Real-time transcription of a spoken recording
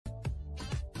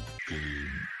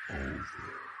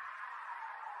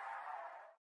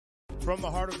From the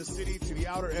heart of the city to the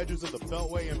outer edges of the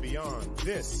Beltway and beyond,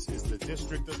 this is the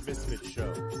District of Misfits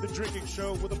show, the drinking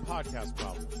show with a podcast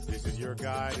problem. This is your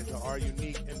guide into our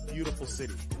unique and beautiful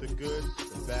city, the good,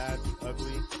 the bad, the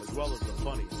ugly, as well as the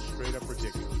funny and straight up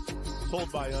ridiculous.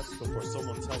 Told by us before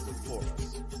someone tells it for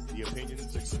us. The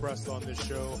opinions expressed on this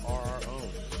show are our own,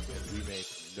 and we make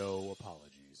no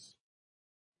apologies.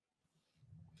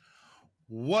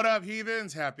 What up,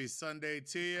 heathens? Happy Sunday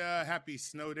to ya. Happy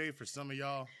snow day for some of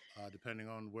y'all, depending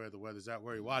on where the weather's at,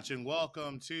 where you're watching.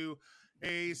 Welcome to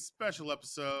a special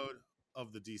episode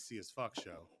of the DC As Fuck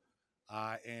show.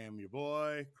 I am your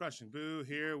boy, Crushing Boo,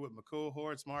 here with my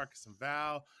cohorts, Marcus and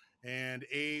Val, and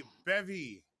a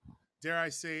bevy, dare I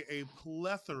say, a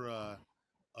plethora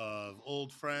of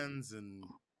old friends and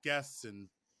guests and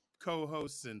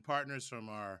co-hosts and partners from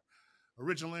our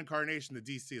original incarnation, the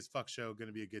DC As Fuck show. Going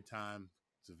to be a good time.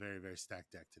 It's a very, very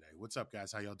stacked deck today. What's up,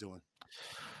 guys? How y'all doing?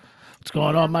 What's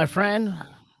going on, my friend?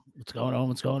 What's going on?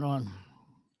 What's going on?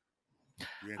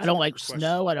 I don't like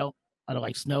snow. I don't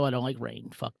like snow. I don't like rain.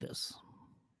 Fuck this.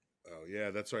 Oh, yeah,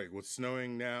 that's right. What's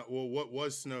snowing now? Well, what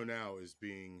was snow now is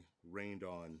being rained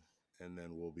on and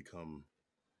then will become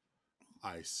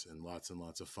ice and lots of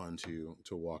fun to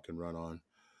walk and run on.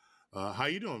 How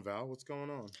you doing, Val? What's going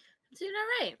on? Doing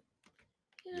all right.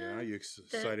 Yeah, you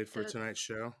excited for tonight's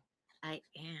show? I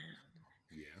am.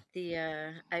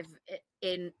 Yeah. I've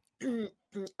in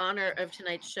honor of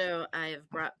tonight's show, I've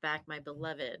brought back my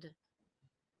beloved.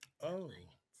 Oh,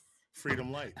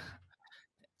 Freedom Light.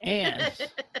 And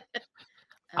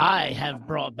I have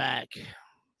brought back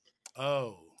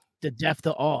the Death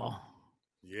to All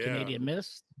Canadian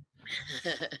Mist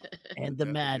and the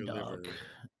Mad Dog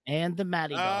and the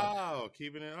Matty Dog. Oh,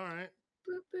 keeping it all right.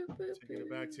 Taking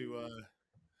it back to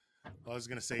I was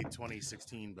gonna say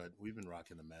 2016, but we've been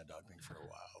rocking the Mad Dog thing for a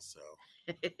while, so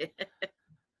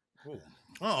cool.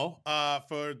 Oh,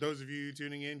 for those of you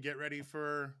tuning in, get ready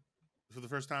for the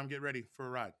first time, get ready for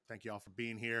a ride. Thank you all for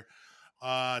being here.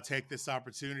 Take this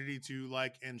opportunity to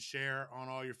like and share on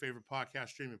all your favorite podcast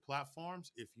streaming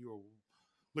platforms. If you are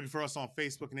looking for us on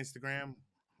Facebook and Instagram,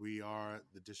 we are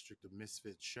the District of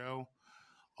Misfits show.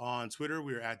 On Twitter,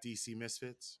 we are at DC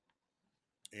Misfits.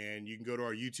 And you can go to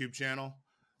our YouTube channel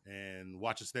and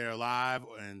watch us there live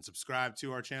and subscribe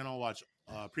to our channel. Watch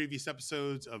previous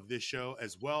episodes of this show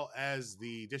as well as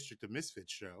the District of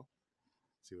Misfits show.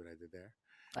 See what I did there?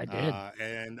 I did.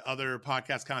 And other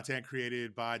podcast content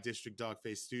created by District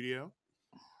Dogface Studio.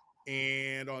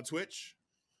 And on Twitch,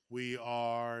 we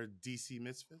are DC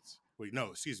Misfits. Wait, no,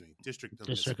 excuse me. District of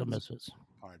Misfits.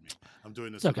 Pardon me. I'm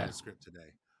doing this without a script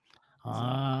today.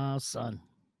 Son.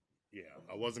 Yeah,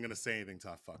 I wasn't going to say anything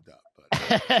until I fucked up. But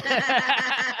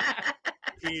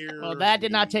well, that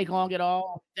did not take long at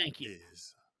all. Thank you.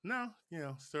 No,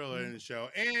 still in the show.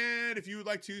 And if you would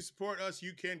like to support us,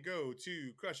 you can go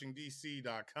to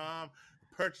crushingdc.com,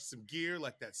 purchase some gear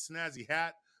like that snazzy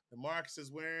hat that Marcus is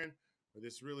wearing, or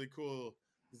this really cool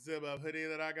zip-up hoodie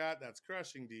that I got. That's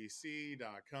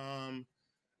crushingdc.com.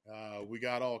 We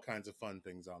got all kinds of fun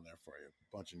things on there for you.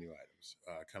 A bunch of new items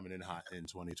coming in hot in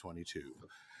 2022.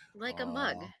 Like a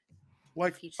mug.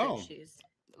 Like shoes.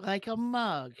 Like a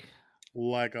mug.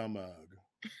 Like a mug.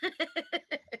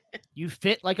 You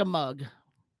fit like a mug.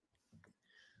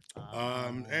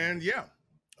 And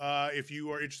if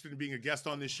you are interested in being a guest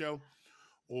on this show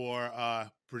or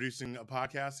producing a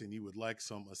podcast and you would like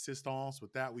some assistance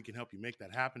with that, we can help you make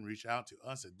that happen. Reach out to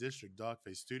us at District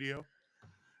Dogface Studio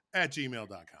at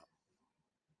gmail.com.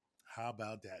 How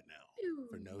about that now?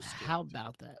 For no script. How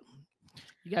about that?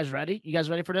 You guys ready? You guys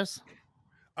ready for this?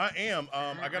 I am.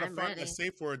 I gotta find a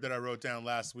safe word that I wrote down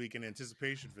last week in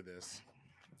anticipation for this.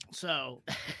 So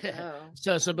Boo,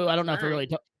 I don't know if I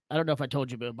don't know if I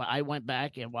told you, Boo, but I went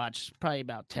back and watched probably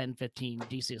about 10, 15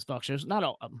 DC As Fuck shows. Not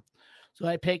all of them. So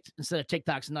I picked, instead of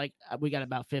TikToks, and we got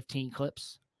about 15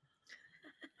 clips.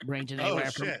 Ranging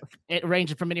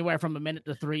from anywhere from a minute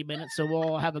to 3 minutes. So we'll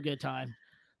all have a good time.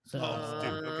 So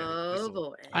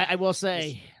boy. I will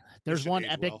say there's one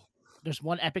epic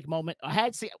moment. I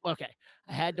had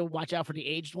to watch out for the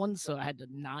aged ones, so I had to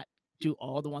not do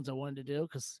all the ones I wanted to do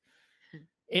because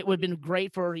it would have been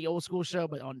great for the old school show,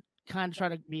 but on kind of try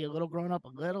to be a little grown up a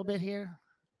little bit here.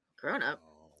 Grown up.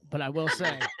 But I will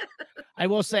say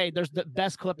there's the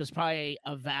best clip is probably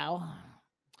a Vow,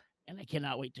 and I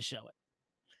cannot wait to show it.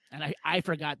 And I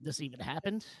forgot this even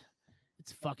happened.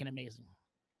 It's fucking amazing.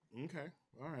 Okay.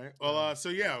 All right. Well, so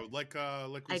yeah, like we I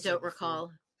said don't before,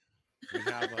 recall. We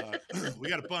have we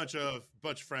got a bunch of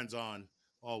friends on,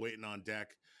 all waiting on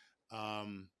deck.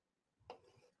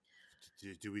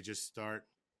 Do we just start?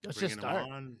 Let's just start.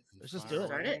 Let's just do it.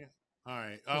 Start it. All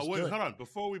right. Wait, hold on.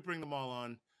 Before we bring them all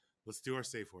on, let's do our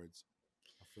safe words.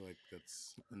 I feel like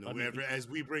that's as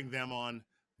we bring them on,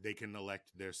 they can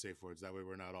elect their safe words. That way,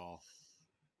 we're not all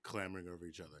clamoring over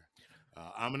each other.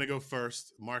 I'm gonna go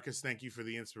first. Marcus, thank you for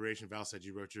the inspiration. Val said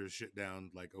you wrote your shit down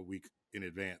like a week in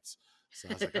advance, so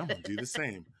I was like, I'm gonna do the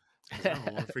same. I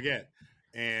don't want to forget.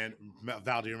 And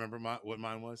Val, do you remember what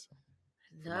mine was?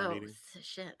 No,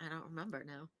 shit, I don't remember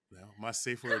now. No, my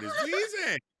safe word is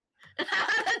Weezy.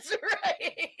 That's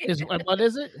right. What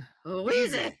is it?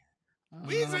 Weezy.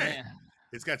 Weezy.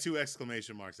 It's got 2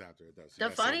 exclamation marks after it, though. So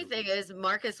the funny thing is,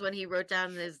 Marcus, when he wrote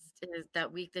down his that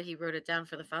week that he wrote it down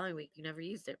for the following week, you never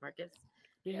used it, Marcus.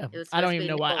 Yeah, I don't even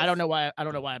know why. I don't know why. I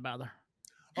don't know why I bother.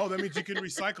 Oh, that means you can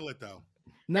recycle it, though.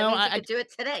 No, I could do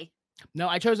it today. No,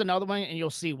 I chose another one, and you'll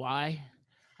see why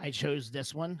I chose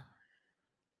this one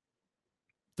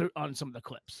on some of the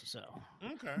clips. So,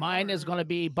 mine is going to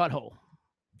be butthole.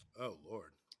 Oh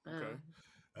Lord. Okay,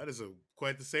 that is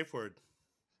quite the safe word.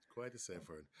 Quite the safe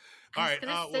word. All right.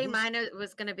 I was going to say mine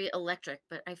was going to be electric,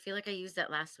 but I feel like I used that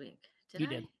last week. You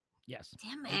did. Yes.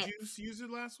 Damn it. Did you use it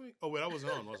last week? Oh wait, I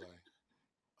wasn't on, was I?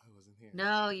 I wasn't here.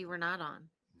 No, you were not on.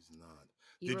 I was not.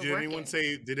 Did anyone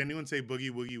say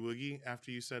boogie woogie woogie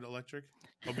after you said electric?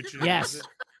 Oh, but you yes. It?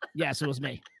 Yes, it was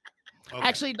me. Okay.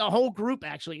 Actually, the whole group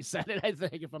actually said it. I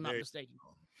think, if I'm not mistaken.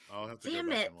 I'll have to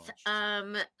Damn it.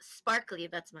 Sparkly.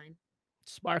 That's mine.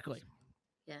 Sparkly.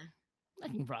 Yeah.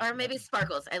 Or maybe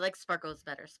Sparkles. I like Sparkles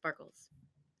better. Sparkles.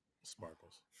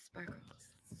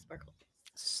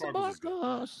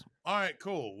 All right,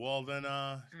 cool. Well then,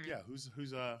 yeah. Who's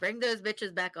bring those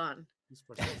bitches back on.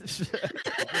 Bring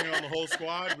on the whole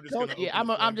squad. We're just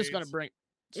I'm just gonna bring.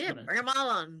 Bring them all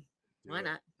on. Why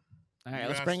not? All right,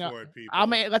 let's bring up.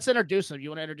 Let's introduce them. You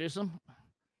want to introduce them?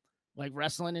 Like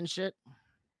wrestling and shit.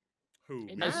 Who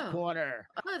in this corner?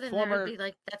 Oh, then former... be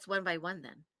like that's one by one.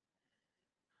 Then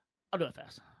I'll do it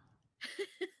fast.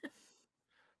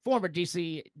 Former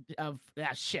DC of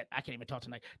shit. I can't even talk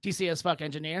tonight. DC As Fck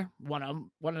engineer, one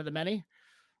of the many.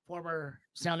 Former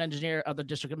sound engineer of the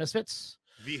District of Misfits.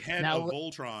 The head of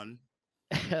Voltron.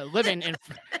 living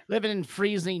in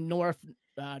freezing North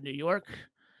New York.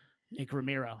 Nick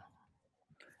Ramiro.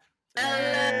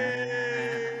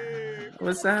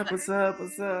 What's up? What's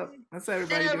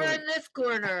everybody doing? In this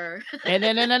corner. And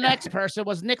then the next person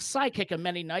was Nick's sidekick of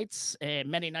many nights. And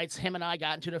many nights, him and I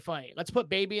got into the fight. Let's put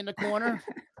baby in the corner.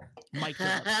 Mike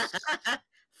Phillips.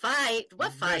 Fight?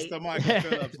 What fight? Mr. Michael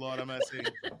Phillips, Lord of mercy.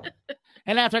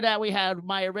 And after that, we had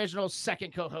my original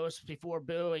second co-host before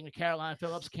Boo and Caroline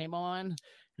Phillips came on.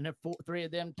 And the 3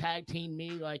 of them tag teamed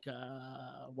me like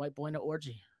a white boy in an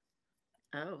orgy.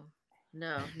 Oh.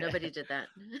 No, nobody did that.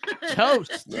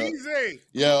 Toast. No. Easy.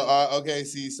 Yeah. Okay.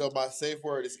 See, so my safe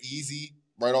word is easy.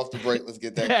 Right off the break, let's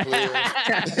get that clear.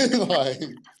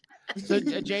 So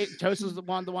Toast is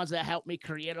one of the ones that helped me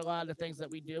create a lot of the things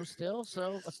that we do still.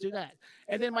 So let's do that.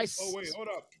 And then Oh wait, hold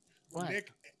up. What?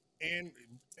 Nick and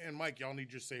Mike, y'all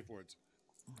need your safe words.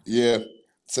 Yeah,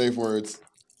 safe words.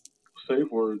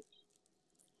 Safe words.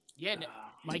 Yeah.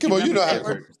 Mike, come on, you know how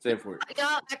to safe word.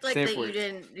 Y'all act like that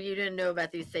you didn't know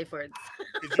about these safe words.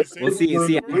 We'll see.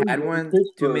 I had one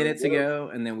 2 minutes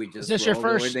ago, and then we just. Is this your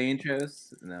first? The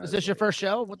intros. No, is this your first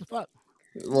show? What the fuck?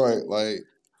 Right, like.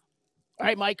 All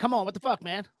right, Mike, come on. What the fuck,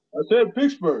 man? I said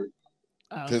Pittsburgh.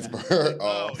 Oh, okay. Pittsburgh.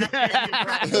 Oh.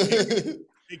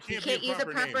 You can't use a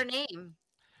proper name.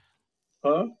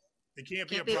 Huh? It can't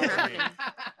be a proper name.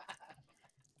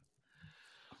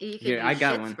 Here, I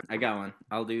got one.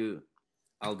 I'll do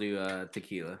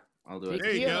tequila. I'll do it.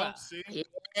 There you go. See?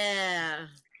 Yeah.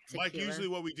 Mike, usually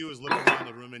what we do is look around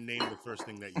the room and name the first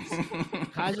thing that you see.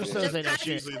 Kaiser says that That's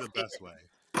usually the best way.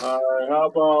 All right, how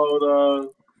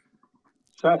about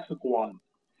Saxophone?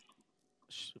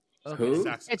 Okay. Who?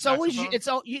 It's always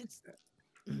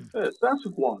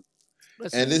Saxophone.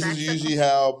 And this is usually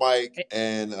how Mike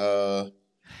and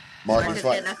Marcus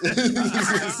fight.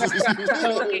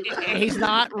 He's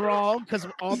not wrong because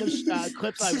all the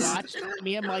clips I watched,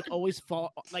 me and Mike always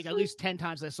fought. Like at least 10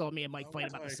 times I saw me and Mike fight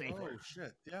about the safe word. Oh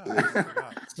shit!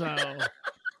 Yeah. So,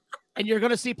 and you're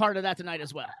gonna see part of that tonight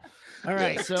as well. All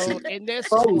right. So in this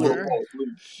corner,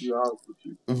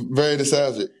 very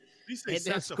nostalgic. You say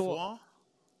saxophone?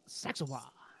 Saxophone.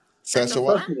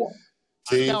 Saxophone.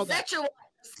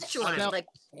 Szechuan. Like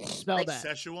spell like that.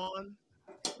 Szechuan.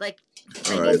 Like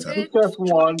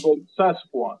Szechuan, but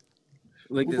Saxophone.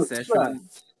 Like the Szechuan.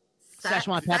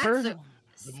 Szechuan pepper. The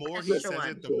more he says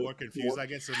it, the more confused I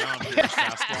get. So now I'm doing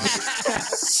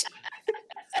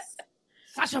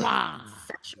Sasquatch.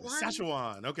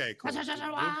 Szechuan. Okay, cool.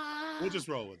 We'll just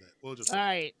roll with it. All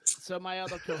right. So my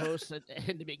other co-host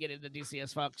in the beginning of the DC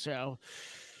As Fck show,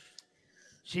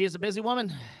 she is a busy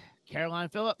woman. Caroline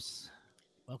Phillips.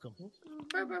 Welcome. Hey!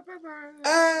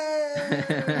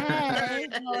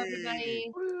 Hello,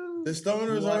 everybody. The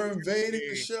stoners are invading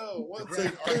the show. Once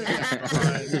again.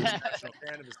 National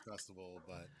Cannabis Festival,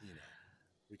 but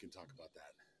we can talk about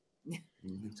that.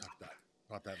 We can talk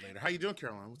about that later. How you doing,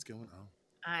 Caroline? What's going on?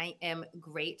 I am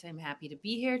great. I'm happy to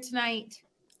be here tonight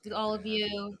with all of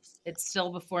you. It's still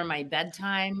before my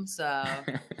bedtime, so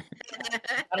got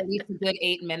at least a good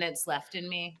 8 minutes left in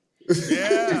me.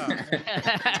 Yeah.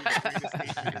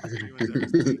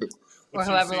 Or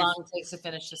however long it takes to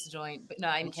finish this joint. But no,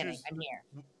 I'm kidding. I'm here.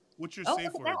 What's your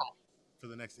safe word for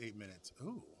the next 8 minutes?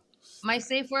 Ooh. My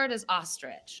safe word is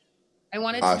ostrich. I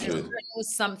wanted to make sure it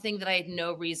was something that I had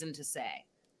no reason to say.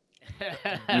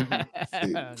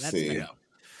 That's fair.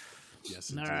 Yes,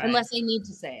 unless I need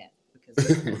to say it.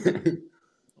 Because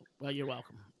well, you're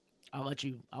welcome. I'll make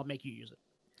you use it.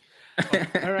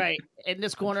 All right. In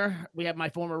this corner, we have my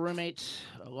former roommate,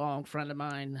 a long friend of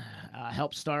mine,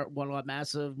 helped start one of our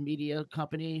massive media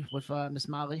company with Miss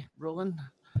Molly Rowland,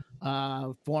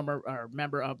 founding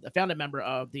member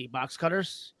of the Box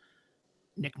Cutters,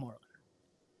 Nick Moreland.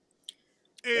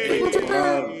 Hey.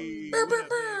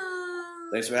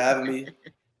 Thanks for having me.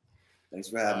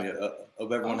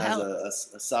 Hope everyone has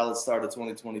a solid start of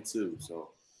 2022.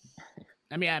 So,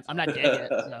 I mean, I'm not dead yet,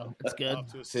 so it's good.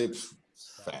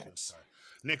 Facts.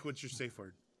 Nick, what's your safe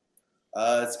word?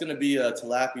 It's gonna be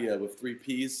tilapia with 3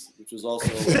 P's, which was also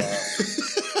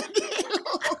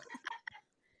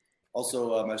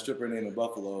my stripper name in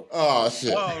Buffalo. Oh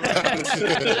shit! Oh, right.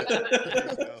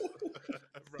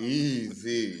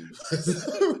 Easy.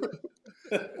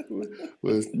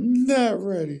 Was not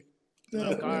ready.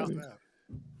 Not ready.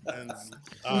 And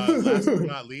last but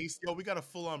not least, we got a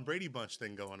full-on Brady Bunch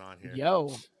thing going on here.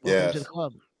 Welcome to the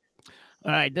club.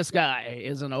 All right, this guy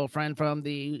is an old friend from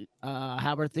the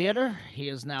Howard Theater. He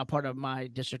is now part of my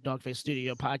District Dogface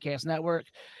Studio podcast network.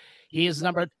 He is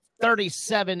number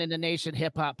 37 in the nation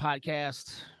hip hop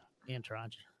podcast. Ian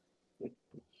Taraji.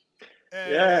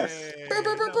 Yes.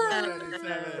 Number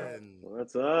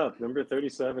What's up? Number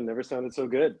 37 never sounded so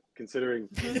good, considering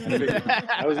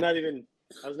I was not even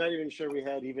sure we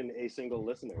had even a single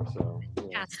listener. So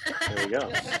there we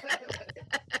go.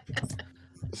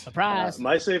 Surprise!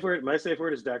 My safe word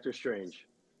is Doctor Strange.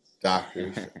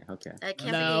 Okay. That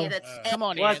can't be. That's come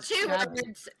on, Ian. Ian. 2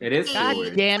 words. It is.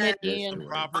 God damn it, Ian.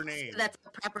 proper name. That's the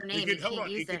proper name. It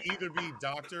could either be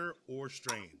Doctor or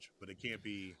Strange, but it can't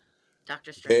be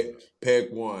Doctor Strange.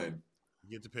 Pick one. You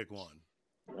get to pick one.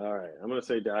 All right, I'm gonna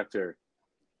say Doctor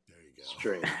There you go.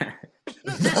 Strange.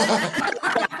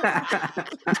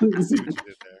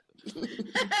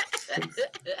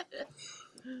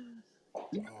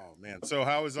 Oh man! So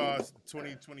how is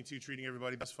 2022 treating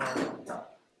everybody thus far?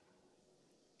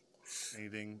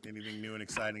 Anything new and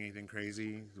exciting? Anything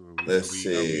crazy? Let's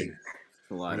see.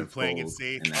 A lot We're of playing it cold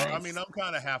safe. and I ice. mean, I'm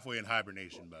kind of halfway in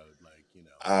hibernation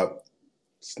mode,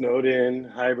 Snowed in,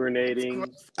 hibernating,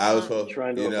 I was supposed,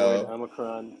 trying to avoid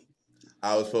Omicron.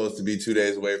 I was supposed to be 2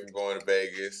 days away from going to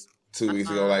Vegas 2 weeks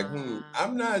ago. Like,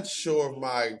 I'm not sure if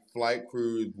my flight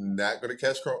crew is not going to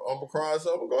catch Omicron,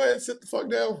 so I'm going to go ahead and sit the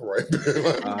fuck down for right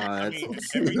now. I mean,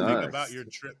 everything about your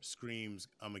trip screams,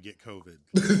 I'm going to get COVID.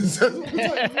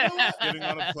 Getting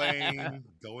on a plane,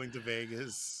 going to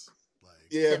Vegas.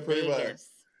 Yeah, pretty much.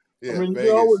 Yeah, I mean, Vegas.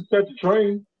 you always catch a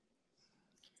train.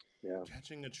 Yeah.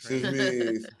 Catching a train.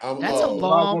 That's a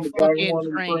long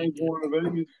fucking train. Going to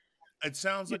Vegas. It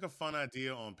sounds like a fun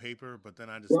idea on paper, but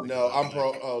then I just I'm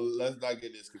pro. Oh, let's not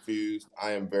get this confused.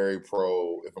 I am very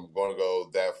pro. If I'm going to go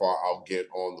that far, I'll get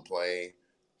on the plane.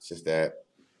 It's just that.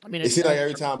 I mean, it seems like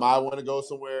every time I want to go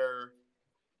somewhere,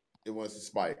 it wants to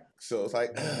spike. So it's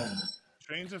like.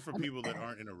 Trains are for people that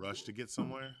aren't in a rush to get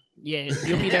somewhere. Yeah,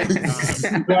 you'll be there. Most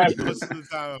of the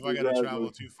time, if I got to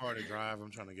travel too far to drive, I'm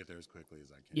trying to get there as quickly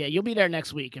as I can. Yeah, you'll be there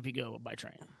next week if you go by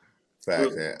train.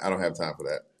 Facts, man. I don't have time for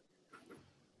that.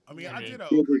 I mean, I did an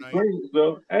overnight.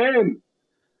 And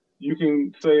you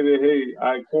can say that, hey,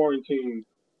 I quarantined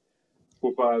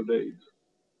for 5 days.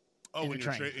 Oh, in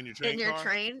your train in your car?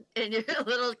 train, in your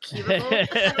little cubicle.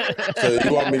 So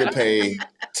you want me to pay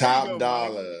top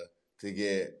dollar to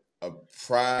get a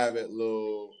private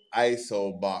little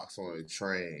ISO box on a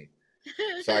train,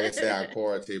 so I can say I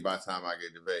quarantine by the time I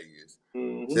get to Vegas,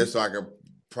 just so I can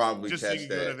probably just catch so you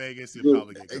that. Go to Vegas, you'll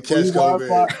probably get catch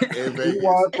COVID in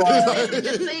Vegas.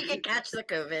 Just so you can catch the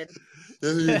COVID.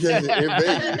 Just so you can catch it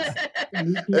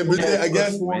in Vegas. But then I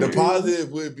guess the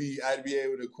positive would be I'd be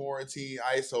able to quarantine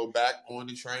ISO back on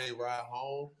the train ride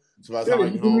home. So by the time I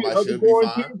get home, I should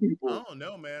be fine. I don't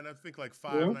know, man. I think like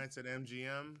 5 nights at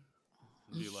MGM.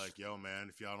 Be like, yo, man,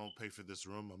 if y'all don't pay for this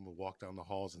room, I'm gonna walk down the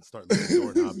halls and start licking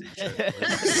doorknobs and shit.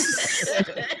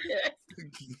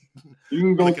 You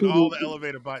can go Clicking all through the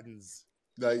elevator buttons.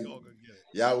 Like, Y'all gonna get it.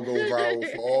 y'all will go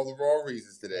viral for all the wrong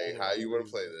reasons today. All the How wrong you want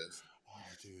to play reasons. this? Oh,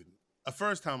 dude. The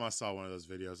first time I saw one of those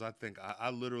videos, I think I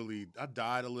literally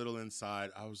died a little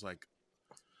inside. I was like,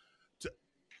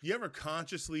 you ever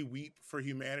consciously weep for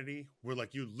humanity? Where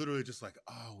like you're literally just like,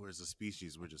 oh, where's the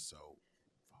species? We're just so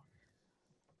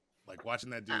like watching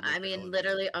that dude. I mean,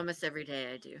 literally almost every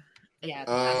day I do. Yeah.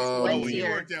 Well, you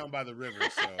work down by the river,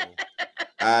 so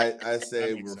I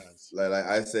say makes we're sense.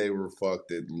 I say we're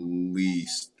fucked at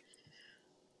least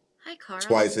Hi, Carl.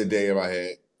 twice a day in my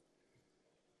head.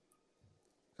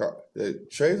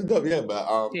 Trades are dope, yeah, but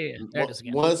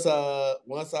once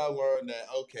I learned that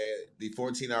the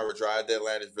 14-hour drive to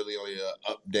Atlanta is really only an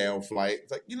up-down flight.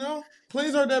 It's like,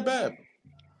 planes aren't that bad.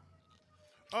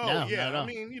 Oh No, yeah, not at all. I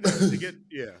mean,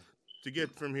 to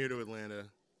get from here to Atlanta,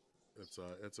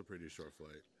 that's a pretty short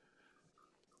flight.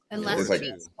 Unless you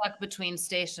get stuck between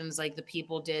stations like the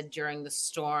people did during the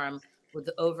storm with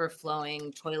the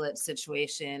overflowing toilet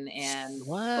situation and some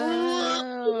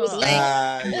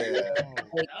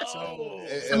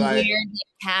weird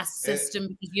caste system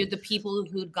because you had the people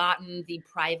who'd gotten the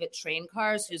private train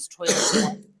cars whose toilets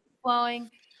weren't flowing.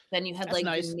 Then you had the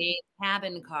main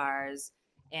cabin cars.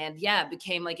 And yeah, it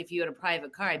became like if you had a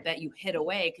private car, I bet you hid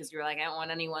away because you're like, I don't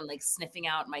want anyone like sniffing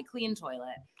out my clean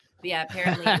toilet. But yeah,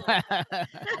 apparently.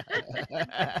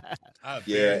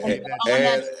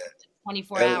 And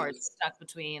 24 hours stuck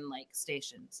between like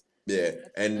stations. Yeah,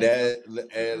 and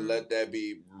let that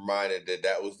be reminded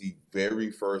that was the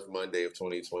very first Monday of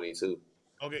 2022.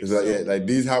 Okay, it's like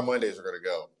these how Mondays are gonna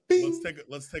go.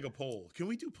 Let's take a poll. Can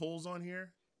we do polls on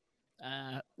here?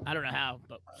 I don't know how,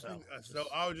 but so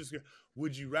I would just.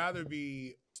 Would you rather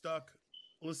be stuck,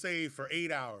 let's say, for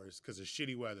 8 hours because of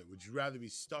shitty weather? Would you rather be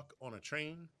stuck on a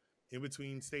train in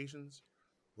between stations,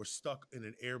 or stuck in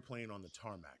an airplane on the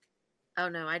tarmac? Oh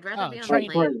no, I'd rather be on train.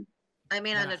 a plane. I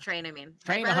mean, on a train. I mean,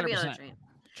 train. I'd rather 100%. be on a train.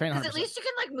 Train. Because at least you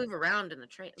can like move around in the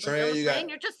train. Train, on the plane,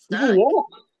 you're just stuck. You can walk.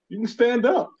 You can stand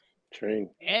up. Train.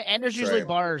 And there's usually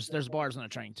bars. There's bars on a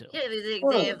train too. Yeah,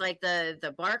 they have like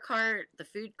the bar cart, the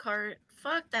food cart.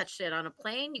 Fuck that shit. On a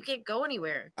plane, you can't go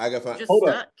anywhere. I got just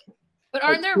stuck. But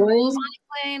aren't there rules on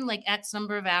a plane, like X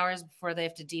number of hours before they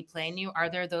have to deplane you? Are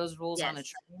there those rules on a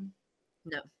train?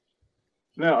 No.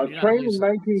 Now, a train in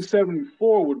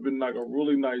 1974 would have been like a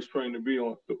really nice train to be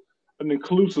on. An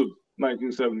inclusive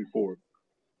 1974.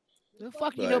 The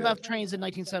fuck do you know about trains in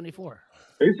 1974?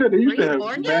 They said they used to have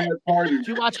mad parties. Did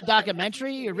you watch a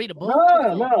documentary or read a book?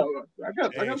 No. I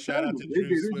got shout out to They Drew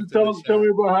used Swift to tell me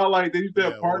about how like they used to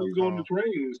have parties on the train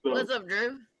and stuff. What's up,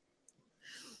 Drew?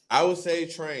 I would say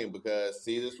train because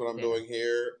see this what I'm doing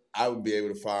here. I would be able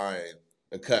to find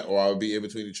a cut, or I would be in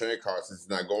between the train cars since it's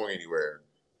not going anywhere.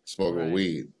 Smoking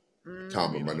weed,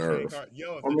 calming my nerves. I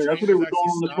mean, that's what they were doing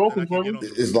on the smoking train.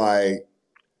 It's like,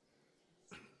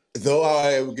 though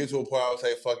I would get to a point I would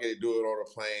say, fuck it, do it on a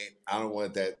plane. I don't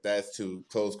want that. That's too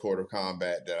close quarter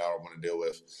combat that I don't want to deal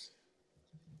with.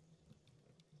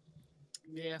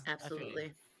 Yeah,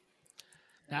 absolutely.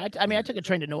 I mean, I took a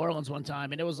train to New Orleans one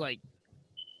time, and it was like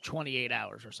 28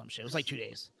 hours or some shit. It was like 2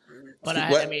 days. But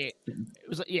I mean, it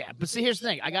was but see, here's the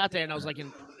thing. I got there and I was like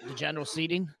in the general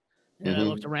seating, and I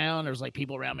looked around. There was like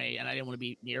people around me, and I didn't want to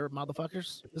be near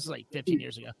motherfuckers. This is like 15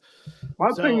 years ago. My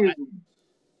thing is,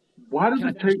 why does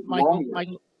it take longer?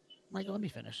 Michael, let me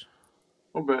finish.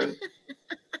 Oh, bad.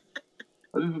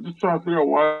 I'm just trying to figure out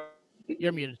why.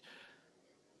 You're muted.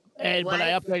 But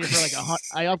I upgraded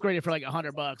for like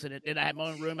 $100, and I had my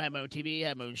own room, I had my own TV, I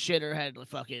had my own shitter, had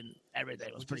fucking everything.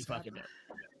 It was pretty fucking dope.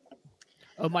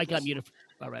 Oh, Mike got muted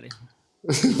already.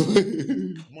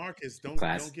 Marcus, don't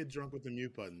get drunk with the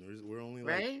mute button. We're only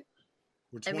like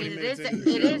we're 20 minutes in.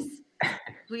 It is.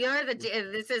 We are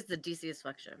this is the DC As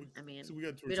Fck show. I mean, so we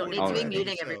don't need to be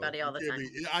muting everybody all the time.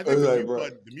 I think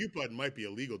the mute button might be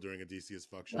illegal during a DC As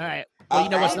Fck show. All right. Well, you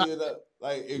know what's not.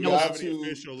 Like if y'all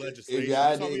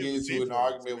didn't get into an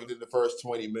argument within the first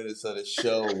 20 minutes of the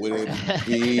show, would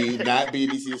it not be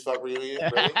DC As Fck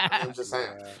Reunion? Really? I'm just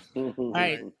saying. All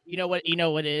right. You know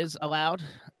what is allowed?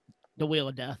 The Wheel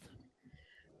of Death.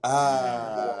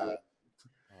 The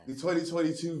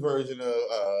 2022 version of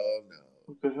no.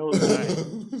 What the hell is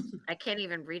that? I can't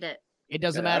even read it. It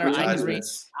doesn't matter.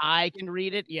 I can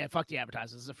read it. Yeah, fuck the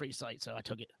advertisers. It's a free site, so I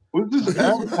took it. What's this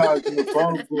advertising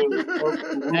about?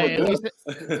 Hey, at least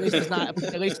it's not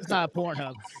a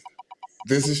Pornhub.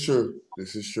 This is true. What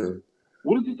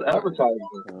is this advertising?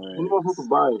 What am I supposed to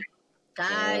buy?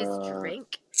 Guys,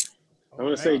 drink. I'm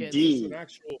gonna say D. It's an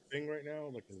actual thing right now,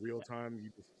 like in real time. You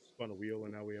just spun a wheel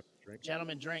and now we have to drink.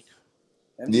 Gentlemen, drink.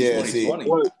 Yeah, see,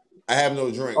 I have no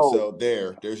drink, so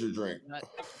there's your drink.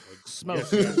 Smoke.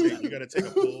 Yes, you gotta take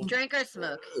a pull. Drink or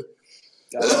smoke?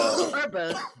 Got or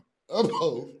both. Or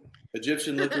both.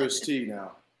 Egyptian licorice tea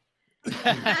now.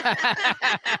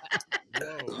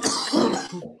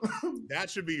 That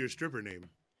should be your stripper name.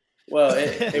 Well,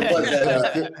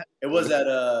 it was at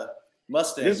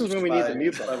Mustang. This is when we need to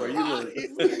mute that. Where you live.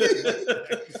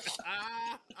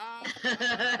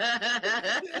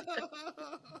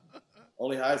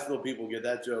 Only high school people get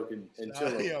that joke in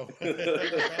Chile. Oh,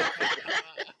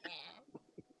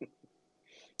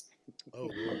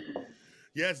 Lord.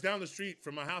 Yeah, it's down the street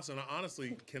from my house, and I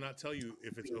honestly cannot tell you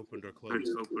if it's opened or closed.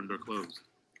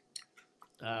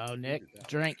 Oh, Nick,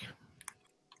 drink.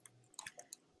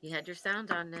 You had your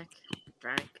sound on, Nick.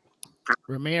 Drink.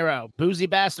 Ramiro, boozy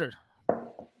bastard.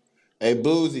 Hey,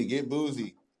 Boozy, get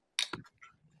boozy.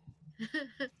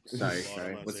 Sorry.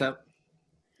 What's up?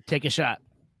 Take a shot.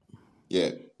 Yeah,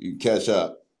 you catch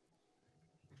up.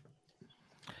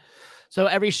 So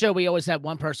every show, we always have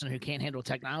one person who can't handle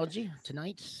technology.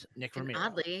 Tonight, Nick Ramiro.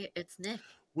 Oddly, it's Nick.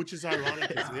 Which is ironic.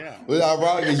 Yeah. What's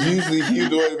ironic is usually he's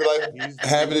doing like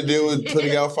having to deal with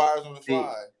putting out fires on the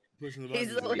fly. Pushing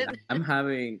the button. I'm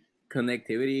having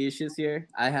connectivity issues here.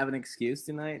 I have an excuse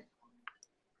tonight.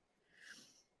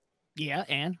 Yeah,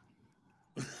 and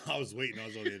I was waiting. I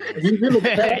was on He's in the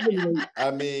cabin.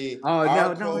 I mean,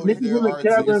 no. Nick is in the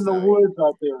cabin in the woods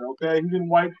out there. Okay, he's in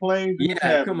White Plains.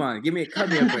 Yeah, come on, cut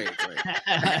me a break.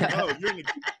 Oh,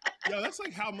 yo, that's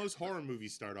like how most horror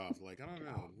movies start off. Like, I don't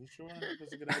know. You sure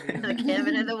that's a good idea? A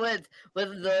cabin in the woods with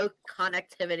low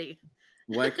connectivity.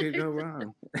 What could go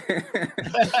wrong?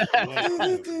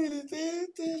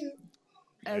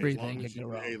 Everything could go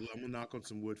wrong. Hey, I'm gonna knock on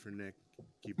some wood for Nick.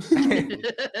 Keep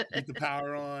the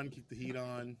power on, keep the heat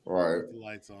on, right? Keep the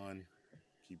lights on,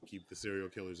 keep the serial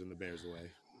killers and the bears away.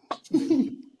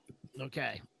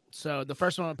 Okay, so the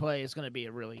first one I play is going to be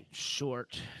a really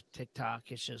short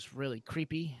TikTok. It's just really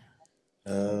creepy.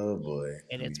 Oh boy!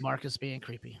 And it's Marcus being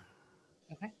creepy.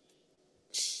 Okay.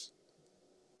 It's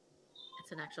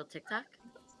an actual TikTok.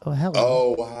 Oh hell!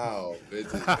 Oh wow!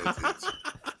 Vintage.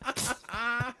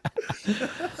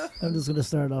 I'm just gonna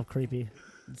start off creepy.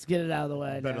 Let's get it out of the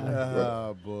way. Now.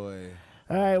 Oh boy!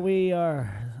 All right, we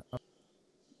are.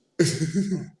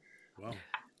 Wow,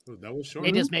 that was short.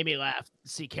 It just made me laugh to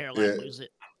see Caroline lose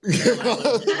it.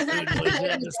 Caroline lose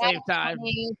it at the same time.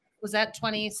 Was that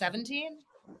 2017?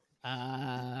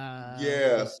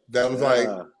 Yeah,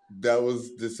 that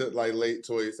was this like late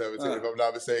 2017. If I'm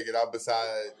not mistaken, I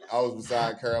was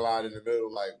beside Caroline in the middle.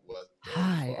 Like what?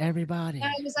 Hi, everybody.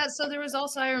 Yeah, was that so? There was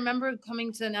also I remember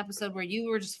coming to an episode where you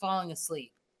were just falling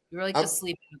asleep. You were like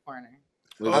asleep in the corner.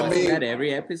 Was that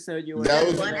every episode you were? That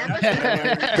was one episode.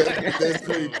 That's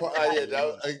pretty.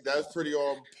 That was pretty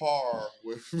on par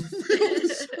with.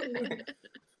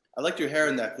 I liked your hair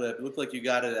in that clip. It looked like you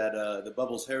got it at the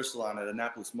Bubbles Hair Salon at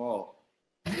Annapolis Mall.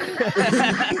 Marcus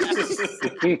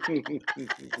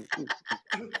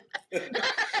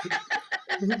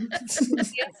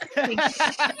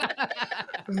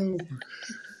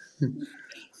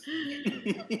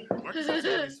has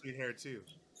really sweet hair too.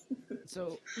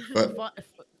 So,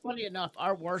 funny enough,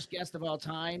 our worst guest of all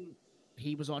time,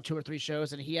 he was on 2 or 3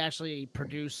 shows, and he actually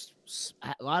produced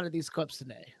a lot of these clips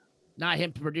today. Not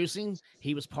him producing,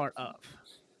 he was part of.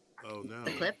 Oh no!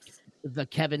 The clips. The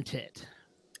Kevin Tit.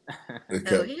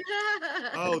 Oh yeah.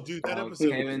 Oh, dude, that episode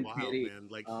was wild, man.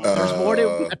 Like, there's more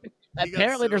than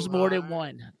apparently there's more than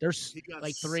one. There's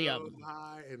like 3 of them.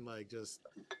 High and like just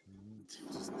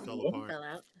fell apart. Fell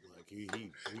out. Like he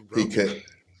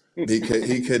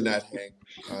could not hang.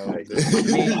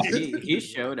 He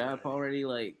showed up already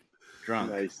like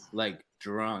drunk. Nice. Like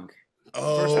drunk.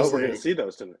 Oh, I hope we're gonna see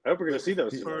those tonight. First he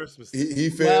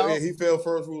failed. He failed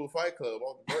first rule of Fight Club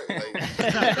on the break.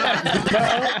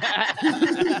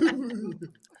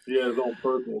 Yeah, his own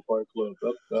personal Fight Club.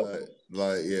 That's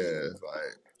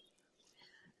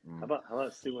How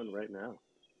about see one right now?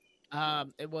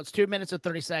 It was 2 minutes and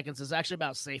 30 seconds. It's actually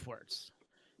about safe words.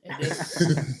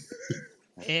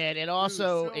 And it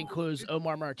also includes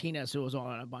Omar Martinez, who was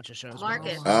on a bunch of shows.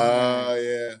 Marcus.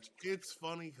 Yeah. It's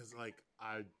funny because like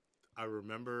I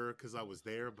remember because I was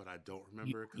there, but I don't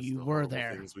remember because you were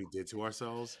there. Things we did to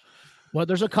ourselves. Well,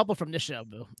 there's a couple from this show,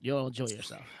 Boo. You'll enjoy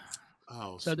yourself.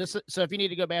 Oh, so if you need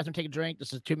to go bathroom, take a drink. This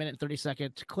is a 2 minute and 30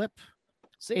 second clip.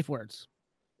 Safe words.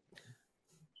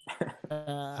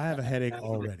 I have a headache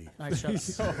already.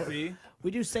 See?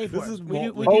 We do safe words. We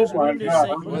do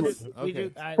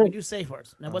safe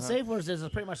words. Now, what safe words is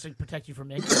pretty much to protect you from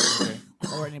Nick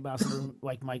or anybody else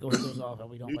like Michael who goes off and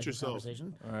we don't like the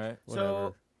conversation. All right.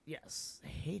 So Yes,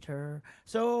 hater.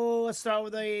 So let's start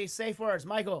with the safe words.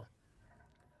 Michael.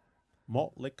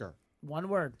 Malt liquor. One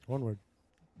word. One word.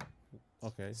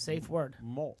 Okay. Safe word.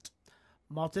 Malt.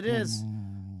 Malt it is.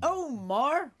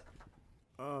 Omar.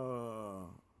 I'll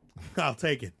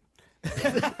take it.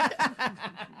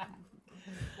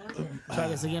 Try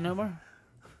this again, Omar.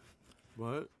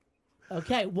 What?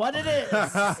 Okay, what it is.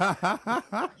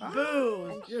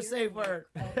 Boo. Your safe word.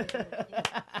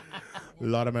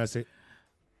 Lord of mercy.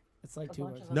 It's like 2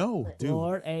 words. No, dude.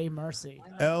 Lord a mercy.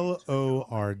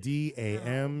 Lorddamercy.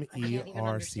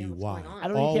 I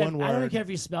don't even care if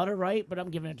you spelled it right, but I'm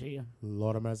giving it to you.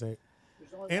 Lord of mercy.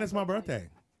 And it's my birthday.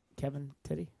 Kevin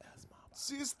Titty.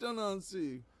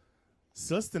 Sustenancy.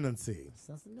 Sustenancy.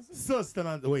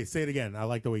 Sustenancy. Wait, say it again. I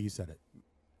like the way you said it.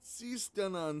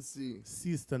 Sustenancy.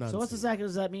 Sustenancy. So what exactly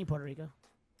does that mean, Puerto Rico?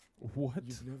 What?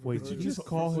 Wait, did you just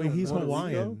call him? He's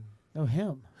Hawaiian. No,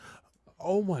 him.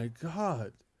 Oh my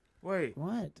God. Wait.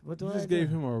 What? What do You I just do? gave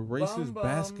him a racist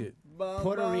basket.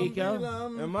 Puerto Rico.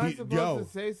 Am I supposed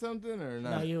to say something or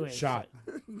not? No, you ain't. Shot.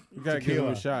 You gotta give him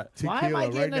a shot. Why am I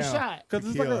getting a shot? Because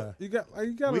it's like you got.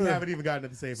 We haven't even gotten to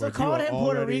the safe So word. calling him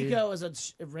Puerto Rico is a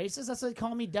racist? That's like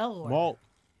calling me Delaware. Malt.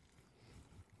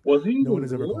 Was he? No one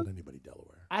has ever called anybody Delaware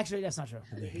Actually, that's not true.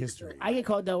 in the history. I get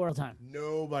called Delaware all the time.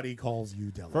 Nobody calls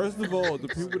you Delaware. First of all, the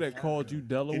people that called you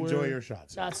Delaware. Enjoy your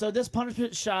shots. So this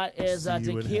punishment shot is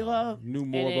tequila. Knew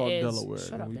more and about it is- Delaware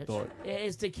Shut than up, we bitch. thought. It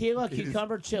is tequila,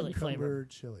 cucumber, chili Cucumber flavor.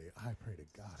 chili. I pray to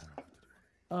God. I don't have to do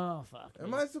Oh fuck.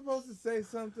 Am I supposed to say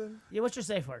something? Yeah, what's your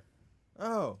safe word?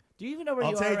 Oh. Do you even know where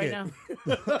I'll you take are right it. now?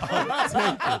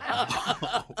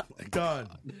 I'll take it. Done.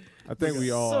 I think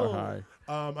we all So, are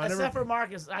high. Except for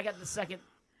Marcus, I got the second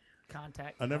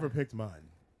contact. I never picked mine.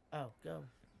 Oh, go.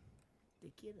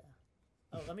 Tequila.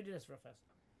 Oh, let me do this real fast.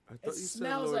 I It thought you said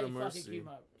smells Lord like of fucking Mercy.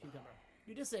 cucumber.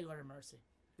 You just say Lord of Mercy.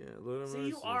 Yeah, Lord of See, Mercy.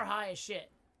 you are high as shit.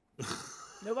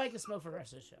 Nobody can smoke for the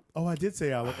rest of the show. Oh, I did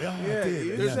say I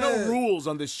did. There's no rules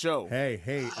on this show. Hey,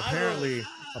 apparently,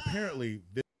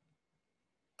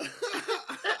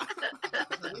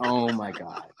 Oh my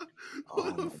God.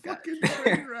 Oh my God.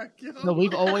 No,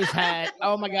 we've always had.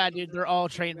 Oh my God, dude, they're all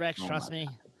train wrecks. Trust me,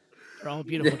 they're all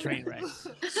beautiful train wrecks.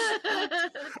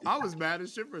 I was mad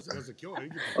as shit for a second. I was like, yo, I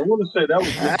want to say that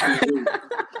was good.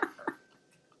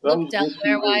 Look,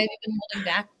 Delaware, why have you been holding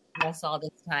back from us all this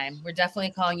time? We're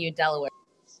definitely calling you Delaware.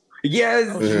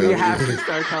 Yes, we have to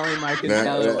start calling Marcus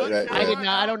Delaware. I did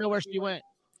not. I don't know where she went.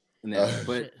 No,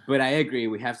 but I agree.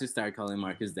 We have to start calling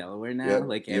Marcus Delaware now. Yep,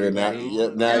 like you're not. everybody.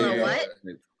 Yep, now Della you're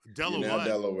what?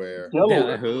 Delaware.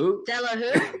 Della who? Della who?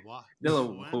 Della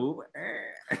who?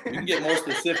 You can get more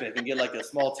specific and get like a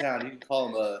small town. You can call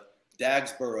them a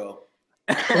Dagsboro.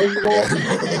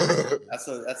 That's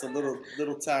a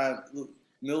little time.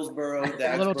 Millsboro,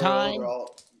 Dagsboro. Little time.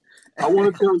 I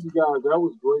want to tell you guys that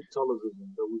was great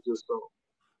television that we just saw.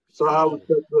 So I would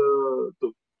set the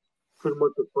pretty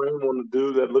much the frame on the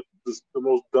dude that looked the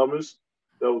most dumbest.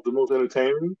 That was the most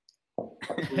entertaining. We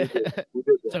did that.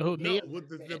 So who, me? No,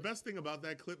 the best thing about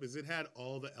that clip is it had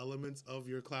all the elements of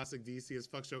your classic DC as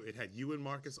fuck show. It had you and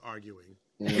Marcus arguing.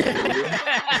 It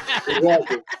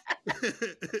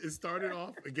started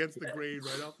off against the grain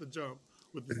right off the jump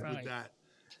with that,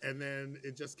 and then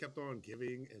it just kept on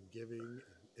giving and giving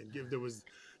and give. There was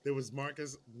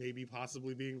Marcus maybe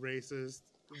possibly being racist,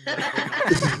 like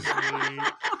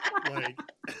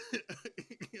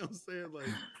you know what I'm saying, like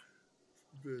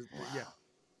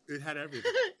it had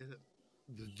everything.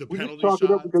 The we penalty just talked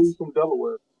it up shots, because he's from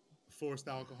Delaware. forced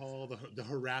alcohol, the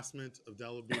harassment of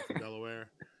being from Delaware.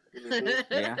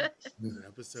 Yeah. The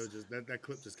episode that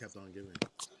clip just kept on giving.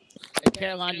 And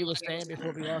Caroline, you were saying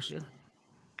before we lost you.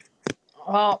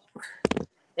 Well,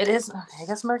 it is. I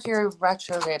guess Mercury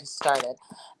retrograde has started.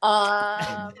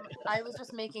 I was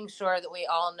just making sure that we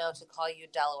all know to call you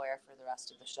Delaware for the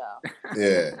rest of the show.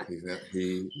 Yeah,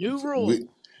 New rule.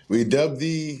 We dubbed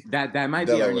the that might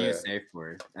Delaware. be our new safe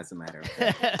word. That's a matter of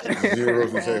fact. Zero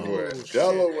safe word.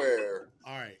 Delaware.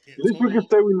 All right. At least we can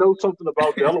say we know something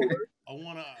about Delaware.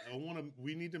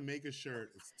 We need to make a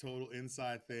shirt. It's a total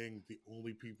inside thing. The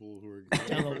only people who are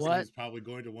who's probably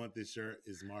going to want this shirt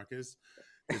is Marcus.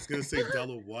 It's gonna say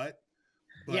Della what?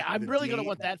 But yeah, I'm really gonna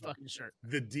want that fucking shirt.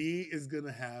 The D is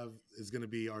gonna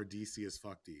be our DC as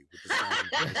fuck D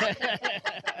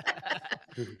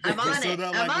with the I'm on so it.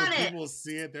 that I'm on when it. people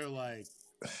see it, they're like,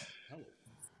 hello.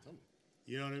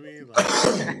 You know what I mean? Like,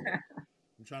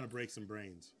 I'm trying to break some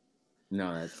brains.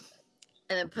 No, that's.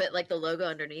 And then put like the logo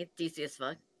underneath, DC as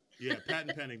fuck. Yeah,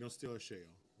 patent pending. Don't steal our shit,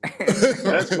 yo.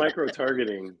 That's micro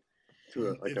targeting. To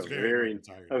a It's very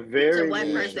to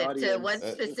one niche person, to audience. one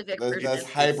specific person. That's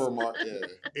hyper. Yeah.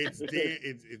 It's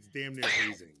damn near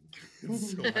hazing.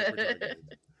 It's so hyper targeted.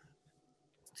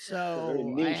 Oh,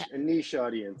 A niche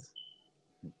audience.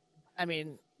 I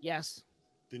mean, yes.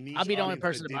 The niche I'll be the only audience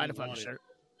person that to buy the didn't fucking want it, shirt.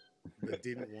 that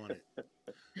didn't want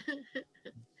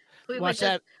it. Watch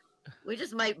that. We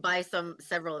just might buy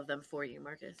several of them for you,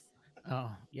 Marcus.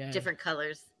 Oh, yeah. Different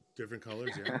colors. Different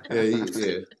colors, yeah.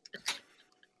 Yeah.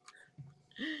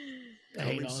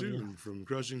 Coming soon from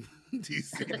Crushing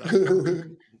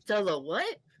DC. So the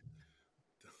what?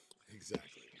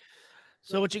 Exactly.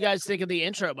 So what you guys think of the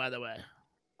intro, by the way?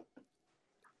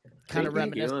 Kind of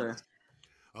reminiscent.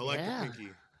 I like the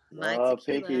Pinky.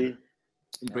 Pinky.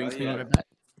 It brings me Yeah. back.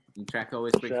 The track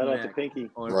always brings Shout me out back. to Pinky.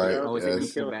 Always Right,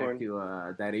 brings me back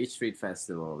to that H Street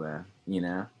Festival there,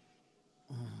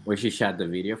 where she shot the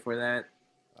video for that.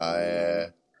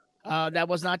 That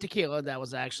was not tequila. That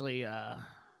was actually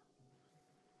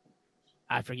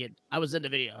I forget. I was in the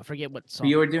video. I forget what song.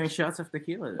 You were doing shots of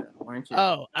tequila, though, weren't you?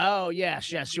 Oh, yes.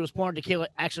 She was pouring tequila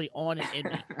actually on and in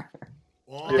me.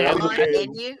 On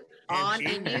in you? On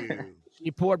in you?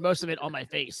 She poured most of it on my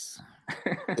face.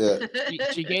 Yeah.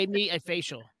 She gave me a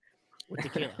facial with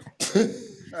tequila.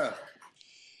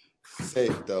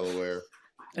 Safe Delaware.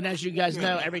 And as you guys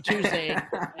know, every Tuesday,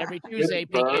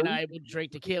 Pinky and I would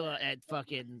drink tequila at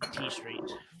fucking T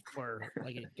Street for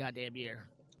like a goddamn year.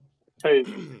 Hey,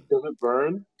 does it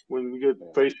burn when you get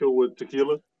facial with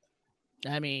tequila?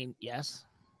 I mean, yes.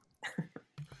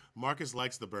 Marcus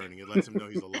likes the burning. It lets him know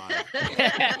he's alive.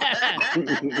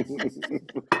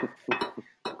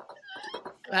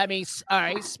 I mean, all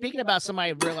right. Speaking about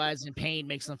somebody realizing pain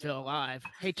makes them feel alive.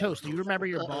 Hey, Toast, do you remember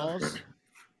your balls?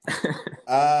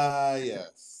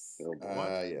 Yes.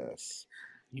 Yes.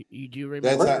 You do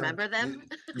remember? Remember them?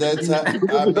 That's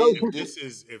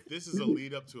if this is a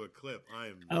lead up to a clip, I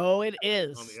am. Oh, it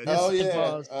is. Oh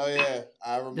yeah.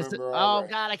 I remember. Oh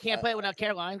God, I can't play it without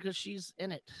Caroline because she's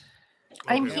in it.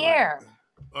 I'm here.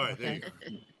 All right, there you go.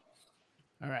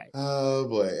 All right. Oh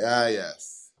boy.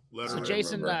 Yes. So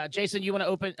Jason, you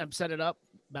want to set it up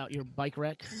about your bike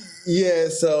wreck? Yeah.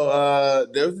 So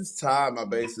there was this time I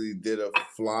basically did a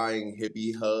flying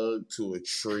hippie hug to a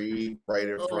tree right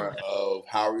in front of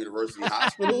Howard University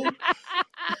Hospital.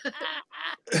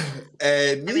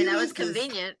 And I mean, that was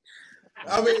convenient.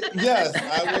 I mean, yes,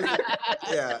 I wasn't.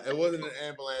 Yeah, it wasn't an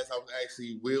ambulance. I was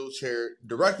actually wheelchair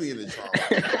directly in the trauma.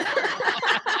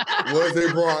 Was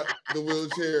they brought the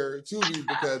wheelchair to me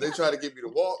because they tried to get me to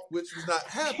walk, which was not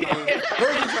happening. First,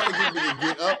 they tried to get me to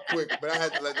get up quick, but I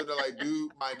had to let them know, like,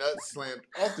 dude, my nuts slammed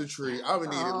off the tree. I would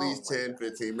need at least 10,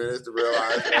 15 minutes to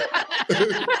realize that.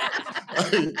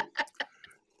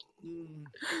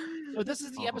 So this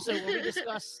is the episode where we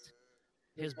discussed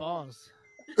his balls.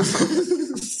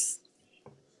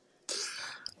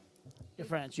 Your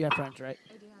friends. You have friends, right?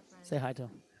 I do have friends. Say hi to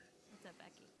them. What's up,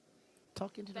 Becky?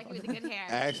 Talk into Becky the with the good hair.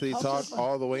 Actually, talk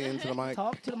all the way into the mic.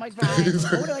 Talk to the mic.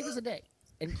 Hold it like this a day.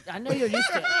 And I know you're used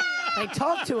to it. Like,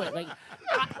 talk to it. Like,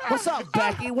 what's up,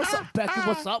 Becky? What's up, Becky?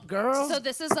 What's up, girl? So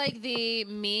this is like the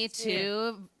Me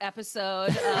Too episode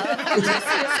of the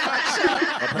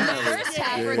first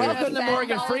half, we're going Welcome to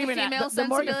Morgan Freeman. The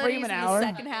Morgan Freeman Hour. The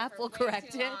second half, we'll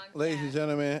correct it. Ladies and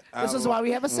gentlemen, This is why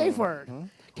we have a safe word.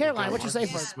 Caroline, what's your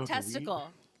safe word? Testicle.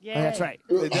 Yeah, that's right.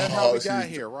 That's how we got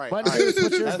here, right? What's your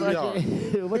That's we are.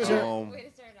 What's your? Way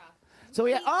to start off. So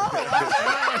yeah. Oh.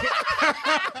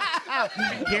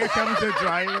 Here comes the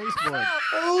dry erase board.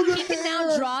 He can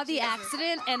now draw the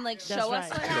accident and like show us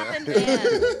what happened. And...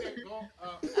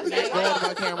 Okay. Go on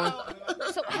my camera.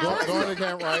 So Go on the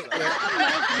camera, right?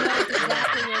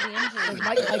 exactly where the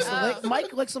injury.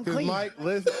 Mike licks him clean.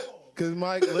 Because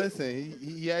Mike, listen,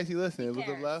 he actually listened. It was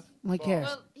the left. Mike cares.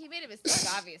 Well, he made a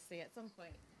mistake, obviously, at some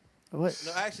point. What?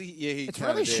 No, actually, yeah, he. It's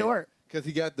really short. Because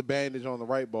he got the bandage on the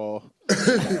right ball.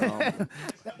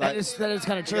 That is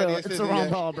kind of true. It's the wrong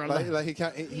ball, brother. He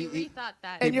thought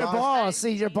that. And your balls,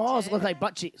 your balls look like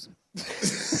butt cheeks.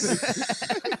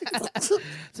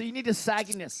 So you need the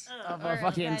sagginess of a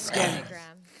fucking skin.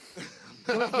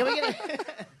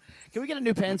 Can we get a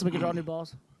new pen so we can draw new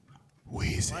balls?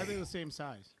 Why are they the same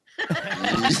size?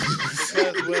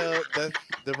 Because, well,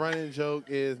 the running joke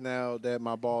is now that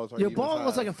my balls are Your even ball size.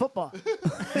 looks like a football.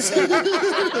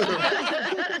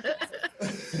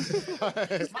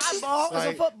 My ball is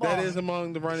a football. That is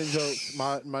among the running jokes.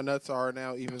 My nuts are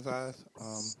now even size.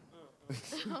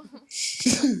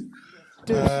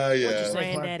 Yeah.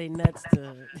 Granddaddy nuts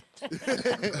to.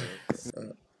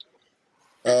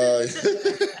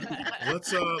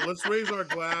 Let's raise our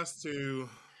glass to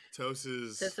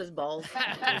Toast's balls.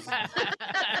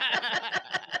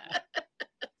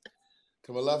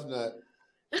 to my left nut.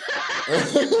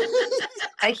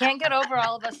 I can't get over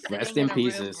all of us Rest sitting in in a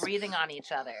pieces. room breathing on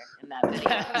each other in that video.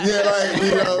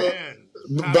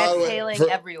 By the way, exhaling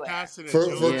everywhere.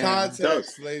 For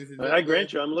context, ladies and gentlemen. I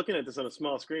grant you, I'm looking at this on a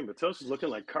small screen, but Toast is looking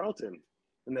like Carlton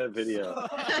in that video. You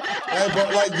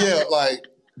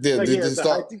got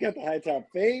the high top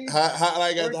face.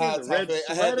 I got the high top red face.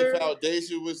 I had the sweater.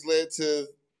 foundation, which led to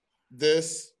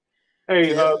this.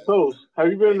 Hey, Toast,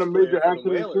 have you been in a major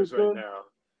accident since then?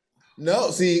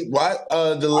 No, see what?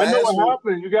 I know what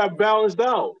happened. You got balanced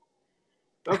out.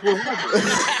 That's what happened.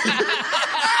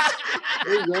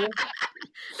 There you go.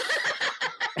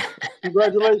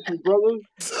 Congratulations, brother.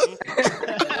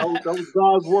 that was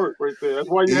God's work right there. That's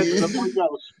why you had. That's why you got.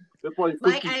 That's why you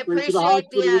Mike, I appreciate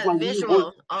the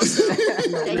visual also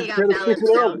that he got balanced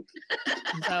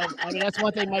out. I mean, that's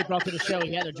one thing Mike brought to the show.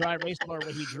 He had a dry race board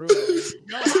where he drew.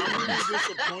 No, I'm really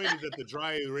disappointed that the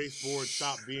dry erase board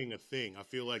stopped being a thing. I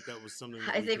feel like that was something.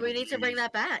 I think we need to bring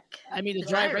that back. I mean, the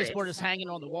dry erase board is hanging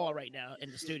on the wall right now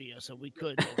in the studio, so we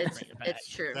could bring it back. It's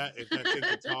true. If that thing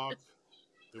could talk,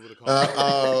 it would have called.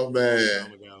 Oh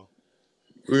man,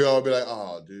 we all be like,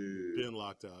 "Oh, dude, been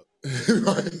locked up."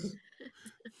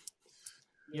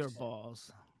 Your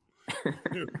balls.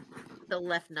 The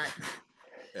left nut.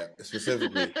 Yeah,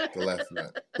 specifically the left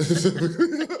nut.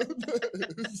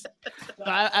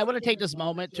 I want to take this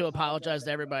moment to apologize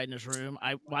to everybody in this room.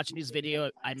 Watching this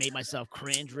video, I made myself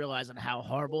cringe, realizing how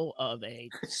horrible of a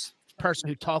person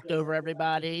who talked over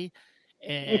everybody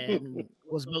and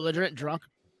was belligerent, drunk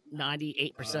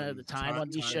 98% of the time on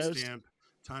these shows.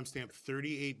 Timestamp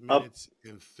 38 minutes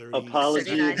and 30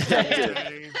 apology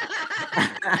seconds.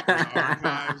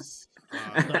 Archives.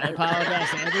 I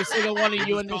apologize to every single one of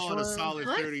you in this room. A solid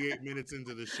 38 minutes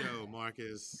into the show,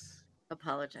 Marcus.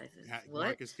 Apologizes. What?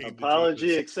 Marcus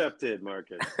apology accepted,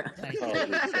 Marcus.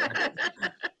 Apology accepted.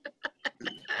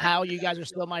 How you guys are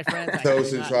still my friends.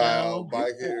 Social trial,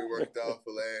 Mike Henry worked out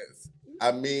for Lance.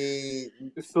 I mean,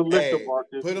 put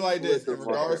it like this. In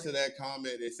regards to that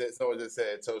comment, someone just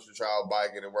said social trial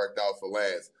biking and worked out for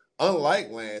Lance. Unlike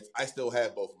Lance, I still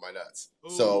have both of my nuts.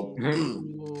 So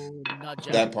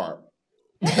that part.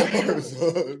 It's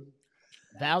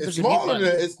smaller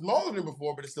than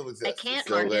before, but it still exists. I can't. It's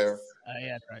still there.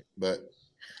 Yeah, that's right. But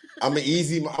I'm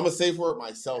a safe word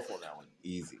myself on that one.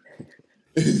 Easy.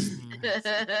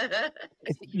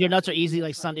 Your nuts are easy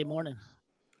like Sunday morning.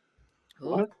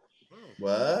 What?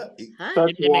 What?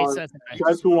 It makes sense.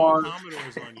 Commodores on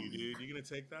you, dude. You gonna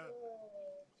take that?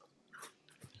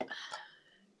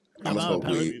 I'm gonna smoke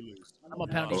weed. I'm a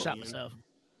penalty shot myself.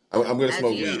 I'm gonna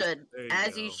smoke weed.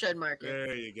 As you should, Marcus.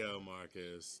 There you go,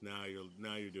 Marcus. Now you're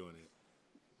doing it.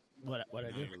 What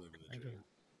I do?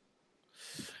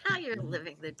 Now you're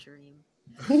living the dream.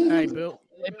 All right, Bill.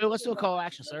 Hey, Bill, let's do a call to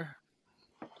action, sir.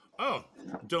 Oh,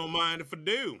 don't mind if I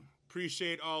do.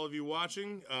 Appreciate all of you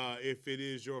watching. If it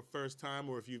is your first time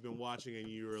or if you've been watching and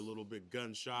you're a little bit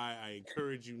gun shy, I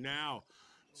encourage you now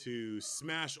to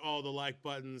smash all the like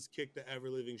buttons, kick the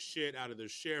ever-living shit out of the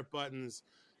share buttons,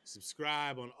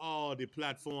 subscribe on all the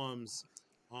platforms.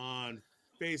 On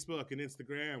Facebook and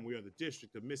Instagram, we are the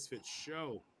District of Misfits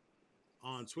Show.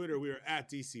 On Twitter, we are at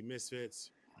DC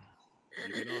Misfits.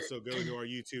 You can also go to our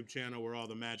YouTube channel where all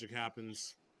the magic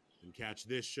happens and catch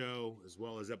this show, as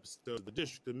well as episodes of the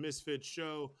District of Misfits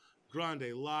Show,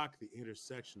 Grande Lock, the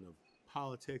intersection of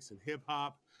politics and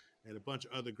hip-hop, and a bunch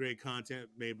of other great content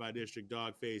made by District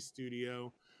Dogface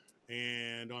Studio.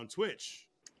 And on Twitch,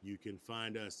 you can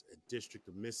find us at District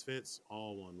of Misfits,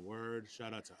 all one word.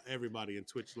 Shout out to everybody in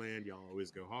Twitch land. Y'all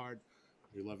always go hard.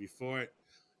 We love you for it.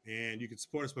 And you can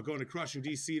support us by going to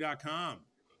crushingdc.com.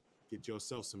 Get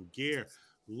yourself some gear.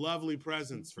 Lovely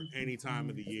presents for any time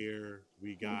of the year.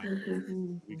 We got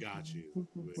you.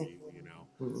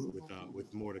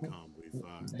 With more to come.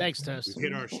 Thanks, Tess. We've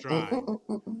hit our stride.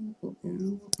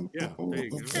 Yeah, there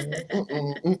you go.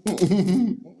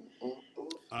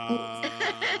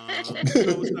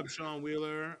 What's up, Sean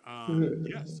Wheeler?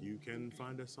 Yes, you can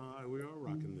find us on. We are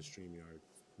rocking the StreamYard.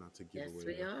 Not to give away.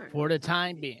 Yes, we are. For the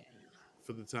time being.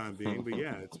 For the time being, but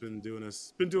yeah, it's been doing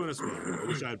us well. I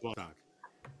wish I had bought stock,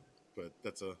 but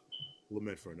that's a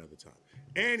lament for another time.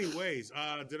 Anyways,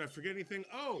 did I forget anything?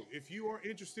 Oh, if you are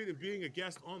interested in being a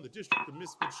guest on the District of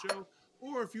Misfits show,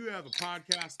 or if you have a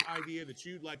podcast idea that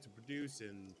you'd like to produce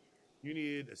and you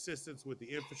need assistance with the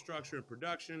infrastructure and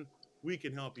production, we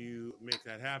can help you make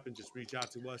that happen. Just reach out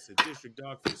to us at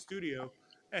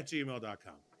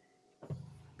districtdogfacestudio@gmail.com.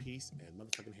 Peace and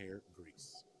motherfucking hair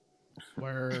grease.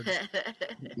 Word.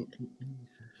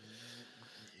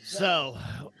 So,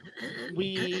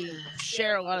 we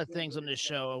share a lot of things on this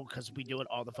show because we do it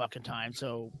all the fucking time.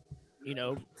 So,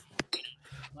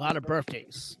 a lot of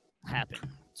birthdays happen.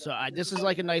 So this is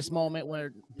like a nice moment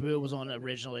where Boo was on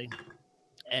originally,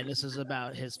 and this is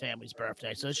about his family's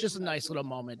birthday. So it's just a nice little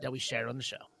moment that we shared on the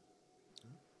show.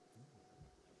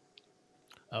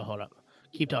 Oh, hold up.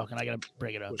 Keep talking. I gotta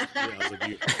bring it up. Yeah, I was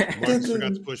like, Marcus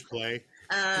forgot to push play.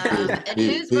 And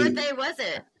whose birthday was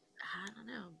it? I don't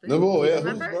know. Boo, No, boy, do you yeah,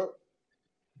 remember?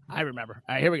 I remember.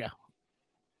 All right, here we go.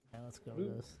 Let's go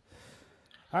with this.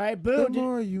 All right, Boo. The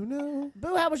more you know.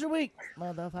 Boo, how was your week,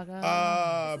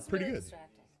 motherfucker? Pretty good.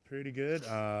 Pretty good.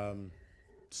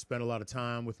 Spent a lot of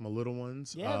time with my little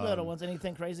ones. Yeah, little ones.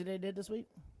 Anything crazy they did this week?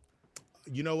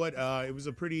 You know what? It was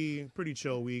a pretty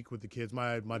chill week with the kids.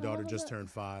 My daughter just turned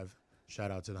 5. Shout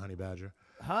out to the Honey Badger.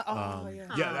 Huh? Oh,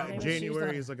 Yeah,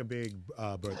 January is like a big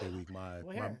birthday week.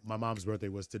 My mom's birthday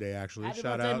was today, actually. Happy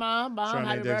Shout birthday, out, Mom. Charmaine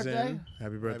Happy Dixon. birthday.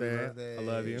 Happy birthday. I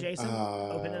love you. Jason,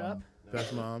 open it up.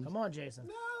 Best mom. Come on, Jason.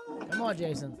 Come on,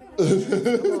 Jason.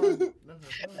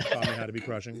 Taught me how to be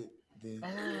crushing. Oh,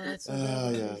 that's so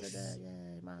yes.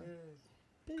 Yay, Mom.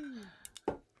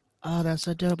 Oh, that's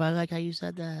so dope. I like how you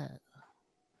said that.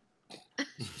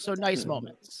 So nice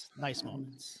moments. Nice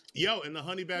moments. Yo, and the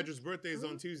Honey Badger's birthday is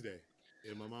on Tuesday.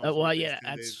 And my mom's well, birthday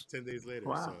yeah, is 10 days later.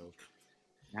 Wow. So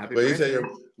Happy But birthday.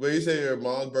 you say your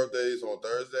mom's birthday is on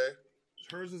Thursday?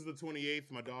 hers is the 28th.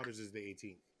 My daughter's is the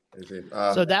 18th.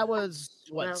 So that was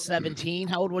what, Well- 17?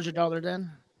 How old was your daughter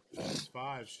then? She's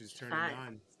 5. She's turning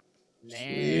 9.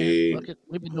 Man, look at,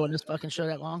 we've been doing this fucking show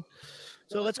that long.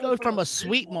 So let's go from a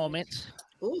sweet moment.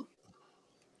 Ooh.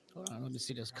 Hold on, let me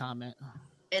see this comment.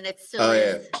 And it's still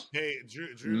is. Hey, Drew.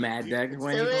 Mad Dog.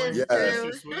 When Still you is,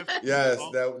 Yes. Drew. Yes,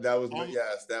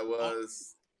 that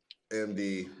was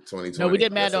MD 2020. No, we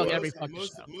did Mad Dog That's every what fucking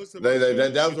Most show. of That our was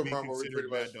shows the should part be where we considered pretty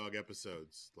Mad much- Dog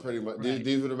episodes. Pretty much. Right.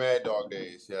 These were the Mad Dog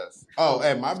days, yes. Oh,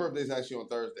 and my birthday's actually on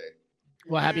Thursday.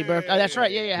 Well, happy birthday. Oh, that's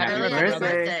right. Yeah, happy Happy birthday.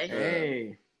 birthday.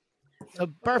 Hey. So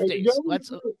birthdays. Let's.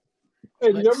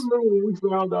 Hey, do you ever remember when we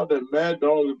found out that Mad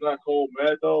Dog is not called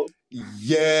Mad Dog?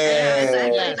 Yeah, it's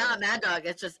actually Yeah. not Mad Dog.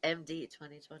 It's just MD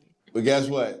 2020. But guess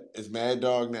what? It's Mad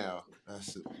Dog now.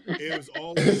 That's it. It was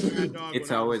always Mad Dog. It's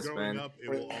when I was always growing been. up. It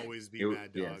will always be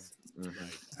Mad Dog. Yes.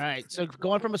 Mhm. All right. So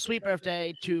going from a sweet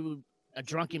birthday to a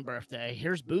drunken birthday.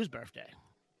 Here's Boo's birthday.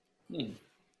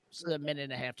 It's a minute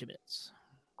and a half, 2 minutes.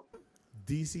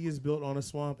 DC is built on a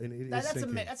swamp, and it is That's a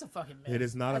sinking. myth. That's a fucking myth. It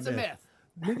is not That's a myth.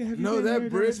 Nigga, have you No, been that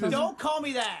married bridge ever since- Don't call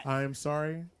me that. I am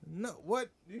sorry. No, what?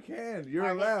 You can. You're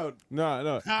allowed. No.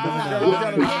 No,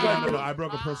 I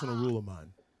broke a personal rule of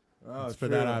mine. Oh, For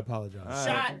that, I apologize.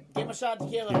 Shot. Give him a shot of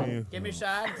tequila. Give me a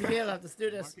shot of tequila. Let's do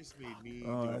this. Marcus made me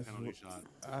Oh, do a that's penalty shot.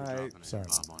 Sorry.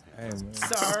 Hey, man.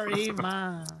 Sorry,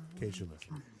 Mom. In case you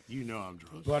listen. You know I'm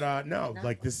drunk. But no,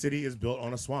 like this city is built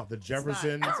on a swamp. The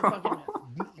Jefferson. That's a fucking myth.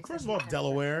 First of all,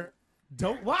 Delaware.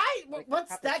 Don't. Why?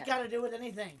 What's that got to do with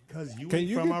anything? Because you. Can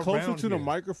you from get closer around to the here.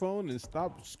 microphone and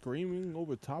stop screaming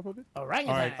over top of it?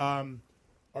 Orangutan. All right.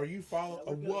 Are you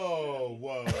following? Whoa.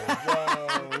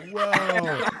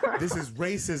 This is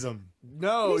racism.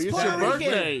 No, He's it's Puerto your Rican.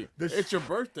 birthday. The It's your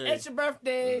birthday. It's your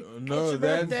birthday. No, It's your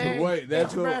that's birthday. wait. That's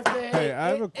It's your what. birthday. Hey, I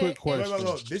have a quick Wait, question.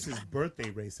 This is birthday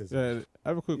racism. Yeah, I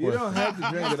have a quick You question. don't have to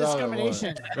drink That's it all at once.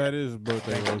 discrimination. That is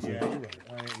birthday Yeah, racism. you're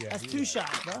right. Yeah, That's you're 2 right.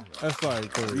 shots, bro. That's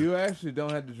like 3. You actually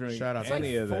don't have to drink Shout out to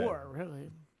any of that. 4,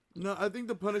 really. No, I think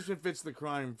the punishment fits the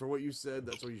crime. For what you said,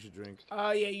 that's what you should drink.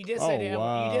 Oh yeah, you did say the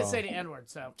wow. you did say the N-word,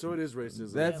 so. So it is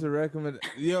racism. That's a recommend.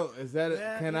 Yo, is that?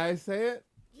 Yeah, Can I say it?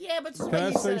 Yeah, but it's the Can way I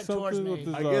you say said it towards something me. with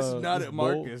this? I guess not this at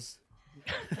bowl? Marcus.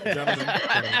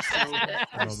 I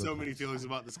have so many feelings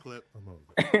about this clip.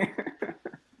 I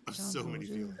have so many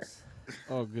feelings.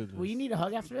 Oh goodness. Well, you need a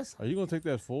hug after this? Are you gonna take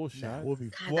that full shot? We'll be.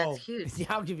 God, Well, that's huge. Yeah,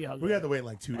 I'll give you a hug. we have to wait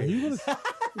like 2 Are you days.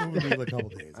 We'll be like a couple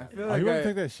days. I feel Are like you gonna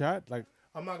take that shot? Like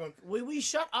I'm not gonna. Will we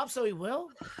shut up so he will?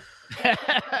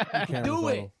 can't Do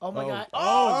it. follow. Oh my god.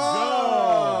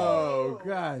 Oh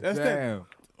God! That's damn.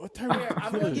 What type Here,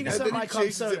 I'm gonna give you And some of then my he club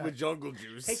chases it soda. with jungle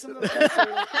juice. Take some of the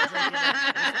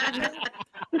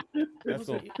That's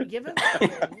all. Give him.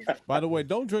 By the way,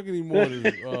 don't drink any more of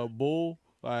this bull.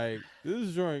 Like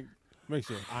this drink makes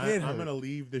you. I'm gonna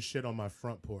leave this shit on my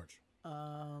front porch.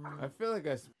 I feel like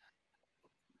I.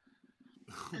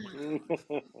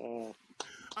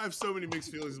 I have so many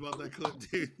mixed feelings about that clip,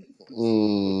 dude.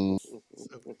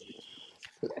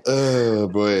 Oh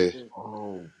boy.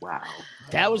 Oh wow.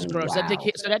 That was gross. Wow.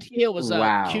 So that tequila was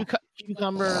Wow.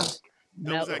 cucumber.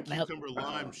 That was that cucumber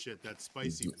lime shit, that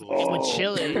spicy With bullshit.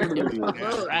 chili. It was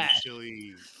Nasty, trash.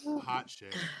 chili, hot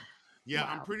shit. Yeah,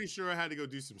 I'm pretty sure I had to go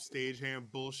do some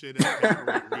stagehand bullshit at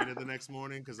Arena the next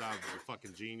morning because I was a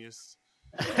fucking genius.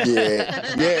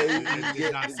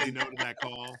 Did not say no to that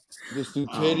call. The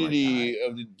stupidity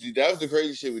of that was the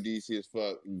crazy shit with DC as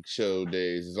fuck show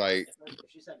days. It's like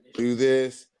do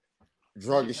this,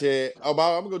 drunk and shit. Oh,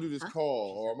 Bob, I'm gonna go do this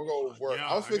call, or I'm gonna go work. Yeah,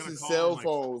 I was fixing cell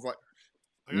phones. Like,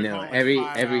 No,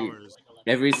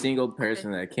 every single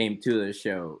person that came to the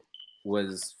show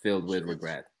was filled with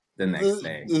regret the next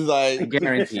day. It's like I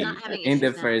guarantee in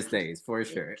the first days for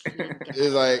sure.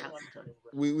 It's like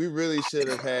we really should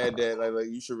have had that. Like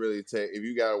you should really take if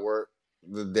you gotta work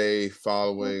the day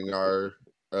following our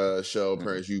show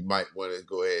appearance, you might want to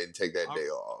go ahead and take that day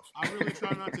off. I really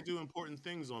try not to do important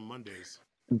things on Mondays.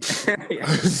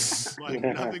 Like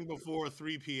nothing before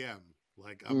 3 p.m.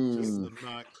 Like I'm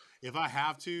not. If I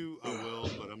have to, I will,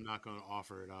 but I'm not going to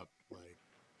offer it up. Like,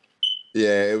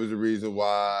 yeah, it was the reason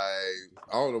why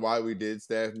I don't know why we did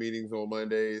staff meetings on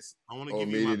Mondays. I want to on give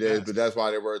you my media days, best. but that's why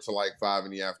they were till like 5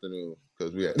 in the afternoon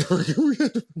because we had.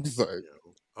 Sorry.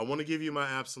 I want to give you my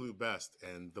absolute best,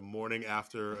 and the morning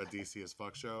after a DC as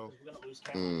Fuck show,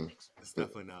 it's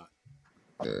definitely not.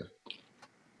 Yeah.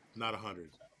 Not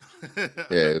 100. Yeah,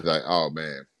 it's like, oh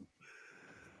man.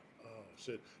 Oh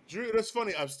shit, Drew. That's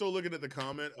funny. I'm still looking at the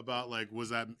comment about like, was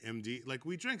that MD? Like,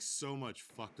 we drank so much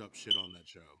fucked up shit on that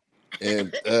show.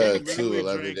 And We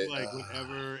 211 drank, like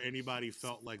whatever anybody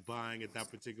felt like buying at that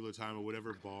particular time, or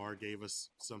whatever bar gave us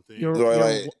something.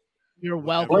 You're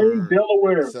welcome. Blaine,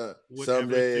 Delaware.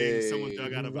 Someday someone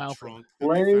dug out of a trunk.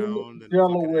 Blaine,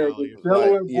 Delaware.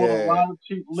 Delaware bought a lot of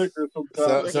cheap liquor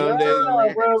sometimes.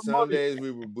 Some days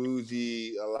we were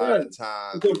bougie. A lot of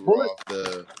times we were off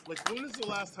the. Like, when is the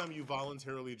last time you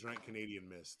voluntarily drank Canadian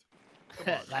Mist?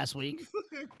 Last week.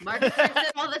 Marcus drinks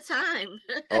it all the time.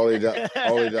 All he does.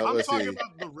 I'm Let's talking see.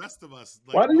 about the rest of us.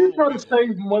 Like, Why do you try to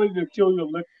save money to kill your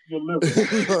liver?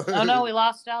 Oh no, we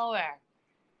lost Delaware.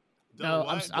 No,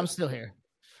 I'm still here.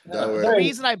 Delaware. The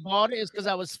reason I bought it is because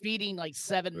I was feeding like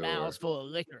 7 mouths full of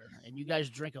liquor, and you guys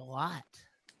drink a lot.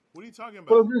 What are you talking about?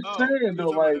 But I'm just saying, though,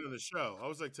 like in the show, I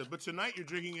was like, but tonight you're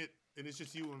drinking it, and it's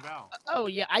just you and Val. Oh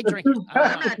yeah, I drink it.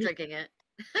 I'm not drinking it.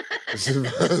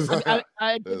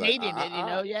 I'm Canadian, you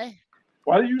know, yeah.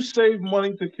 Why do you save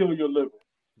money to kill your liver?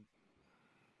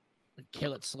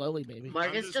 Kill it slowly, baby.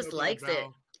 Marcus just likes it.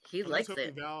 He I'm likes just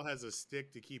hoping it. Val has a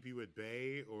stick to keep you at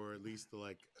bay, or at least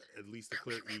a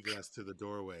clear egress to the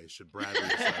doorway. Should Bradley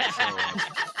decide to show up?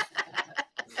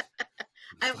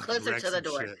 I'm closer to the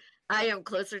door. Shit. I am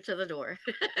closer to the door.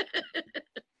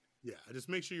 Yeah, just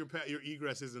make sure your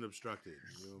egress isn't obstructed.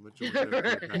 You know, make sure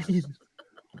there's a clear path.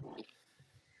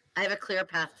 I have a clear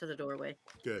path to the doorway.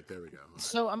 Good, there we go.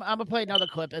 So I'm gonna play another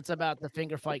clip. It's about the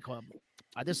Finger Fight Club.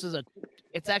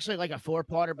 It's actually like a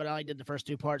 4-parter, but I only did the first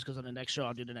 2 parts because on the next show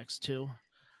I'll do the next 2.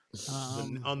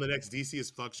 On the next DC as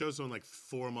Fuck show, so in like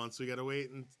 4 months we gotta wait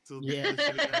until. Yeah.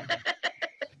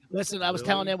 Listen, I was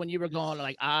telling him when you were gone,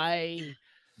 like I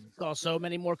saw so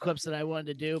many more clips that I wanted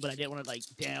to do, but I didn't want to like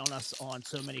down us on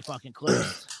so many fucking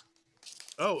clips.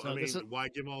 Oh, So I mean, this is- why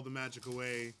give all the magic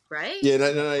away? Right? Yeah,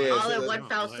 no, yeah. All in one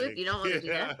foul swoop. You don't want to do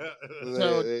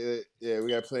that. Yeah, we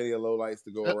got plenty of low lights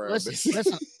to go around.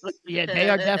 Listen, yeah, they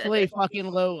are definitely fucking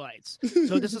low lights.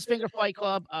 So this is Finger Fight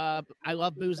Club. I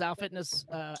love Boo's outfit in this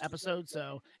episode.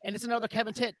 And it's another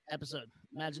Kevin Tit episode.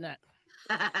 Imagine that.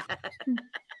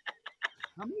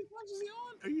 How many times is he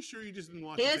on? Are you sure you just didn't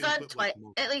watch? He the was same on clip twice,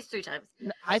 like at least 3 times.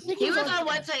 I think he was on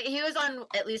one time. He was on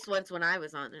at least once when I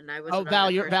was on, and I was. Oh,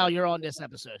 Val, you're on this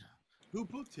episode. Who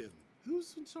booked him?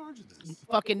 Who's in charge of this?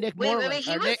 Fucking Nick Wait, Moreland.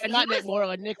 he Not was- Nick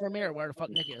Moreland, Nick Ramirez. Where the fuck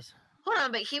Nick is? Hold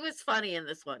on, but he was funny in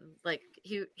this one. Like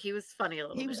he was funny a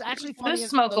little. He was bit. actually funny. Whose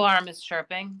smoke alarm is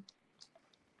chirping?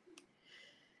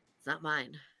 It's not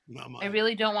mine. Not I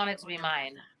really don't want it to be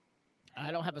mine. I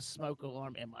don't have a smoke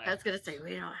alarm in my. I was gonna say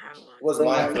we don't have one. Was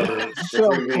mine for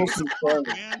 3 weeks.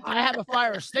 I have a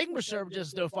fire extinguisher,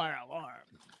 just no fire alarm.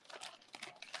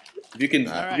 You can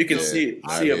All you can right. see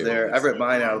up there. I ripped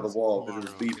mine out of the wall because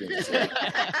it was beeping.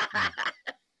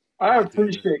 I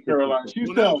appreciate Caroline. She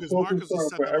sounds so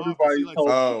concerned for everybody.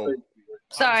 Oh.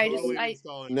 Sorry,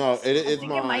 No, it's I think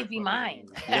mine. it might be mine.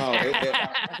 No,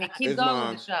 Okay, keep it's going mine.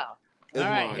 with the show. It's All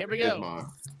right, mine. here we It's go. mine.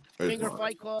 It's Finger mine.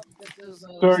 Fight Club. This is,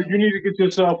 Sir, you need to get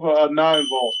yourself a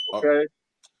 9-volt, okay?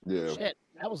 Yeah. Shit,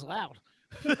 that was loud.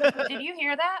 Did you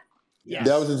hear that? Yes.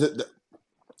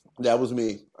 That was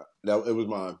me. It was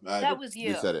mine. That was you.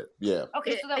 You said it. Yeah.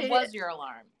 Okay, so that was your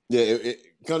alarm. Yeah.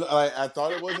 Cause I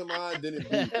thought it wasn't mine. Then it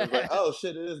beeped. I was like, oh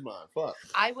shit, it is mine. Fuck.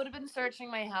 I would have been searching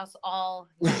my house all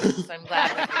night, so I'm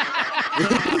glad.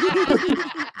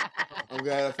 I'm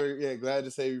glad I figured. Yeah, glad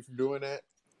to save you from doing that.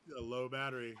 A low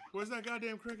battery. Where's that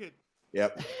goddamn cricket?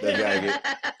 Yep.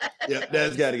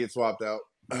 That's gotta get swapped out.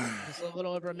 It's a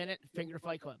little over a minute. Finger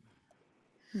Fight Club.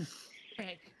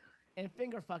 and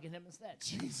finger fucking him instead.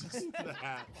 Jesus, the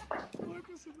hat.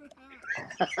 Marcus in the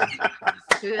hat.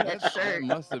 Dude, that shirt.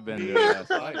 Must have been your last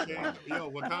fight.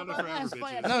 Yo, Wakanda forever,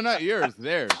 bitches. No, not yours.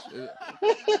 Theirs.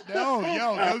 No,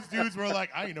 those dudes were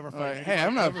like, I ain't never fighting. Hey,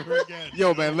 I'm not. Ever again.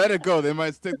 Yo, man, let it go. They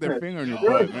might stick their finger in your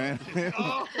butt, man. You'll never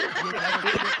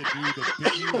forget the dude that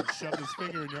bit you and shoved his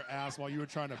finger in your ass while you were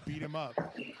trying to beat him up.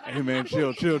 Hey, man,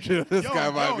 chill. This guy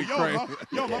might be crazy.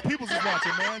 My people's is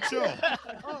watching, man. Chill.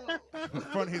 In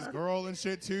front of his girl and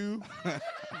shit, too.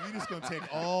 You just gonna take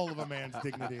all of a man's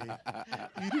dignity.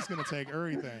 You just gonna take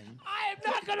everything. I am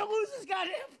not gonna lose this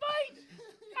goddamn fight.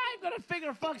 I'm gonna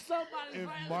finger fuck somebody. If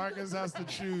Marcus has to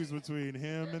choose between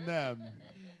him and them,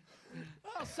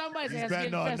 well, somebody's he's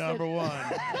betting on number one.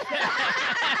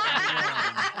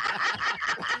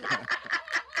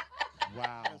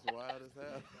 Wow. That's wild as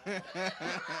hell.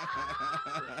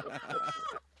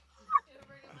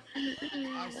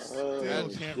 I still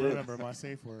can't remember my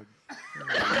safe word. You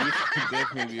should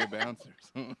definitely be a bouncer.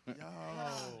 Yo.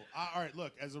 All right,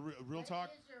 look, as a real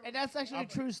talk. And that's actually a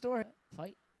true story.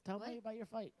 Fight? Tell me about your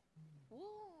fight.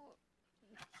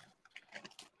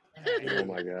 Oh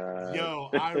my god. Yo,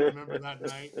 I remember that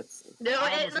night. No,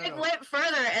 it went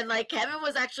further, and Kevin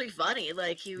was actually funny.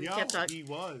 He kept talking. He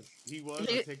was.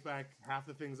 I take back half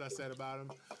the things I said about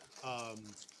him.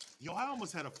 Yo, I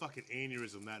almost had a fucking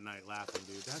aneurysm that night laughing,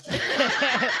 dude. That's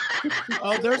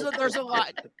oh, there's a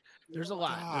lot. There's a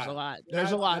lot.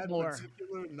 There's a lot more.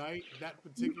 Particular night, that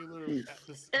particular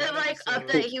episode. And then up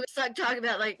the, he was talking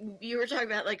about you were talking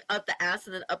about up the ass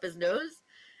and then up his nose.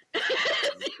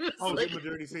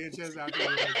 Dirty Sanchez out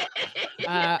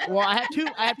there. Well, I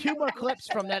have two more clips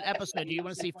from that episode. Do you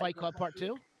want to see Fight Club Part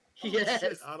 2?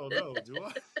 Yes. I don't know. Do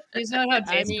I? Please note how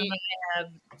Jason and I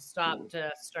have stopped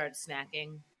to start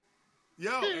snacking.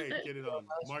 Yo, hey, get it on.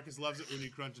 Marcus loves it when you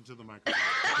crunch into the microphone.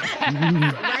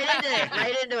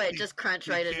 right into it. Just crunch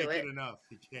right into it.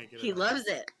 He can't get enough. He loves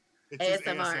it. It's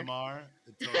ASMR.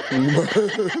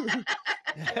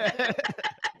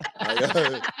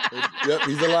 Yep,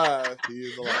 he's alive. He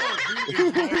is alive.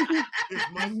 If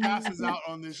Mike passes out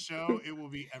on this show, it will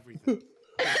be everything.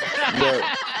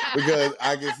 Because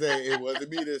I can say it wasn't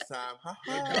me this time.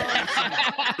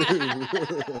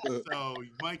 So,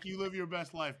 Mike, you live your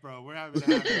best life, bro. We're happy to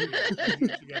have you here. Do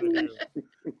what you gotta do.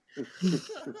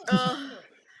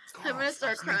 I'm gonna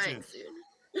start crying soon.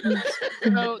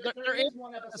 So there is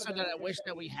one episode that I wish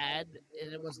that we had,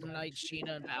 and it was the night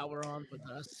Sheena and Val were on with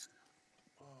us.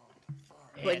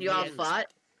 When you all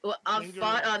fought? Well,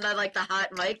 fought on the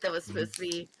hot mic that was supposed to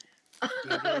be.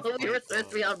 We were supposed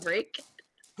to be on break.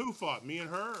 Who fought? Me and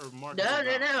her or Marcus?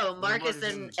 No. Marcus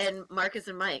and Marcus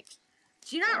and Mike.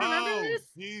 Do you not remember this?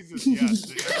 Jesus,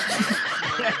 yes.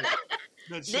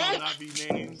 That shall not be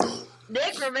named.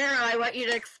 Nick Romero, I want you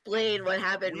to explain what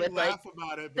happened with laugh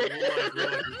about it, but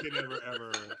we're like we can never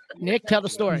ever. Nick, tell the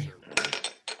story.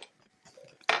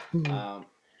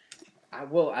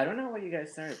 I don't know why you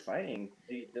guys started fighting.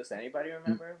 Does anybody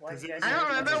remember why you guys? I don't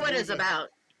remember what it's about.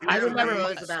 I remember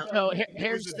what it's about. So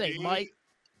here's the thing, Mike.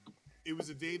 It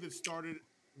was a day that started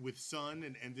with sun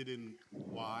and ended in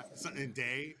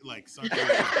day, like Sunday.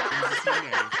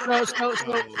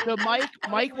 So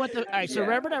Mike went to. All right, so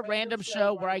remember that random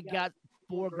show where I got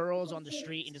 4 girls on the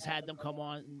street and just had them come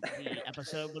on the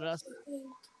episode with us?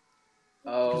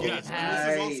 Oh, yes.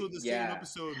 This is also the same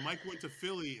episode. Mike went to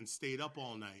Philly and stayed up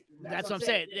all night. That's what I'm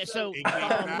saying. So week,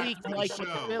 Mike went to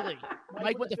Philly.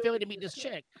 Mike went to Philly to meet this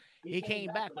chick. He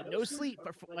came back with no sleep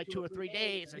for 2 or 3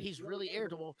 days, and he's really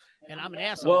irritable. And I'm an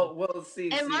asshole. Well,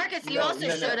 see. And Marcus, you also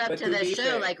showed up to the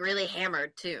show really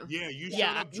hammered too. Yeah, you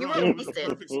showed up drunk. You were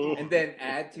wasted. And then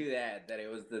add to that it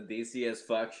was the DC As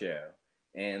Fck show,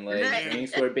 and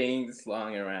things were being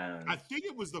slung around. I think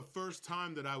it was the first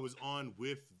time that I was on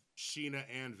with Sheena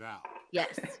and Val.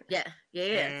 Yes. Yeah.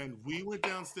 And we went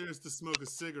downstairs to smoke a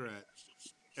cigarette,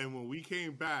 and when we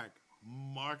came back,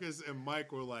 Marcus and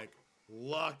Mike were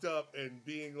locked up and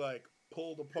being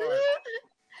pulled apart.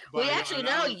 We actually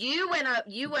know you went up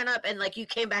and you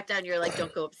came back down. You're like,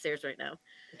 don't go upstairs right now.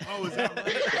 Oh, is that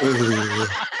right?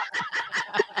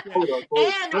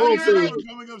 And we were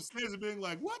coming upstairs and being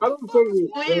like, "What?"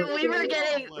 We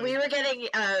were getting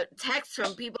texts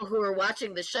from people who were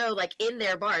watching the show in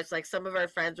their bars. Some of our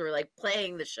friends were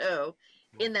playing the show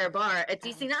in their bar at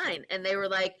DC9, and they were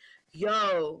like,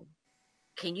 "Yo,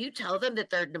 can you tell them that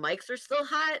their mics are still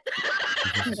hot?"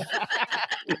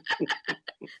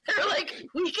 They're like,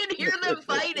 "We can hear them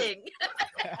fighting."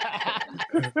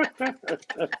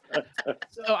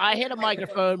 So I hit a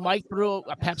microphone. Mike threw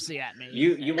a Pepsi at me.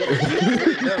 You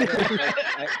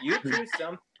threw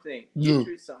something. You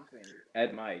threw something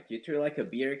at Mike. You threw like a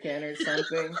beer can or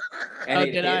something, and Oh, it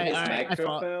did hit I? his All right, I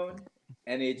thought. microphone,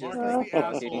 and it just Marcus like the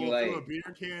fucking asshole threw a like. beer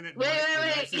can at Wait, Mike. The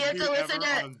wait. nicest You have dude to listen ever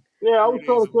to on Yeah, I 3 was Days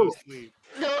trying to of kill No him. Sleep.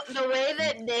 the way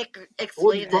that Nick I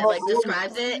explains it, like wasn't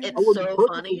describes it, I it's wasn't so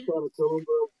purposely funny. trying to kill him,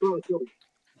 but I was trying to kill him.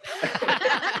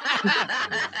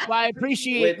 Well, I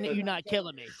appreciate Wait, you not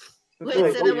killing me. Wait,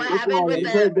 Yeah, so then what that's happened why with you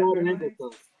the guys got an English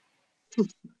time.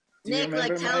 Do you Nick? Like,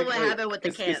 remember, tell him Mike? what happened with the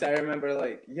Because can. I remember,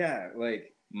 like, yeah,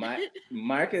 like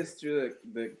Marcus threw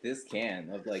this can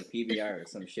of like PBR or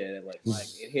some shit at like Mike.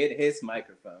 It hit his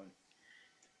microphone,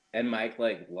 and Mike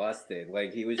like lost it.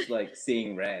 Like he was like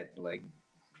seeing red, like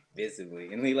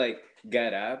visibly, and he like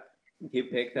got up. He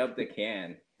picked up the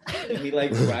can, and he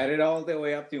like brought it all the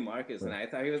way up to Marcus, and I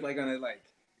thought he was like gonna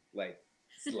like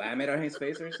slam it on his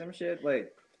face or some shit.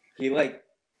 Like he like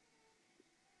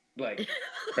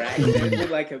cracked it with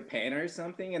like a pen or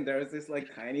something, and there was this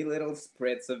like tiny little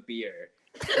spritz of beer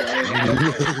flying out of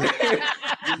it.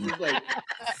 Just like,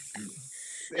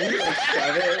 and he like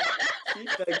shoved it. He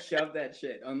like shoved that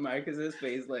shit on Marcus's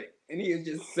face, like, and he was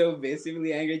just so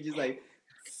visibly angry, just like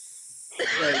his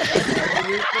face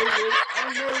was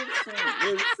amazing.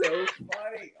 It was so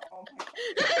funny. Oh my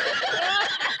God.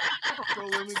 So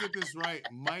let me get this right.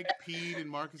 Mike peed in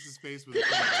Marcus's face with a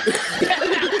pen.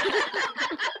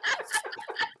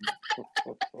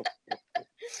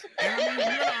 And I mean, you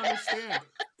gotta understand,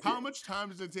 how much time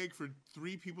does it take for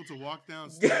 3 people to walk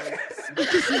downstairs?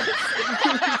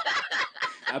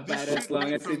 About as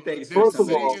long as it takes. They're First of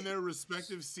sitting all, in their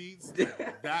respective seats.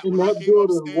 That in when I that came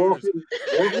building, upstairs,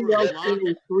 they walking were downstairs locked.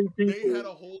 with 3 They people. had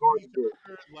a whole hard to do.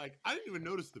 like I didn't even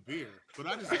notice the beer, but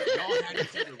I just y'all had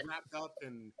each other wrapped up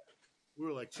and we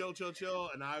were like chill,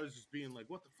 and I was just being like,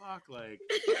 "What the fuck?" Like,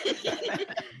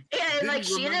 Yeah, and like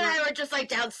didn't Sheena and remember- I were just like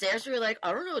downstairs. We were like,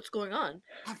 I don't know what's going on.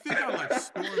 I think I like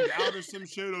stormed out or some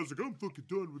shit. I was like, "I'm fucking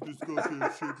done with this goddamn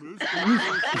shit, man.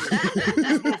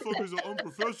 These motherfuckers are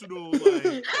unprofessional." Like,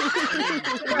 and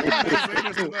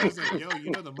I was like, "Yo,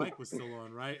 you know the mic was still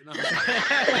on, right?" And I was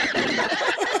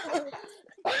like,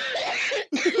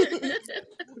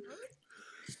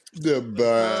 The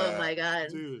Oh my god,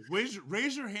 dude, raise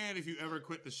your hand if you ever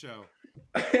quit the show.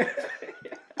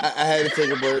 I had to take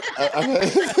a break.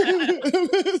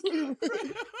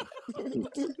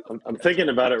 I'm thinking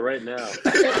about it right now.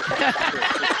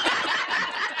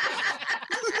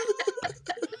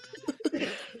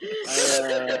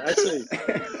 Actually,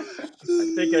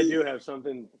 I think I do have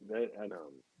something that I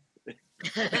know.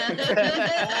 We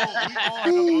all have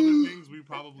other things we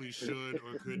probably should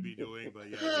or could be doing, but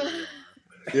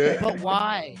Yeah. But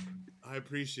why? I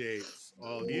appreciate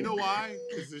all. Do you know why?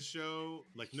 Because this show,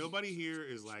 like, nobody here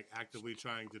is like actively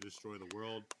trying to destroy the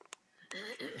world.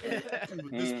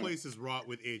 This place is wrought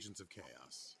with agents of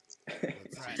chaos.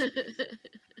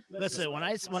 Listen, when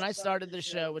I started the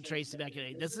show with Tracy back in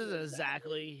the day, this is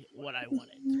exactly what I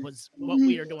wanted. Was what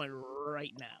we are doing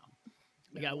right now.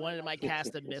 Like I wanted my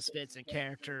cast of Misfits and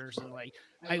characters, and like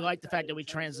I like the fact that we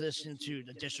transitioned to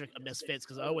the District of Misfits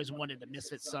because I always wanted the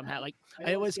Misfits somehow. Like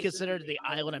I always considered the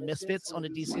Island of Misfits on the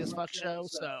DC As Fck show,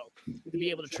 so to be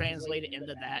able to translate it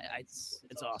into that, it's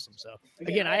awesome. So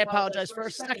again, I apologize for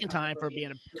a second time for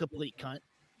being a complete cunt.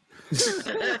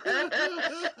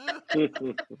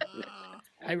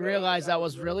 I realized I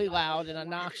was really loud and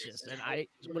obnoxious, and I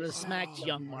would have smacked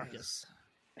young Marcus.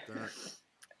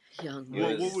 Young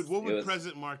Marcus. What would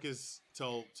present Marcus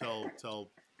tell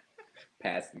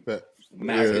past Yeah.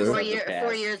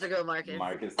 4 years ago, Marcus.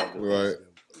 Marcus Right.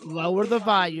 Lower the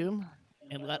volume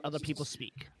and let other people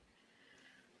speak.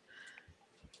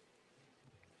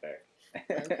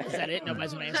 Is that it?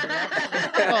 Nobody's gonna answer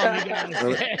that. Oh, you guys.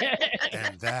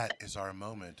 And that is our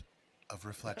moment of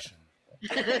reflection.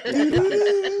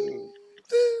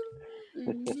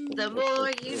 The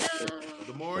more you know.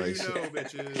 The more you know,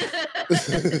 bitches.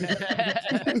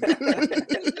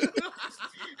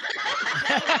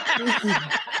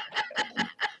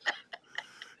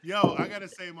 Yo, I gotta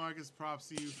say, Marcus, props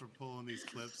to you for pulling these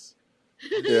clips.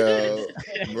 Yeah,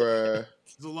 bruh.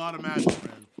 There's a lot of magic,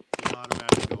 man. There's a lot of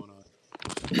magic going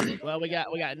on. Well, we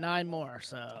got 9 more,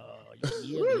 so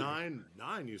yeah. Nine.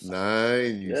 You said.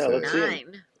 9. You Yeah, said. let's see 'em.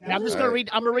 9. And I'm just gonna read.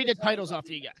 I'm gonna read the titles off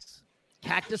to you guys.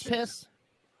 Cactus Piss.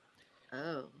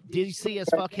 Oh. DC As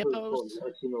Fck Hippos.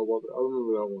 Actually, no, I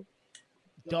remember that one.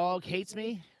 Dog Hates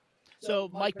Me. So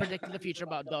Mike predicted the future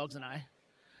about dogs and I.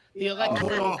 The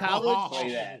Electoral College.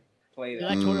 Play that. Play The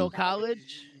that. Electoral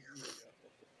College.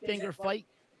 Finger Fight.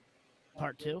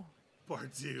 Part 2.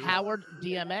 Part 2. Howard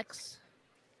DMX.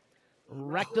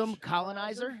 Rectum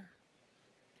Colonizer.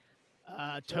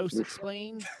 Toast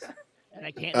Explained. And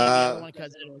I can't name the other one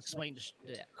because it'll explain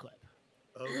that clip.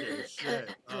 Okay,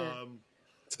 shit.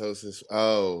 Toast is.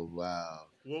 Oh wow.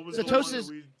 What was So the Toast one is.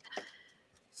 that we?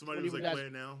 Somebody What was do you like, guys- play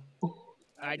it now.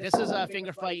 All right, this is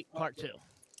Finger Fight Part 2.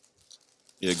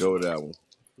 Yeah, go with that one.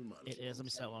 It is. Let me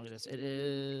see how long it is. It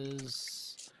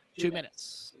is 2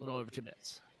 minutes. A little over 2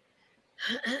 minutes.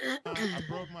 I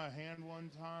broke my hand one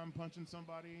time punching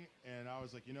somebody, and I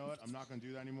was like, you know what? I'm not gonna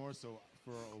do that anymore. So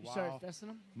for a You while, started fisting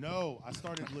them? no, I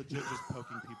started legit just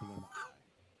poking people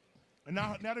in the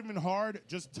eye, and not even hard,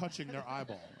 just touching their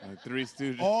eyeball. Like Three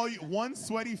Stooges. One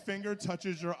sweaty finger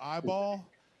touches your eyeball,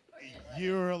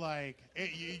 you're like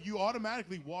you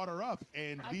automatically water up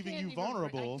and leaving you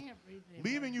vulnerable.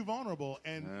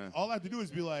 And all I have to do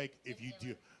is be like, if you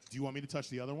do you want me to touch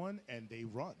the other one? And they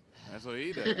run. That's what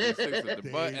he does. He sticks with the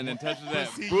butt and then touches that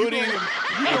See, booty you and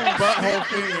going butthole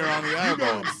finger on the You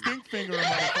eyeball. going stink finger,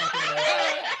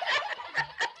 motherfucker.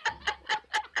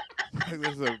 Like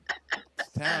there's a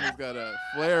town who's got a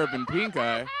flare up in pink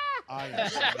eye. I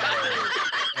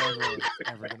am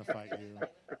ever gonna fight you.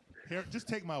 Here, just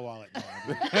take my wallet, man.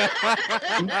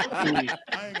 I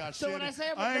ain't got So shit. when I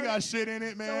say I ain't got shit in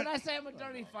it, So man. when I say I'm a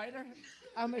dirty fighter,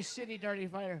 I'm a shitty dirty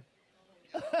fighter.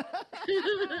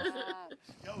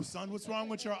 Yo, son, what's wrong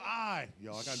with your eye?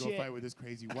 Yo, I gotta go Shit. fight with this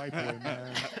crazy white boy,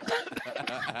 man.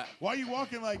 Why are you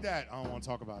walking like that? I don't want to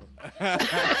talk about him. Stop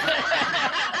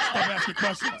asking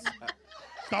questions.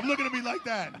 Stop looking at me like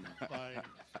that. Like,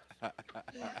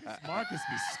 Marcus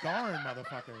be scarring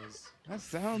motherfuckers. That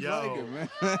sounds Yo. like it, man.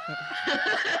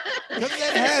 Because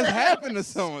that has happened to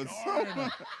someone.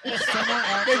 They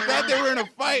thought they were in a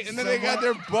fight, and then they got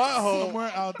their butthole.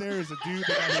 Somewhere out there is a dude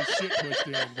that got his shit pushed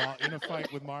in while in a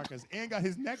fight with Marcus and got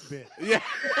his neck bit. Yeah.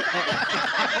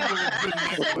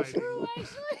 Like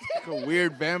a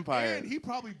weird vampire. And he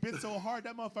probably bit so hard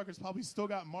that motherfucker's probably still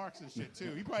got marks and shit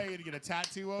too. He probably had to get a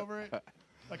tattoo over it,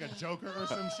 like a Joker or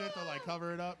some shit to like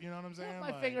cover it up. You know what I'm saying?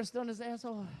 My Like, finger's still in his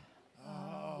asshole.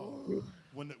 Oh.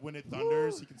 When it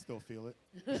thunders, he can still feel it.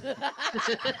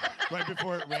 Right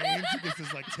before it rains, he gets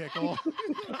this like tickle.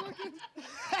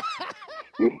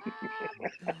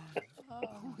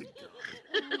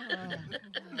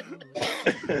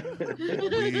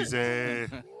 Easy. I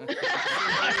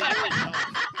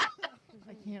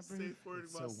can't breathe.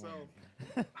 It's so myself.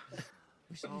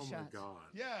 We should do Oh my shots. god.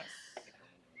 Yes.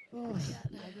 Oh, yeah.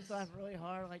 I just laughed really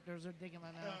hard, like there's a dig in my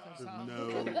mouth or something. No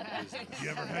business. You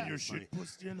ever had your shit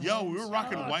pushed in? Yo, we were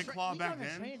rocking Oh, White Claw back you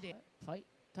then. trained it. Fight?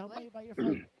 Tell me about your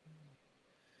fight.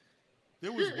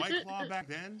 There was White Claw back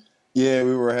then. Yeah,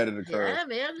 we were ahead of the curve. Yeah,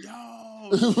 man. Yo,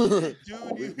 dude, you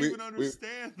We- even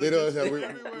understand? They They're don't just we,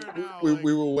 everywhere now.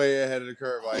 we were way ahead of the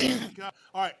curve. Like, God.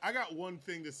 All right, I got one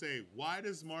thing to say. Why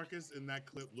does Marcus in that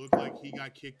clip look like he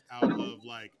got kicked out of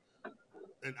like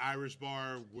an Irish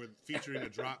bar with featuring a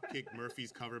Dropkick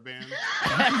Murphys cover band?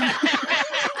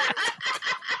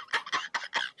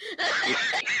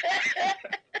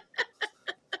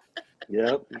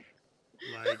 Yep.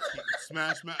 Like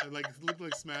Smash Mouth, like looked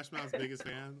like Smash Mouth's biggest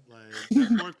fan. Like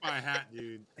that pork pie hat,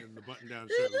 dude, and the button-down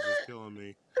shirt was just killing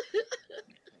me.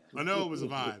 I know it was a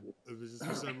vibe. It was just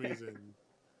for some reason.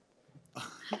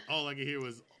 All I could hear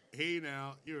was, "Hey,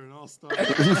 now you're an all-star."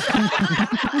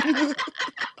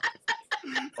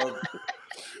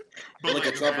 But like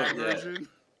a trumpet, rap yeah. version.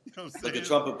 You know what I'm Like a saying?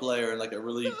 trumpet player in like a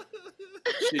really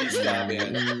shitty ska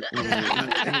band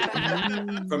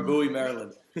from Bowie,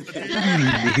 Maryland.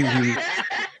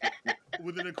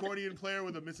 With an accordion player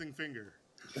with a missing finger.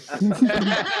 So he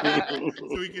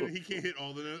can't hit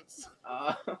all the notes.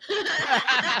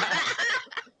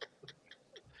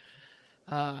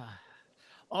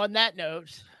 On that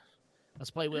note, let's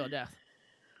play Wheel of Death.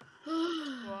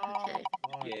 Okay.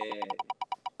 Yeah.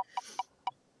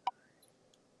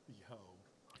 Yo.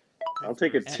 I'll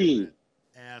take a T.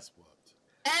 Ass whooped.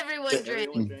 Everyone drink.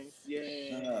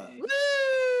 Yeah. Woo!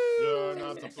 You're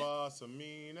not the boss of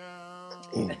me now.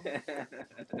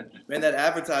 Man, that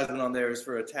advertisement on there is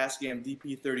for a Tascam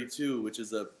DP32, which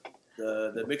is the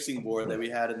mixing board that we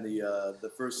had in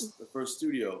the first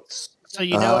studio. So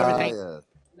you know everything. yeah.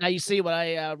 Now you see what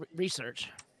I research.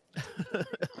 Your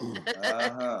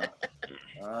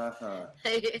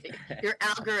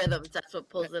algorithms, that's what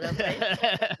pulls it up,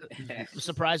 right? I'm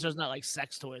surprised there's not like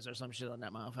sex toys or some shit on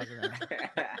that motherfucker.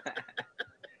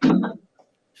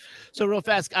 So real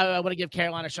fast, I want to give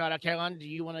Caroline a shout out. Caroline, do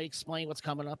you want to explain what's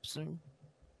coming up soon?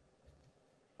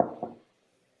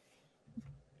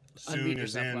 Soon Unmute is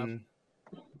yourself, love. in.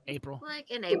 April.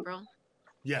 Like in April.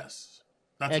 Yes.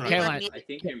 That's Hey, right. Caroline. I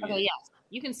think you're Okay, muted. yes.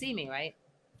 You can see me, right?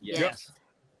 Yes.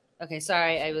 Okay,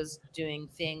 sorry. I was doing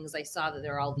things. I saw that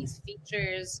there are all these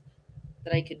features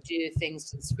that I could do things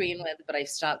to the screen with, but I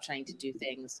stopped trying to do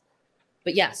things.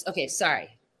 But yes, okay, sorry.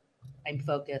 I'm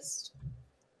focused.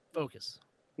 Focus.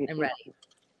 I'm ready.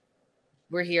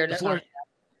 We're here to talk.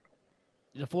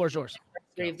 The floor is yours.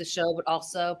 Of the show, but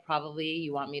also probably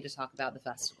you want me to talk about the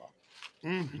festival.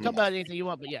 You talk about anything you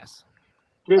want, but yes.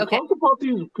 Yeah, talk about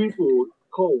these people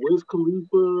called Wiz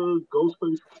Khalifa,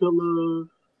 Ghostface Killer.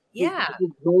 Yeah.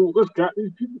 These people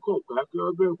called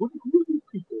Backyard Band. Who are these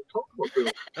people? Talk about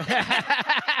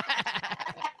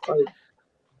them.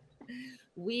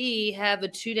 We have a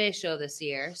 2-day show this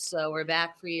year, so we're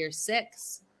back for year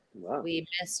 6. Wow. We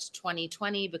missed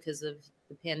 2020 because of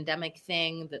the pandemic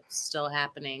thing that's still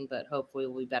happening, but hopefully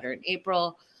we'll be better in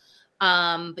April.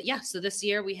 But yeah, so this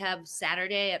year we have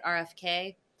Saturday at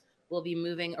RFK. We'll be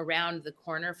moving around the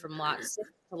corner from lot 6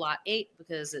 to lot 8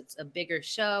 because it's a bigger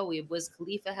show. We have Wiz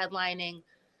Khalifa headlining,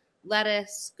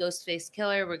 Lettuce, Ghostface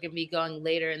Killer. We're going to be going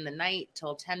later in the night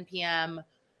till 10 p.m.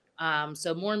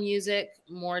 So more music,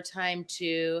 more time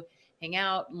to hang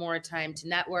out, more time to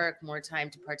network, more time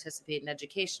to participate in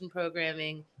education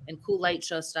programming and cool light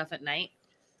show stuff at night.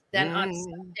 Then on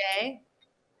Sunday,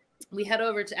 we head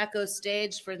over to Echo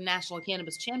Stage for the National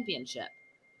Cannabis Championship.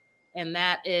 And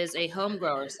that is a home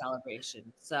grower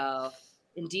celebration. So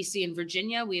in DC and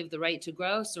Virginia, we have the right to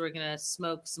grow. So we're going to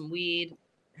smoke some weed,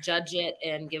 judge it,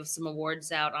 and give some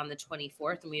awards out on the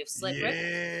 24th. And we have Slit Rick.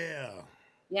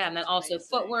 Yeah, and then also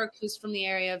Footwork, who's from the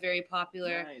area, very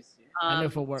popular. Nice. I know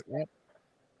Footwork, right?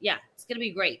 Yeah, it's going to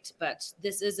be great. But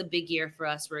this is a big year for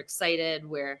us. We're excited.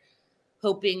 We're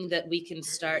hoping that we can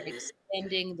start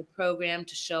expanding the program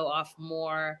to show off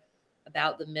more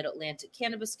about the Mid-Atlantic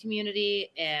cannabis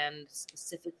community and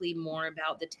specifically more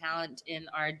about the talent in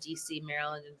our DC,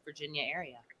 Maryland, and Virginia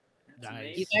area.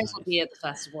 Nice. You guys will be at the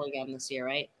festival again this year,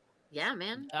 right? Yeah,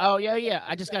 man. Oh, yeah.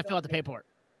 I just got to fill out the paperwork.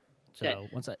 So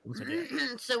once I do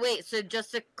it. So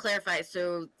just to clarify,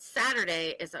 so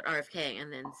Saturday is at RFK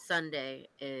and then Sunday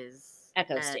is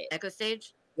Echo at Stage. Echo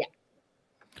Stage? Yeah.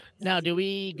 Now, do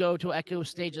we go to Echo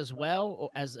Stage as well or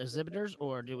as exhibitors,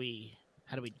 or are we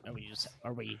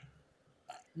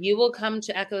You will come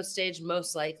to Echo Stage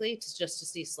most likely just to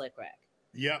see Slick Rick.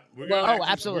 Yep.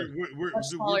 Absolutely.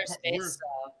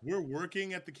 We're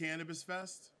working at the Cannabis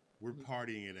Fest. We're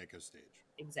partying at Echo Stage.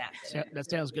 Exactly. That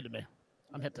sounds good to me.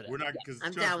 I'm hip to that. We're not because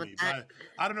I'm down with that.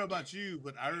 I don't know about you,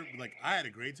 but I had a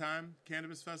great time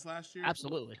Cannabis Fest last year.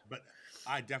 Absolutely. But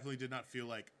I definitely did not feel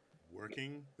like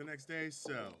working the next day,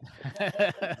 so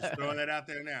just throwing that out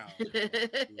there now.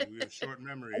 We have short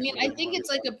memories. I mean, I think it's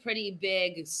like a pretty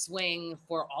big swing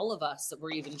for all of us that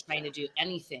we're even trying to do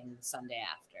anything Sunday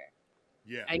after.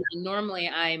 Yeah. I mean, normally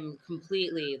I'm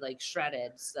completely like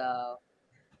shredded, so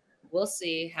we'll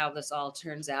see how this all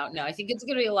turns out. No, I think it's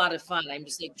going to be a lot of fun. I'm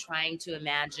just like trying to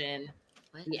imagine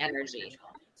the energy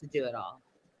to do it all.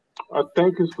 I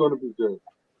think it's going to be good.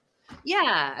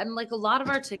 Yeah, and like a lot of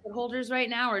our ticket holders right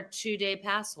now are 2-day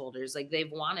pass holders. Like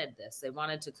they've wanted this. They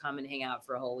wanted to come and hang out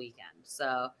for a whole weekend.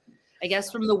 So I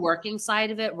guess from the working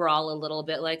side of it, we're all a little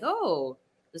bit like, oh,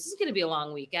 this is going to be a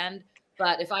long weekend.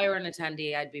 But if I were an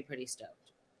attendee, I'd be pretty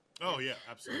stoked. Oh, yeah,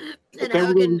 absolutely. I think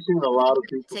we're going to be seeing a lot of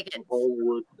people from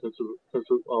Homewood, Pittsburgh.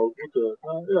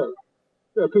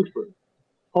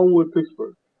 Homewood,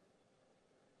 Pittsburgh.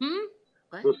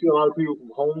 We'll see a lot of people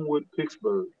from Homewood,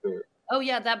 Pittsburgh there. Oh,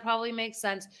 yeah, that probably makes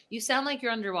sense. You sound like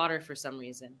you're underwater for some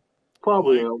reason.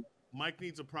 Probably Mike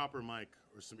needs a proper mic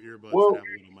or some earbuds. Well, that have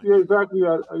a little mic. yeah, exactly.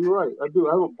 You're right. I do.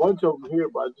 I have a bunch of them here,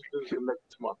 but I just didn't connect it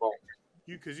to my phone.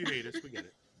 Because you hate us. We get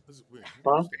it.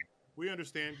 Huh? We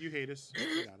understand. You hate us.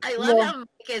 I love how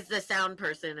Mike is the sound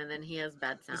person and then he has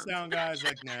bad sound. The sound guy's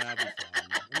like, nah, I'll be fine.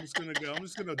 I'm just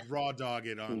gonna raw dog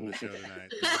it on the show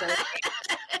tonight.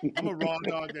 I'm a raw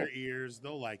dog their ears.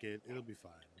 They'll like it. It'll be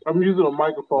fine. I'm using a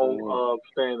microphone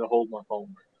stand to hold my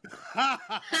phone.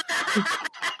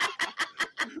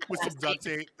 With some duct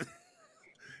tape.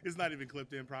 It's not even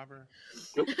clipped in proper.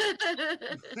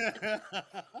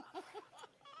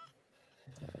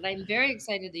 But I'm very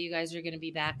excited that you guys are going to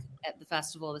be back at the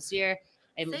festival this year.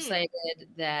 I'm excited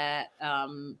that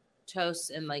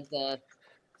Toast and like the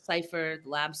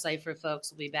lab cipher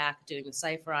folks will be back doing the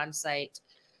cipher on site.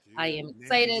 Dude, I am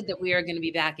excited that we are going to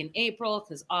be back in April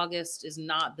because August is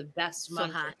not the best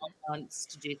month months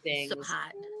to do things. So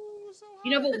hot.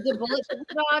 You know, but the bullet that we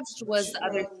dodged was the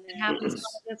other thing that happens in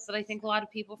August that I think a lot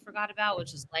of people forgot about,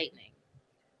 which is lightning.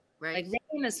 Right. Like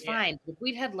rain is fine. If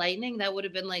we'd had lightning, that would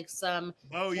have been like some.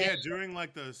 Oh yeah, during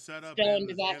like the setup and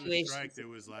the strike, there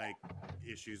was like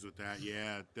issues with that.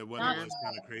 Yeah, the weather was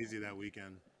kind of crazy that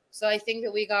weekend. So I think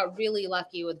that we got really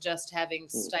lucky with just having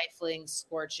stifling,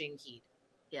 scorching heat.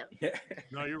 Yep.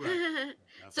 No, you're right.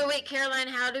 So wait, Caroline,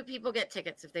 how do people get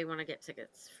tickets if they want to get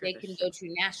tickets? They can go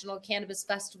to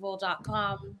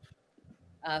nationalcannabisfestival.com.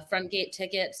 Frontgate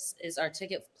Tickets is our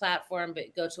ticket platform,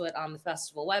 but go to it on the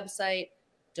festival website.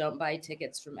 Don't buy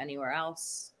tickets from anywhere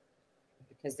else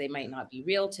because they might not be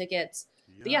real tickets.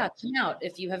 But yeah, come out.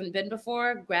 If you haven't been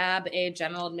before, grab a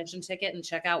general admission ticket and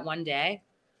check out one day.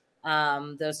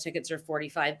 Those tickets are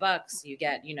 $45. You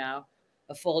get,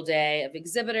 a full day of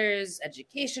exhibitors,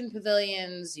 education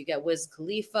pavilions. You get Wiz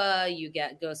Khalifa. You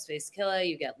get Ghostface Killah.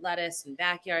 You get Lettuce and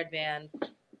Backyard Band.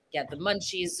 Get the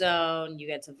Munchies Zone. You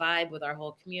get to vibe with our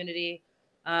whole community.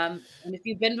 And if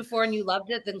you've been before and you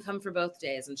loved it, then come for both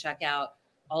days and check out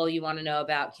all you want to know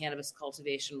about cannabis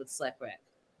cultivation with Slick Rick.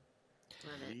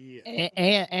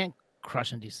 And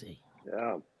crushing DC.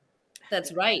 Yeah,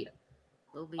 that's right.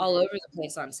 We'll be all there. over the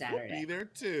place on Saturday. We'll be there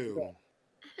too.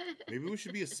 Maybe we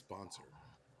should be a sponsor.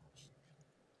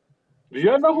 Do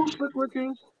y'all know who Slick Rick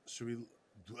is? Should we?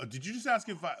 Did you just ask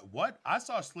if what? I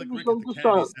saw Slick Rick at the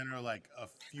Kennedy Center like a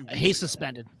few weeks He's ago.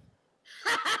 suspended.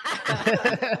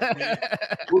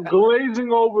 We're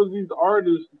glazing over these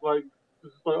artists like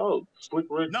it's like, oh, Slick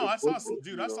Rick. No, I Slick saw, Rick,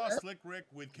 dude. I saw Slick Rick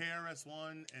with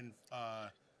KRS-One and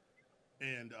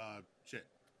shit.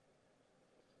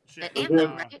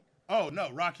 Right? Oh no,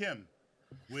 Rakim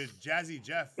with Jazzy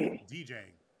Jeff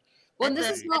DJing. Well, this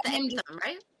is not him,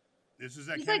 right? This is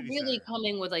at He's Kennedy like really Center.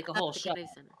 coming with like a whole show,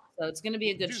 so it's gonna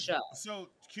be a good Dude, show. So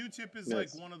Q-Tip is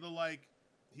like one of the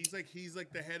he's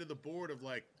like the head of the board of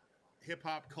like hip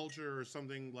hop culture or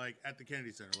something like at the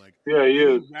Kennedy Center. Like yeah, he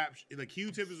is. Like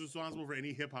Q-Tip is responsible for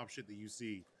any hip hop shit that you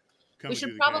see. We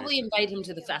should probably invite him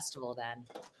to the festival then.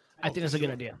 I think that's a good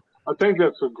idea. I think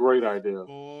that's a great idea.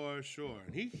 For sure.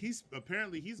 And he's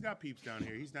apparently he's got peeps down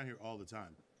here. He's down here all the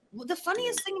time. Well, the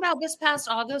funniest thing about this past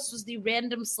August was the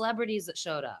random celebrities that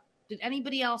showed up. Did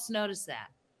anybody else notice that?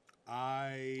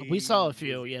 We saw a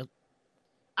few, yeah.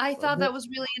 I thought that was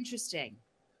really interesting.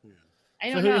 Yeah. I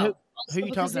don't know. Who are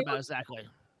you talking about exactly?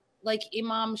 Like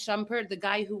Imam Shumpert, the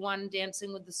guy who won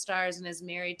Dancing with the Stars and is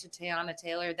married to Teyana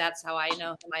Taylor. That's how I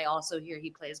know him. I also hear he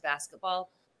plays basketball.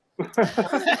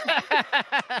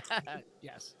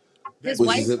 Yes. His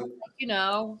wife,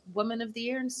 Woman of the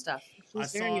Year and stuff. I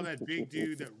saw that big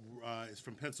dude that is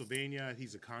from Pennsylvania.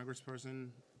 He's a congressperson,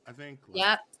 I think.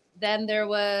 Yeah. Then there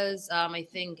was, I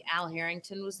think Al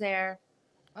Harrington was there.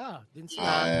 Oh, didn't see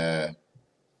that.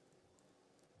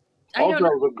 Also,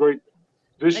 that was a great.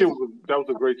 This year was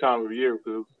a great time of the year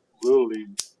because literally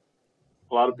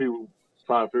a lot of people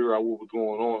trying to figure out what was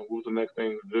going on, what was the next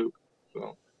thing to do.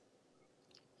 So.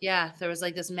 Yeah, there was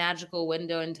like this magical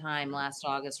window in time last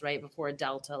August, right before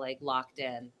Delta locked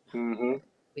in. Mm-hmm.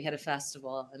 We had a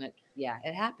festival, and it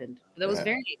happened. That was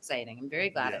very exciting. I'm very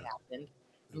glad it happened.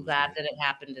 I'm glad that it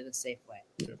happened in a safe way.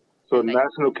 Yeah. So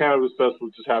National Cannabis Festival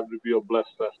just happened to be a blessed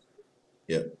festival.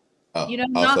 Yep.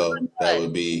 Also, that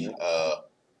would be.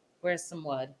 Where's some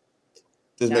wood?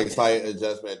 Just make a slight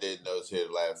adjustment. I didn't notice here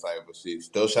the last night, but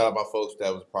still shout out my folks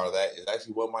that was part of that. It's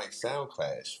actually One Mic Sound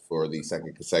Clash for the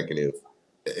second consecutive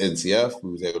NCF.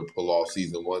 We was able to pull off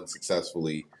season 1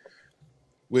 successfully,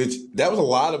 which that was a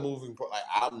lot of moving. Like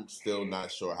I'm still not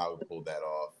sure how we pulled that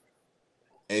off.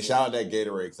 And shout out that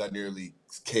Gatorade because I nearly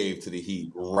caved to the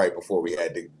heat right before we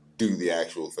had to do the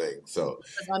actual thing. So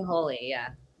it's unholy, yeah.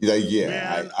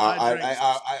 Man,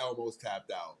 I almost tapped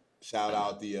out. Shout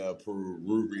out the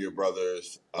Peruvian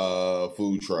Brothers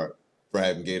food truck for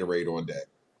having Gatorade on deck.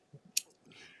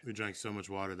 We drank so much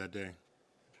water that day.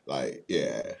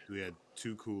 We had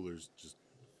 2 coolers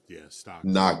stocked.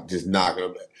 Just knocking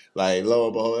them. Like, lo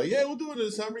and behold, we'll do it in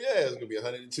the summer. Yeah, it's going to be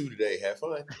 102 today. Have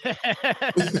fun.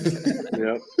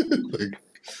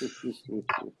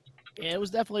 Yeah, it was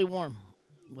definitely warm,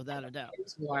 without a doubt. It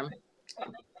was warm.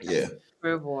 Yeah.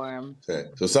 We're warm. Okay.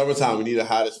 So summertime, we need a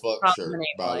hot as fuck shirt,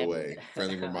 by the way.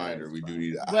 Friendly reminder, we do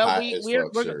need a hot as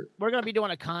fuck shirt. We're going to be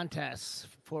doing a contest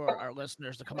for our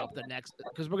listeners to come up with the next,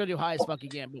 because we're going to do high as fuck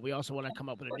again, but we also want to come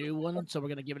up with a new one. So we're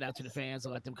going to give it out to the fans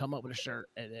and let them come up with a shirt.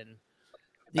 And then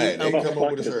they come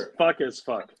up with a shirt. Fuck as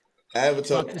fuck.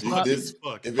 Avatar. Fuck as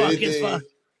fuck.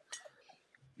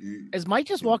 Is Mike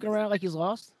just walking around like he's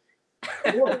lost?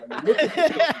 He's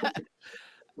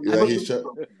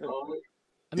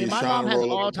I mean, my mom has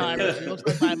Alzheimer's. She looks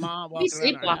like my mom walking He's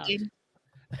sleepwalking.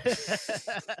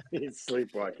 He's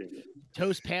sleepwalking.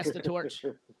 Toast past the torch.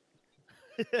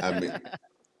 I mean,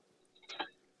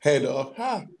 hey,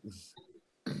 dog.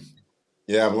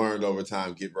 Yeah, I've learned over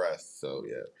time, get rest. So,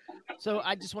 yeah. So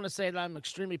I just want to say that I'm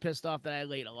extremely pissed off that I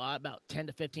laid a lot, about 10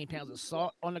 to 15 pounds of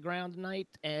salt on the ground tonight,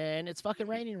 and it's fucking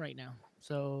raining right now.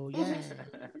 So, yeah.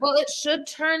 Well, it should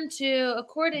turn to,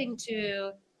 according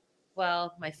to,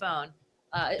 my phone,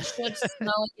 it should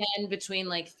snow again between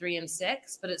 3 and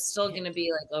 6, but it's still going to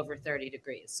be over 30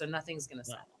 degrees. So nothing's going to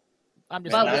settle. I'm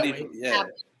just. But yeah.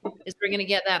 is we're gonna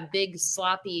get that big,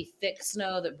 sloppy, thick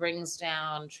snow that brings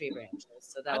down tree branches.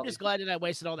 So I'm just glad that I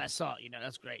wasted all that salt.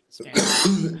 That's great.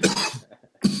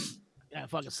 Yeah,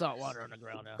 fucking salt water on the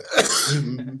ground now.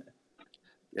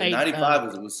 Yeah,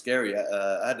 95 was scary.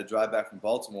 I had to drive back from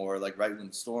Baltimore, like right when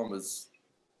the storm was,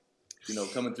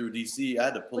 coming through DC. I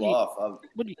had to pull off.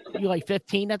 You like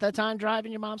 15 at that time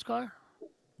driving your mom's car? What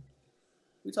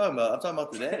are you talking about? I'm talking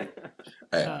about today.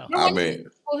 I mean,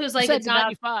 who's like, it's not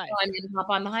 95. I'm gonna hop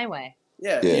on the highway.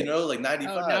 Yeah, like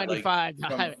 95. Oh, 95.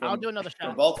 Like I'll do another shot.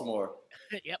 From Baltimore.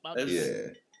 Yep.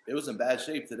 It was in bad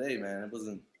shape today, man. It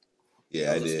wasn't.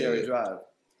 Yeah, it was a scary drive.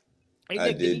 Hey,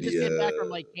 Nick, did you just get back from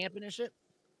like camping and shit?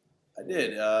 I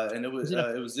did, and it was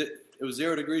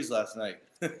 0 degrees last night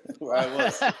where I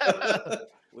was.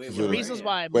 Reasons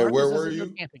why. Wait, where were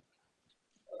you? Camping.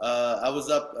 I was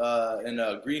up in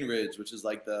Green Ridge, which is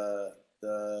like the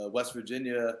West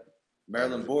Virginia,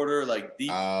 Maryland border, like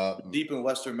deep in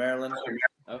Western Maryland.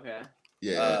 Okay.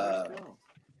 Yeah.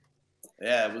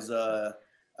 Yeah, it was.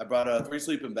 I brought 3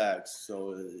 sleeping bags,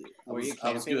 so were you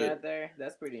camping out there?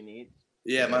 That's pretty neat.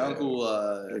 Yeah, my uncle.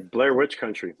 Blair Witch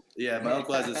Country. Yeah, my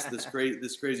uncle has this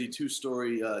crazy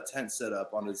 2-story tent set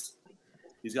up on his.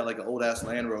 He's got like an old ass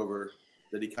Land Rover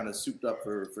that he kind of souped up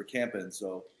for camping.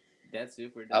 So that's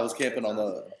super dope. I was camping on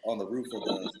the roof of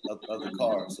the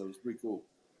car, so it was pretty cool.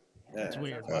 Yeah, that's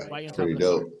weird. Pretty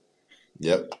dope.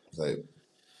 Yep. Like,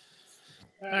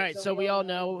 all right, so we all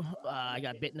know I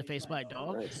got bit in the face by a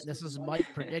dog. Nice. This is Mike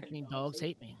predicting dogs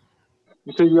hate me.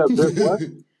 You say you got bit what?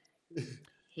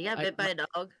 He got bit by a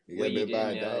dog. He got bit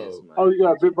by a dog. Oh, you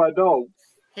got bit by a dog.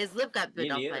 His lip got bit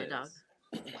off by a dog.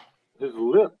 His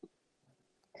lip.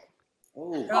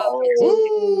 Oh.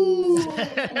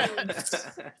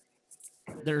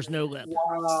 There's no lip.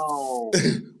 Wow.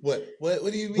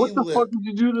 What do you mean? What the fuck did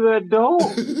you do to that dog?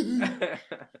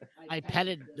 I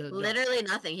petted the dog. Literally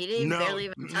nothing. He didn't barely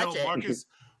even touch it.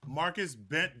 Marcus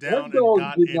bent down and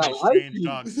got in a strange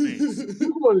dog's face.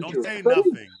 Don't say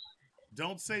nothing.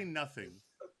 Don't say nothing.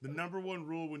 The number one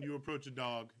rule when you approach a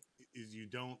dog is you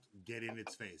don't get in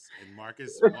its face. And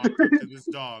Marcus walked up to this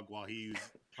dog while he was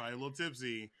probably a little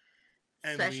tipsy.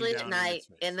 And especially at night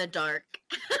in the dark.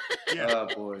 Yeah. Oh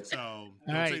boy. So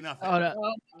don't say nothing.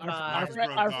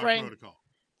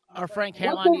 Our friend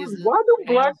Caroline is. Why do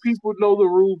black people know the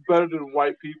rules better than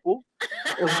white people?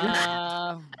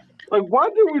 Like, why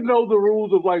do we know the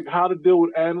rules of like how to deal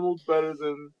with animals better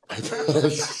than?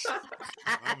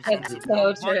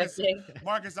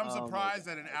 Marcus, I'm surprised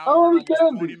that an hour and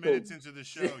 20 minutes into the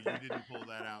show you didn't pull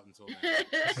that out until now.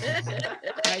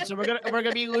 All right, so we're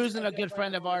gonna be losing a good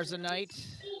friend of ours tonight.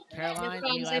 Caroline,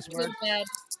 any last word?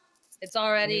 It's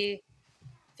already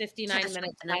 59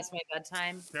 minutes past my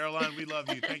bedtime. Caroline, we love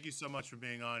you. Thank you so much for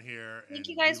being on here. Thank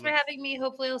you guys for having me.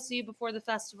 Hopefully I'll see you before the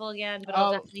festival again, but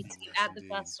I'll definitely see you at the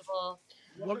festival.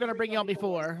 We're going to bring you on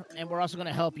before, and we're also going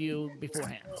to help you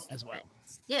beforehand as well.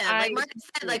 Yeah, like Marcus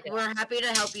said, like we're happy to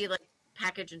help you like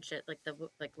package and shit, like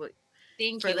what.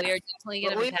 Thank you. We're definitely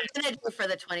going to be gonna do for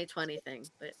the 2020 thing,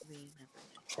 but we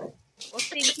never. Well,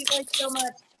 thank you guys so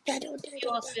much. See you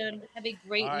all soon. Have a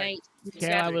great night.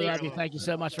 Caroline, we love you. Thank you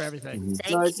so much for everything.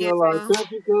 Thank you, Caroline. Thank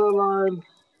you, Caroline.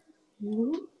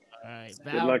 All right,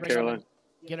 Val, good luck, Caroline.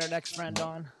 Get our next friend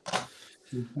on. All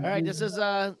right, this is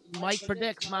Mike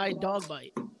predicts my dog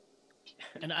bite,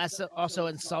 and also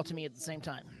insulting me at the same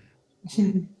time.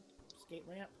 Skate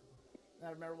ramp. I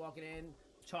remember walking in.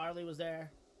 Charlie was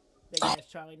there. Big ass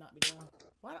Charlie knocked me down.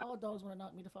 Why do all dogs want to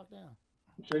knock me the fuck down?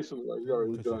 Jason, like you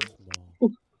already done.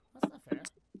 That's not fair.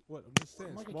 What? I'm just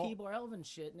saying. I'm like a keyboard elven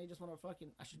shit, and they just want to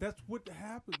fucking. That's what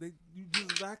happened. You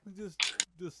just exactly just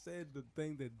said the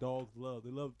thing that dogs love.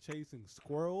 They love chasing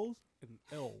squirrels and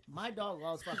elves. My dog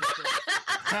loves fucking squirrels.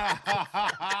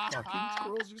 Fucking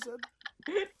squirrels, you said?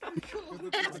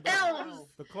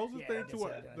 The closest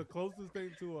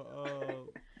thing to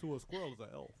a squirrel is an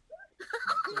elf.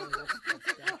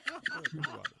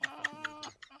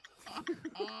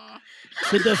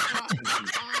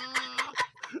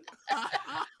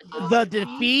 The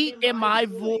defeat in my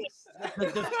voice.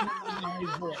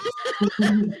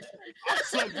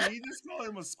 So did he just call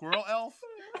him a squirrel elf?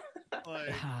 Like,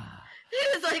 he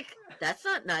was like, "That's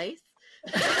not nice."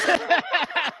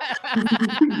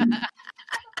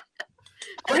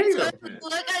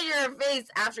 Look at your face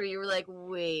after you were like,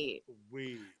 wait.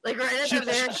 Like right at the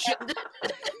very end.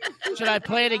 Should I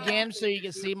play it again so you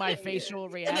can see my facial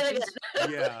reactions?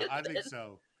 Yeah, I think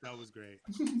so. That was great.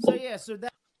 So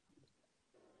that.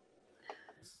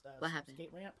 What happened?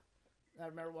 Skate ramp. I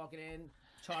remember walking in.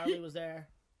 Charlie was there.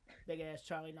 Big ass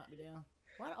Charlie knocked me down.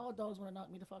 Why do all dogs want to knock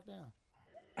me the fuck down?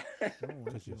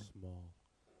 Because you're small.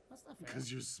 That's not fair.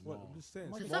 Because you're small. What, I'm just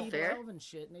saying. Like, not fair. And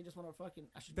shit, and they just want to fucking.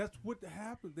 That's what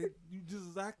happened. You just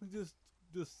exactly just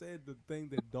said the thing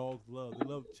that dogs love. They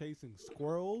love chasing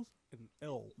squirrels and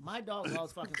elves. My dog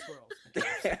loves fucking squirrels.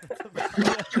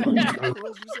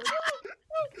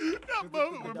 That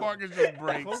moment when Marcus just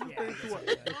breaks. The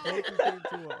closest thing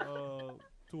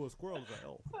to a squirrel is an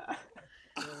elf.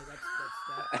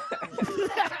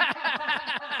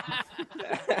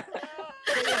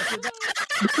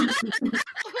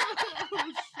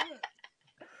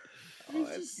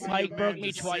 Mike broke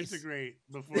me twice. Disintegrate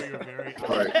before your very eyes.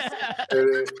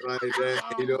 Right.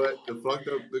 You know what?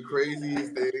 The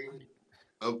craziest thing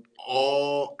of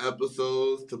all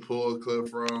episodes to pull a clip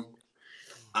from.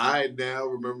 I now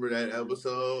remember that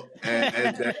episode, and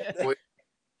at that point,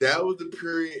 that was the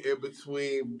period in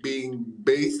between being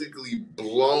basically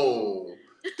blown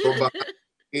from behind.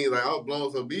 Like, I was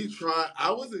blown. So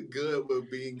I wasn't good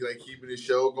with being like keeping the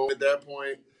show going at that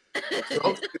point.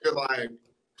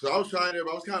 So I was trying to,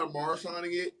 I was kind of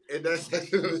marshaling it, and that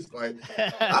session was like,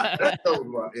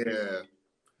 yeah.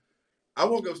 I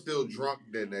woke up still drunk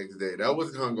the next day. That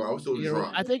wasn't hungover. I was still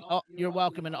drunk. I think you're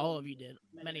welcome, and all of you did.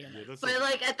 Many of them. But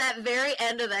like at that very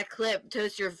end of that clip,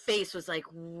 Toast, your face was like,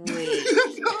 wait.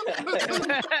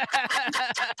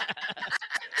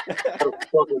 That's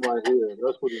fucking my head.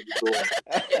 That's what he's doing.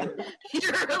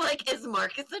 You're like, is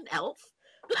Marcus an elf?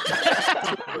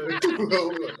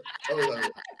 Hold on.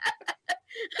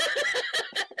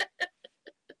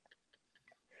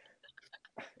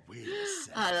 Wait a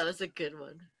second. Oh, that was a good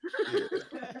one.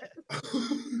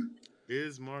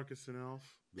 Is Marcus an elf?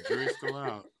 The jury's still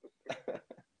out.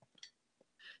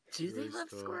 Do they love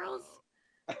squirrels?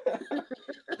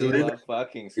 They love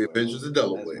fucking squirrels. Adventures of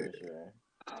Delaware. Sure.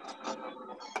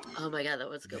 Oh my god, that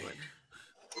was a good one.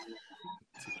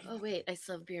 Oh wait, I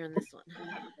still have beer in this one.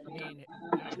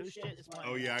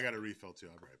 Oh yeah, I got a refill too.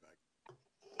 I'll be right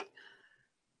back.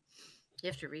 You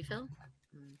have to refill?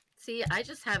 See, I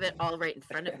just have it all right in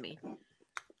front of me.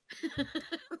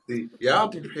 See, y'all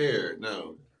prepared.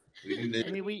 No. We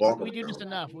do just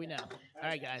enough. We know. All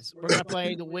right, guys. We're going to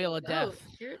play the Wheel of Death. Oh,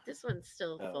 here, this one's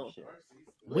still full.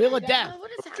 Wheel of Death. Oh,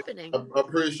 what is happening? I'm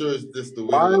pretty sure it's just the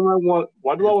Why wheel. do I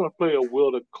want to play a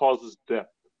wheel that causes death?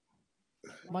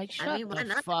 Mike, shut why the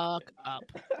not? fuck up.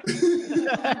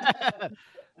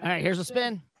 All right, here's a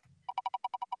spin.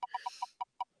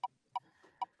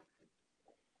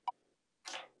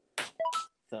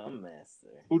 Thumb master.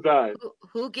 Who died?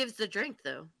 Who gives the drink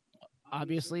though?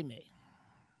 Obviously me.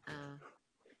 Uh,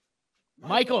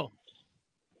 Michael.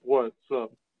 What's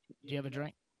up? Do you have a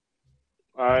drink?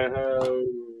 I have.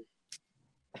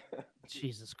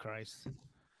 Jesus Christ.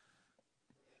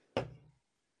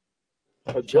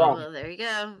 A drop. well, there you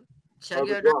go. Chug Have a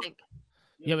your drop. drink.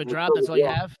 You have a drop? That's all you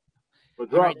have? A All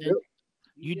drop. right, then.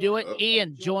 You do it.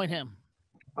 Ian, join him.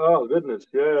 Oh goodness,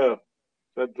 yeah.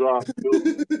 That drop.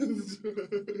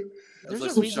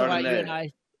 There's a reason why you and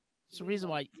I. It's the reason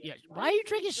why. Yeah. Why are you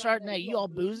drinking Chardonnay? You all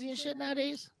boozy and shit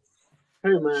nowadays?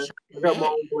 Hey man, I got my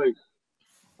own place.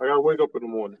 I gotta wake up in the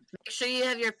morning. Make sure you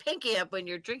have your pinky up when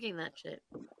you're drinking that shit.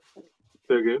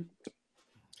 Say again?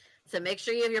 So make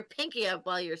sure you have your pinky up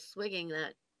while you're swigging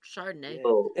that Chardonnay.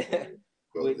 Oh.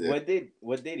 Wait,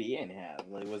 what did Ian have?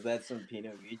 Like, was that some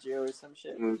Pinot Grigio or some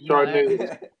shit?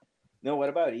 Chardonnay. No, what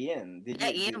about Ian? Yeah,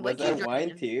 Ian, was what you that wine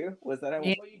drinking? too? Was that a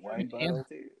wine bottle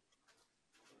too?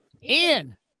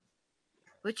 Ian,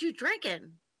 what you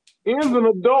drinking? Ian's an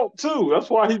adult too. That's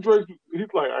why he drinks. He's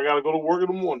like, I gotta go to work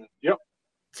in the morning. Yep.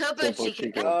 Topo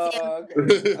Chico. Oh,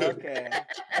 okay. Okay.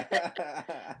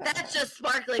 That's just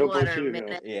sparkling Topo water, Chico.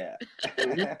 man. Yeah.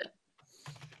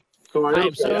 So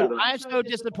I'm so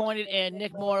disappointed in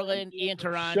Nick Moreland, Ian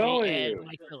Taranji, and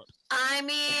Mike Phillips. I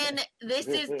mean, this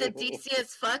is the DC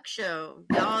as fuck show.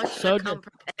 Y'all should So come what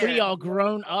prepared. are y'all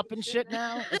grown up and shit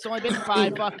now? It's only been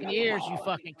 5 fucking years, you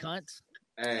fucking cunts.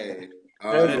 Hey.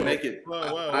 I didn't make it.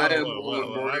 Whoa.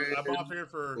 I'm off here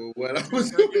for what I 2 was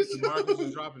seconds. Marcus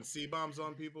is dropping C-bombs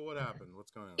on people. What happened?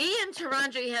 What's going on? Ian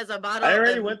Taranji has a bottle. I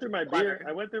already of went through my beer.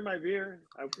 I went through my beer.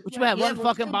 What you have, one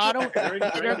fucking bottle? already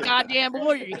You're a drank it. goddamn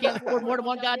lawyer. You can't afford more than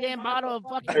one goddamn bottle of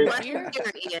fucking one beer?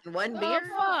 beer, Ian. One Oh, beer.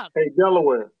 fuck. Hey,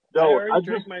 Delaware. already I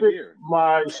drank just my fixed beer.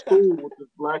 my stool with this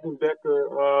Black &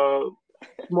 Decker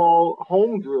small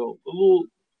home drill, a little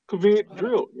convenient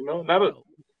drill,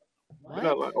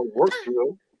 not like a work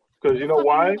drill. Because you know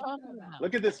why?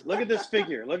 Look at this. Look at this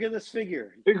figure. Look at this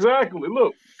figure. Exactly.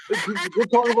 Look, we're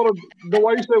talking about. Know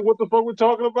why you said what the fuck we're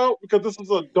talking about? Because this is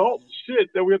adult shit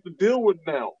that we have to deal with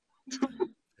now.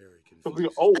 Because we're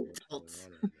old.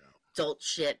 Adult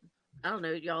shit. I don't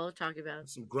know what y'all are talking about.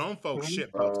 Some grown folks shit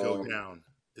about to go down.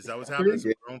 Is that what's happening?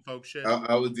 Some grown folk shit.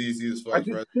 I was DC's first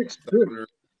president.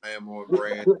 I am on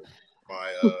brand.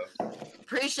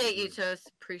 Appreciate you,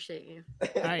 Toast. Appreciate you.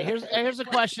 All right, here's a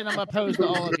question I'm gonna pose to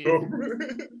all of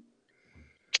you.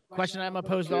 Question I'm gonna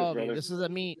pose to all of you. This is a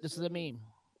meme.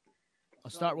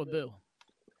 I'll start with Boo.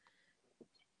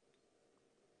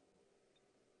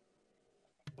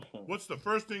 What's the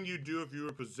first thing you do if you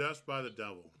were possessed by the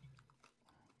devil?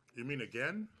 You mean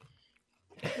again?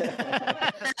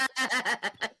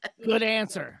 Good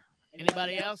answer.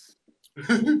 Anybody else?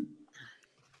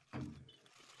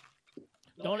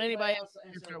 Don't anybody else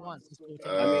answer at once.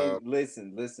 I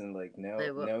mean, listen. Like,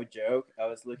 no joke. I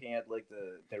was looking at like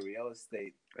the real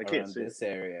estate around this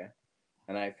area,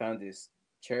 and I found this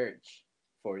church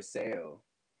for sale,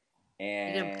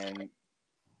 and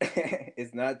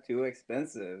it's not too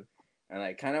expensive, and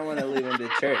I kind of want to live in the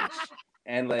church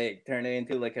and like turn it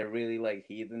into like a really like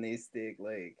heathenistic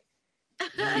like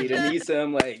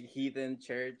heathenism like heathen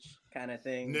church kind of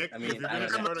thing. Nick, I mean, if you're gonna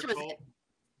start a cult,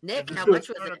 Nick, how much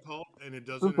was it? And it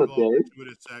doesn't involve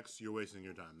gratuitous sex, you're wasting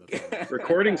your time. That's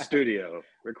Recording studio.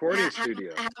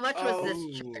 How much was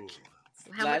this church?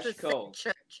 How much was this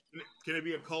church? Can it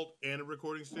be a cult and a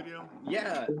recording studio?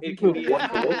 Yeah, it can be.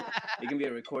 It can be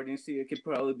a recording studio. It could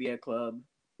probably be a club.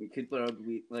 It could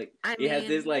probably like. It has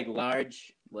this like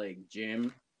large like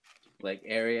gym, like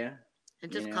area.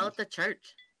 And just call it the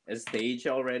church. A stage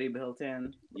already built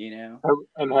in, you know.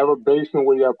 And have a basement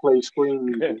where y'all play screen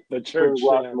music. The church.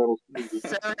 So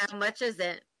how much is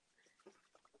it?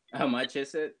 How much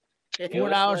is it?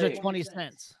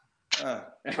 $4.20.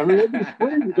 I mean, it'd be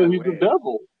free because he's the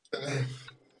devil.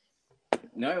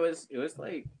 No, it was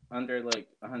like under like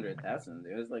 100,000.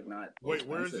 It was like not. Wait,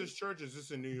 where is this church? Is this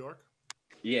in New York?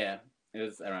 Yeah, it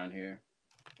was around here.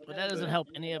 But that doesn't help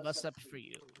any of us except for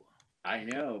you. I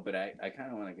know, but I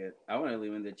kind of want to I want to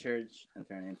live in the church and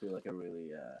turn it into like a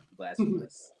really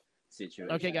blasphemous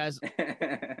situation. Okay, guys,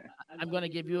 I'm going to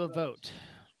give you a vote.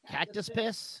 Cactus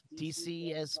Piss,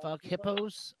 DC as fuck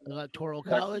hippos, Electoral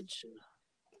College.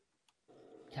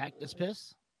 Cactus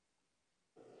Piss.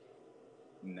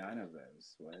 None of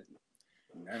those. What?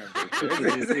 None of those.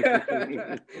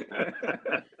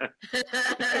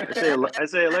 I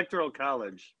say Electoral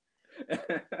College.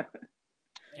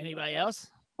 Anybody else?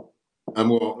 I'm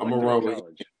gonna run with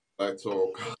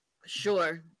Electoral College.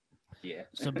 Sure. Yeah.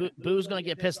 So Boo's gonna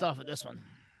get pissed off at this one.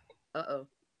 Uh-oh.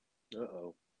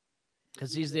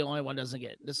 Because he's the only one that doesn't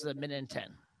get it. This is a minute and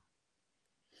 10.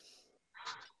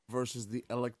 Versus the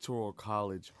Electoral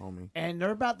College, homie. And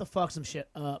they're about to fuck some shit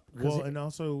up. Well, and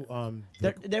also,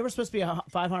 they were supposed to be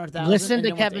 500,000. Listen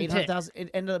to Kevin Titt.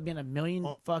 It ended up being 1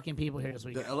 million fucking people here this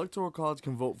week. The Electoral College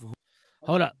can vote for who?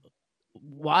 Hold up.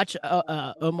 Watch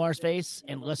Omar's face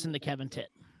and listen to Kevin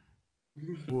Titt.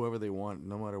 Whoever they want,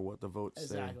 no matter what the votes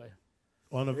say. Exactly.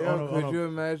 Could you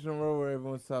imagine a world where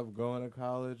everyone stopped going to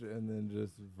college and then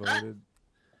just voted?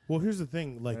 Well, here's the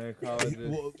thing, like,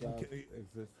 existing.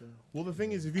 Well, the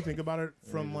thing is, if you think about it,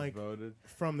 from like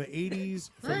from the 80s,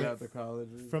 from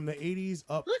the 80s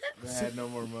up, they had no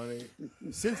more money.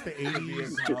 Since the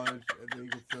 80s, college, and then you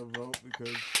can still vote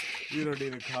because you don't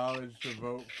need a college to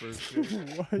vote for shit.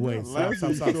 Wait, stop.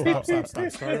 Start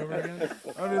over again.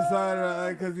 I'm just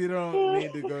saying, because you don't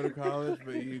need to go to college,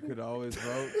 but you could always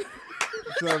vote.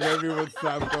 So if everyone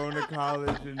stopped going to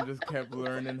college and just kept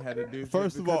learning how to do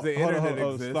First shit, of all, the hold internet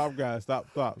on, exists. stop, guys, stop.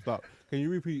 Can you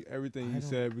repeat everything you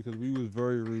said because we was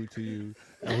very rude to you,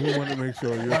 and we want to make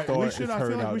sure your thought is heard out. I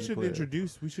feel like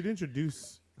we should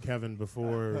introduce Kevin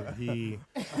before he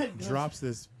drops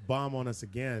this bomb on us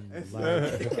again. That's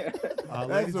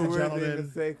Ladies a and weird gentlemen, thing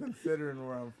to say considering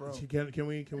where I'm from. Can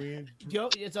we? Yo,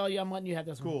 it's all you. I'm letting you have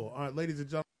this one. Cool. All right, ladies and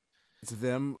gentlemen. It's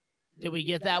them. Did we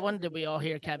get that one? Did we all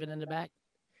hear Kevin in the back?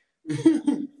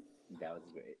 That was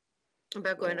great.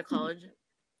 About going to college.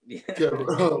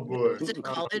 Oh boy. Is it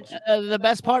college? The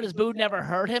best part is Boo never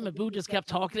heard him, and Boo just kept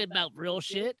talking about real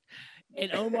shit.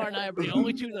 And Omar and I are the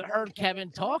only two that heard Kevin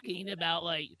talking about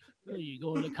like, oh, you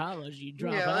going to college, you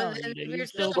drop out, you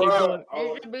still keep going.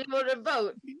 You should be able to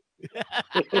vote.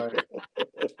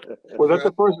 Well,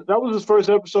 that was his first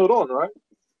episode on, right?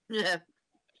 Yeah.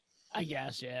 I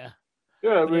guess, yeah.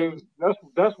 Yeah, I mean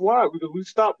that's why, because we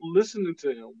stopped listening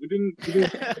to him. We didn't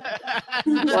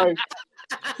like.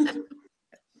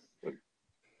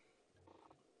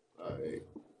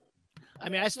 I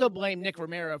mean, I still blame Nick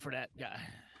Romero for that guy.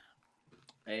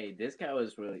 Hey, this guy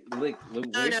was really look.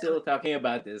 We're still talking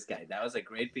about this guy. That was a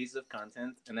great piece of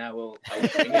content, and I will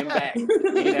bring him back in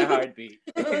a heartbeat.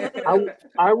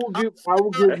 I will give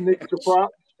Nick the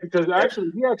props because actually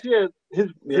he actually had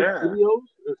his videos.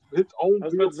 his own. I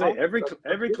was about to say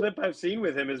every clip I've seen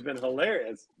with him has been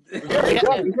hilarious. He's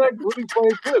not really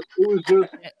playing clips. It was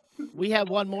just we have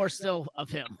one more still of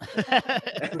him.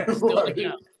 Still to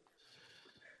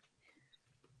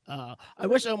go. I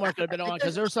wish Omar could have been on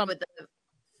because there was some with the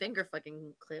finger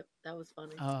fucking clip. That was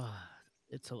funny.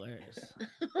 It's hilarious.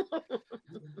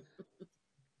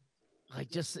 Like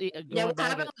just yeah. What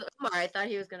happened with Omar? I thought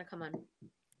he was gonna come on.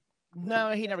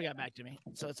 No, he never got back to me,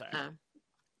 so it's all right.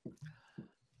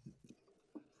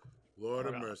 Lord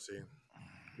of mercy.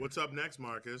 What's up next,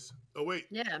 Marcus? Oh wait.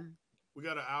 Yeah. We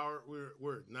got an hour.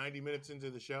 We're 90 minutes into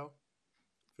the show.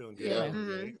 Feeling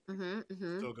good. Yeah.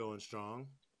 Still going strong.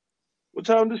 What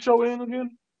time did the show end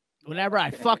again? Whenever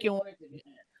I fucking want.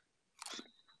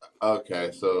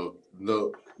 Okay, so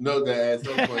no, that at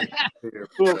some point.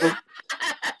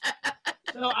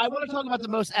 So I want to talk about the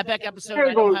most epic episode.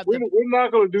 We're not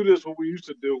going to do this what we used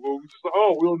to do. Where we just, we're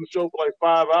on the show for like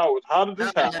 5 hours. How did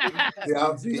this happen?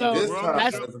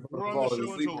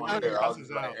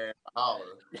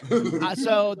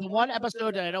 So the one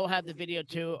episode that I don't have the video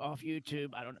to off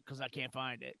YouTube, I don't because I can't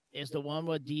find it, is the one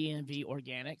with DMV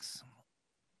Organics.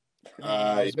 It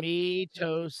was me,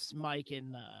 Toast, Mike,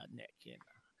 and Nick. And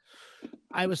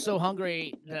I was so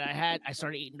hungry that I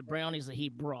started eating the brownies that he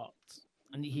brought.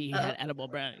 And he had edible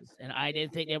brownies, and I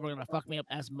didn't think they were gonna fuck me up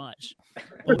as much.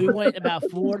 But we went about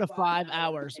 4 to 5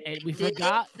 hours, and we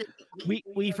forgot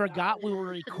we forgot we were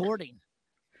recording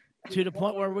to the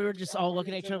point where we were just all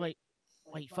looking at each other like,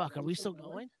 "Wait, fuck, are we still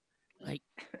going? Like,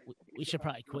 we should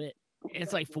probably quit." And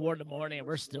it's like 4 in the morning, and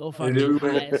we're still fucking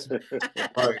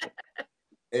high.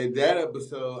 In that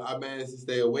episode, I managed to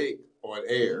stay awake on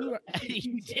air.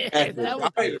 You did. As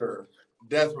a writer,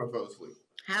 that's when I fell asleep.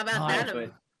 How about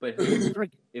that? But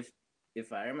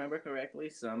if I remember correctly,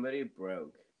 somebody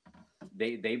broke.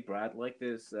 They brought like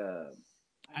this.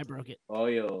 I broke it.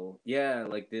 Oil, yeah,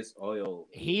 like this oil.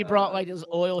 He brought like this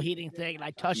oil heating thing, and I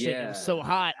touched it. It was so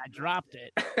hot, I dropped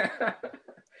it.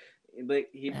 Like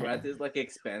he brought this like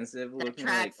expensive looking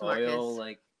like oil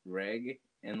like rig,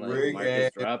 and like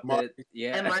Marcus dropped it.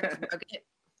 Yeah, and Marcus broke it.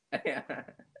 Yeah,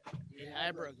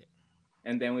 I broke it.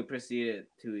 And then we proceeded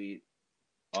to eat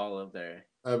all of their.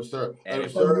 An absurd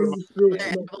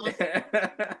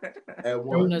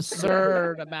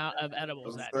amount of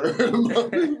edibles.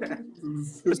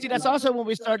 But see, that's also when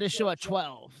we started the show at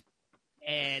 12,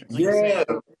 and like I said,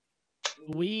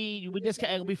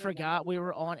 we forgot we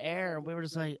were on air, and we were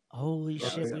just like, "Holy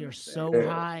shit, we are so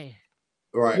high!"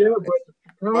 Right? Yeah, but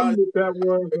the problem with that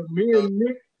was that me and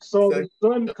Nick saw the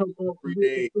sun come up every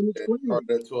day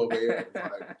at 12 a.m.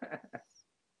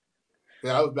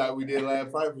 That was back we did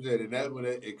last 5%, and that's when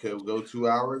it could go 2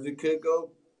 hours, it could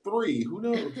go 3. Who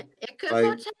knows? It could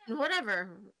go 10,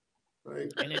 whatever.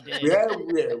 Right. And it did.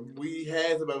 We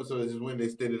had some episodes just when they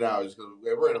extended out, just because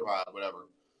we're in a vibe, whatever.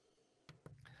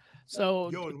 So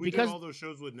and we did all those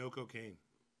shows with no cocaine.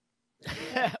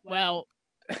 Well,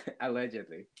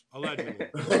 allegedly. All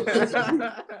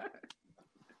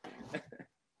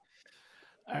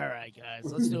right, guys,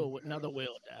 let's do another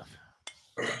wheel of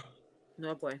death.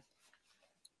 No boy.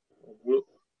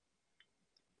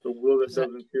 The wheel that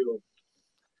doesn't kill.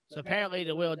 So apparently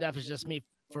the wheel of death is just me,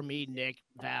 Nick,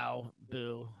 Val,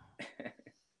 Boo,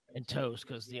 and Toast,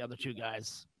 because the other 2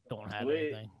 guys don't have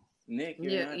anything. Nick,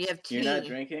 you have tea. You're not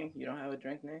drinking? You don't have a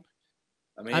drink, Nick?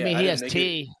 I mean he has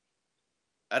tea.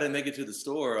 I didn't make it to the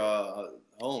store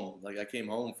home. Like I came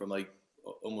home from like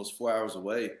almost 4 hours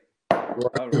away.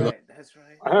 All right, that's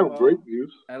right. I have great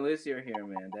views. At least you're here,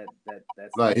 man.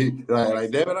 That's like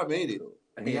damn it, I made it.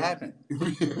 Be happy.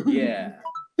 Yeah.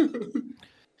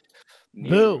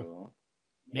 Boo.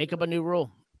 Make up a new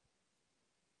rule.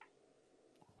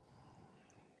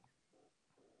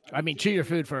 I mean, chew your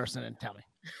food first and then tell me.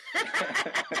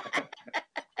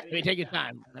 I mean, take your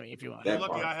time. I mean, if you want. You're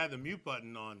lucky I had the mute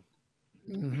button on.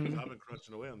 Mm-hmm. I've been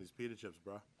crunching away on these pita chips,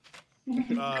 bro.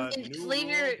 Just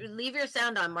leave your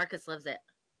sound on. Marcus loves it.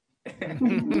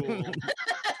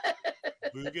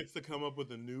 Boo gets to come up with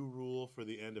a new rule for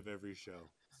the end of every show.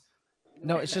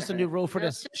 No, it's just a new rule for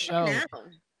this show.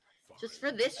 Just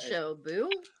for this show, Boo.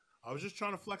 I was just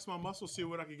trying to flex my muscles, see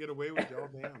what I could get away with, y'all.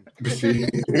 Damn.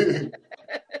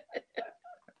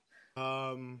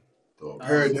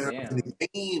 Paradigm in the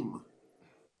game.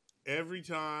 Every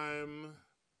time.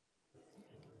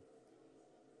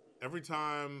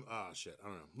 Oh shit! I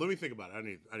don't know. Let me think about it. I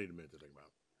need a minute to think about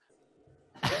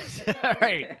it. All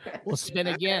right, we'll spin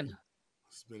again.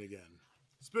 Spin again.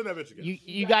 Spin that bitch again.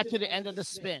 You got to the end of the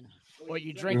spin, or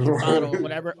you drink your bottle,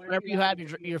 whatever you have,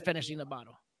 you're finishing the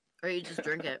bottle, or you just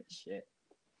drink it. Shit.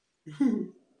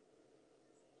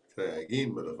 Try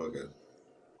again, motherfucker.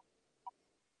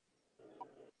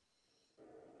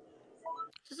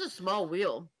 Just a small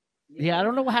wheel. Yeah, I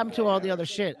don't know what happened to all the other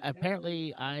shit.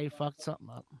 Apparently, I fucked something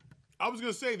up. I was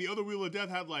gonna say the other Wheel of Death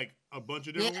had like a bunch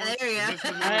of different ones. There you go.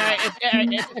 All right,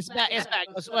 it's back. It's back.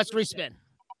 Let's respin.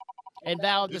 And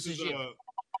Val, this is you.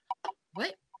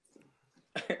 What?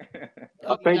 I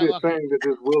think they're saying that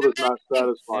this wheel is not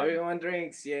satisfying. Everyone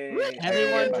drinks, yay!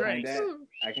 Everyone drinks.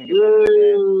 I can get behind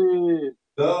that.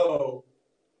 So,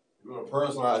 you want to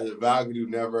personalize it? Val can do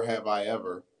Never Have I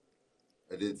Ever.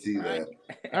 I did see that.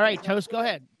 All right, Toast, go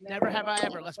ahead. Never have I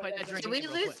ever. Let's play that drink. Did we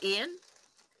lose Ian?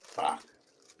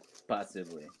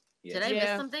 Possibly. Yeah. Did I miss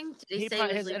something? Did he say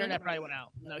probably, he his was internet leaving? probably went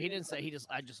out? No, he didn't say.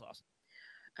 I just lost.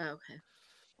 Oh, okay.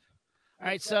 All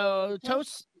right, so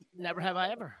Toast, never have I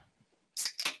ever.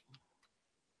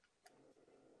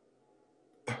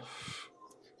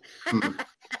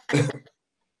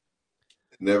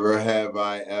 Never have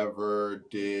I ever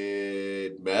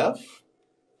did meth.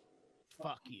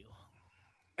 Fuck you.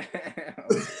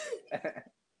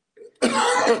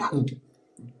 All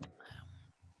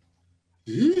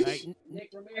right,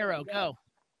 Nick Romero, go.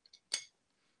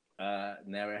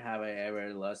 Never have I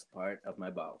ever lost part of my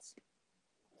balls.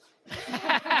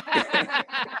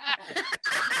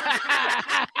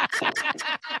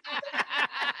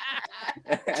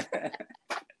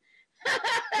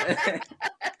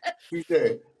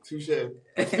 Touche. That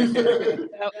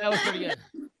was pretty good.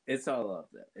 It's all up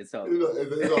there. It's all.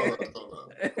 It's all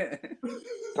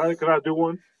up. Can I do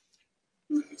one?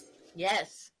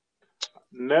 Yes.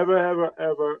 Never have I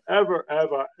ever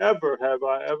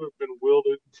been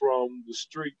wielded from the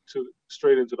street to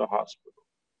straight into the hospital.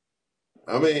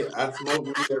 I mean, I smoke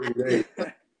weed every day.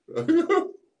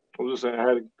 I'm just saying, I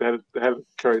had to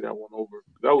carry that one over.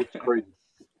 That was crazy.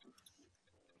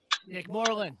 Nick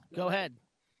Moreland, go ahead.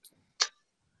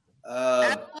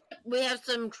 We have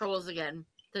some trolls again.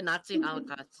 The Nazi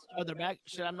Holocaust. Oh, they're back?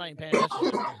 Shit, I'm not even paying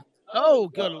attention. Oh,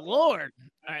 good Lord.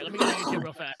 All right, let me go to YouTube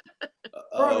real fast.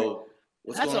 Oh,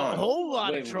 what's That's going a on? whole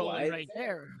lot Wait, of trolling what? right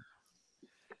there.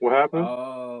 What happened?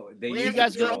 Oh, You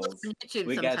guys go trolls. on YouTube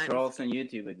We got sometimes. trolls on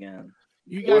YouTube again.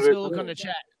 You guys go look on the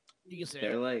chat. You can see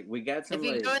They're it. like, we got some If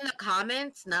you like. go in the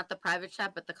comments, not the private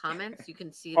chat, but the comments, you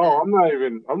can see. Oh, I'm not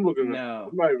even. I'm looking. No.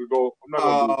 I'm not even go. I'm not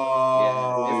gonna.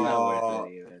 Yeah, it's not worth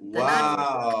it even.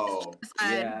 Wow.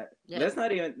 Yeah. Yeah. Let's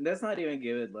not even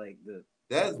give it like the.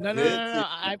 That's No.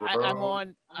 I'm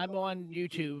on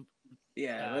YouTube.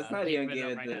 Yeah, let's not even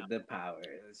give it the power.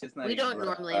 It's just not. We even don't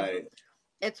worth it. normally.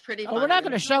 It's pretty. Oh, we're not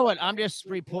going to show it. I'm just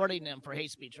reporting them for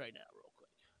hate speech right now, real quick.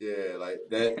 Yeah, like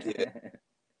that. Yeah.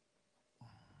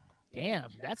 Damn,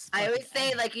 that's. I always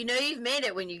say, like, you've made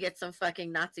it when you get some fucking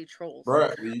Nazi trolls.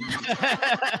 Right.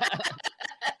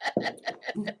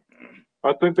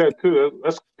 I think that too.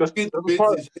 That's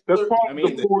part of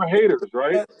the four haters,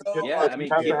 right? Yeah, I mean,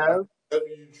 have to have. If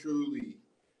you truly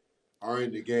are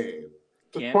in the game.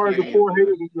 It's part of the four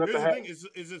haters that you have Here's to the have. thing: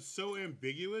 is it so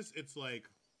ambiguous? It's like,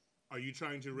 are you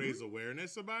trying to raise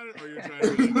awareness about it, or you're trying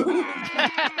to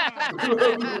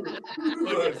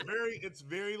like it's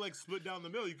very like split down the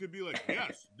middle. You could be like,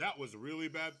 yes, that was a really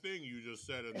bad thing you just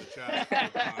said in the chat. Yeah,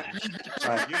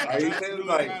 Are you that's saying really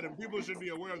like? bad, and people should be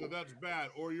aware that that's bad.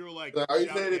 Or you're like, Are you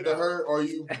saying shouting it to out. her, or are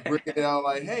you bringing it out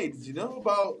like, hey, did you know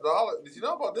about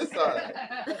this side?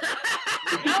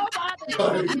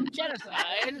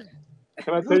 Genocide.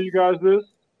 Can I tell you guys this?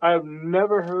 I have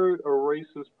never heard a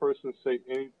racist person say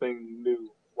anything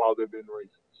new while they've been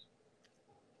racist.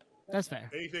 That's fair.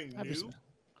 Anything new?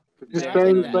 Just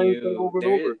saying the same thing over and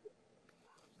over.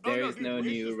 There is no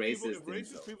new racist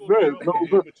people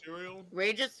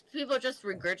Racist people just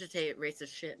regurgitate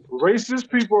racist shit. Racist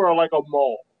people are like a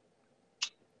mall.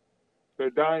 They're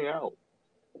dying out.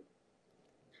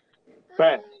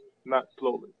 Fast, not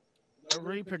slowly. They're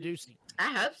reproducing.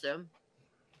 I hope so.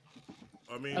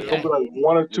 I mean, There'll be like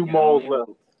one or two malls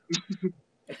left.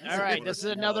 All right, this is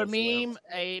another meme.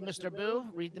 Hey, Mr. Boo,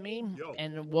 read the meme,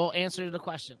 and we'll answer the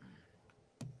question.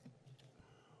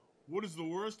 What is the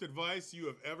worst advice you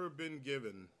have ever been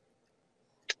given?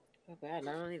 Oh God,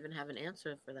 I don't even have an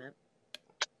answer for that.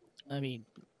 I mean,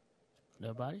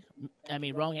 nobody. I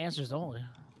mean, wrong answers only.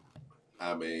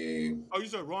 I mean. Oh, you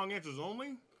said wrong answers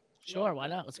only? Sure, why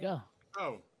not? Let's go.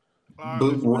 Oh,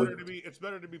 it's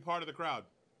better to be part of the crowd.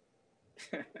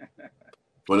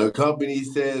 When a company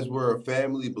says we're a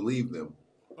family, believe them.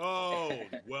 Oh,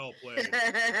 well played.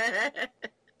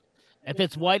 If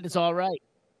it's white, it's all right.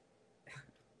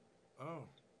 Oh.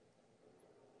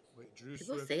 Wait, Drew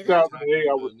People Swift. say that? 2008,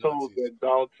 I was told that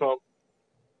Donald Trump,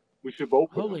 we should vote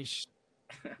for him. Holy shit.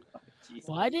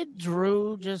 Why did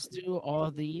Drew just do all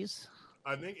of these?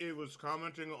 I think it was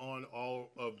commenting on all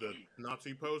of the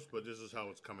Nazi posts, but this is how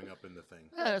it's coming up in the thing.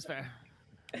 Yeah, that's fair.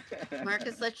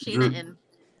 Marcus, let Sheena in.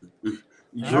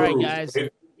 All right, guys.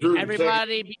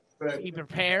 Everybody be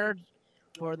prepared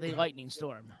for the lightning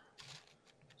storm.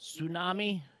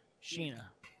 Tsunami, Sheena.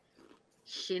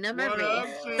 Sheena Marie.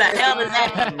 What the hell is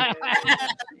that?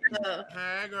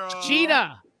 Hey, girl.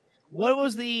 Sheena, what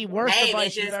was the worst Hey,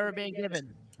 advice you've bitches. ever been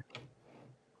given?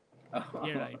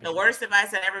 The worst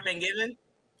advice I've ever been given?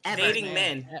 Dating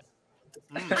men.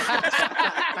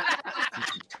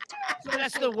 So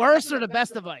that's the worst or the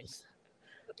best advice?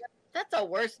 That's the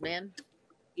worst, man.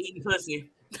 Eating pussy.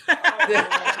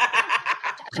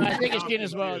 So I think it's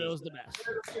Sheena's well. That was the best.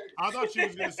 I thought she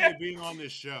was going to say being on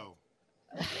this show.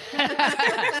 So now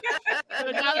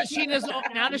that Sheena's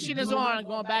on, I'm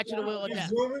going back to the Wheel of Death.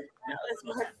 No, it's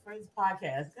my friend's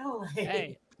podcast. Go away.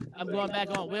 Hey, I'm going back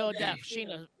on Wheel of Death.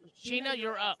 Sheena,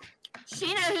 you're up.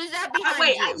 Sheena, who's that behind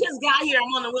Wait, you? I just got here.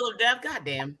 I'm on the Wheel of Death.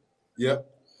 Goddamn. Yep.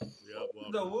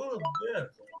 The Wheel of Death.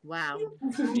 Wow.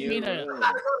 Sheena.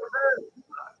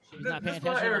 She's not paying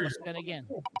attention. I'm gonna spin again.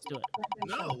 Let's do it.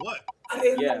 No, what?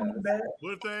 Yeah.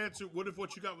 What if the answer? What if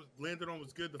what you got was landed on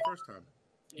was good the first time?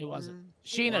 It wasn't.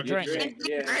 Sheena, drink.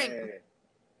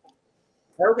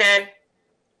 Okay.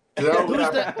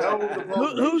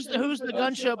 Who's the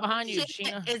gun show behind you,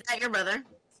 Sheena? Is that your brother?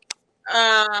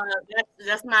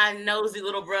 That's my nosy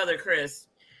little brother, Chris.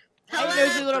 Hey,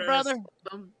 nosy little brother.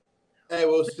 Hey,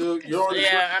 well, still, you're on the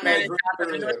Yeah, I'm at North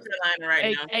Carolina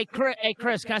right now. Hey,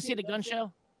 Chris, can I see the gun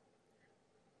show?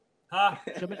 Huh?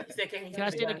 Can I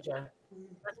see the gun show?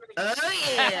 Oh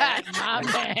yeah, my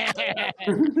man. Give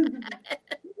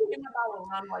my bottle of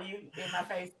rum while you in my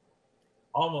face.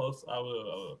 Almost. I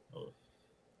will. All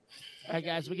right,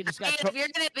 guys, we can just got. Hey, if you're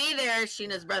gonna be there,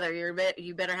 Sheena's brother,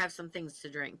 you better have some things to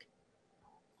drink.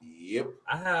 Yep.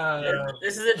 I have.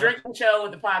 This is a drinking show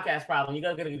with the podcast problem. You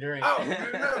gotta get a drink. Oh,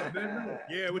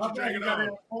 yeah, what you drinking on?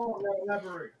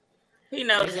 He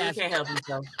knows he can't help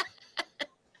himself.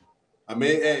 I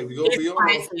mean, hey, we go It's be on.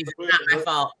 fine, it's not my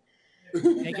fault.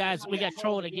 Hey guys, we got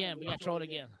trolled again.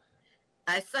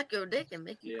 I suck your dick and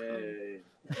make you.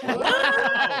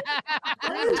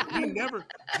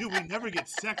 we never get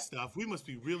sex stuff. We must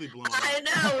be really blown. I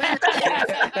know.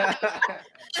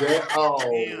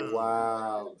 Oh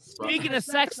wow. Speaking of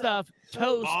sex stuff,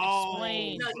 Toast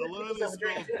explains.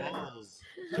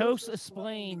 Toast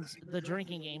explains the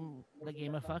drinking game, the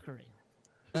game of fuckery.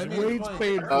 Wade's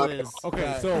paid for this.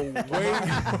 Okay, so Wade.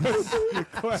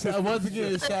 So once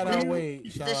again, shout out Wade.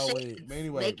 Shout out Wade. But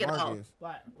anyway, Make it Marcus,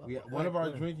 What? one of our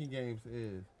drinking games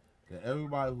is that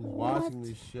everybody who's watching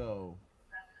this show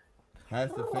has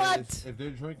to finish. If they're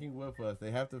drinking with us,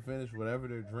 they have to finish whatever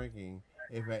they're drinking.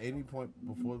 If at any point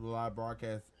before the live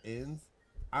broadcast ends,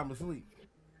 I'm asleep.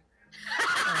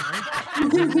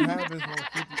 What happens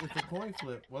it's a coin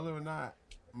flip, whether or not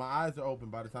my eyes are open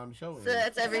by the time the show ends. So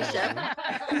that's every show.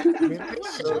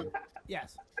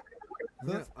 Yes.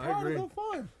 That's I agree.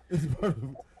 Part of the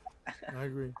fun. I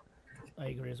agree. I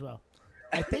agree as well.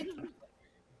 I think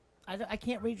I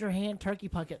can't read your hand, turkey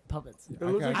puppets.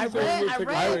 I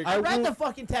read the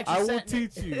fucking text. I you will sent me.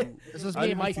 teach you. This is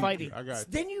me and Mike fighting. I got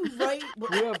you. Didn't you write?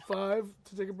 We have 5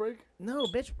 to take a break. No,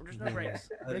 bitch. There's no breaks.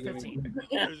 We're 15.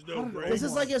 There's no break. This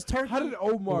is like his turkey. How did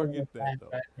Omar get that though?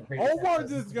 Omar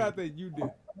just got that. You did.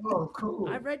 Oh, cool.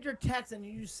 I read your text and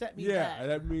you sent me Yeah, back. and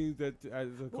that means that.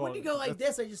 But when you go like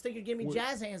this, I just think you give me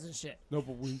jazz hands and shit. No,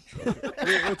 but we'll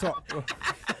talk.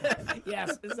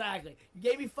 Yes, exactly. You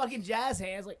gave me fucking jazz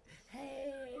hands, like,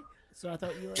 hey. So I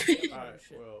thought you were. All right.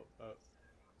 Well.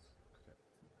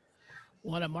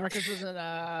 One of Marcus's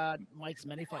and Mike's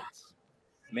many fights.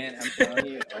 Man, I'm telling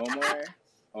you,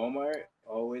 Omar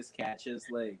always catches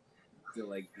the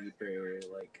deeper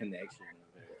connection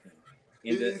of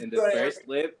everything. In the first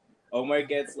clip, Omar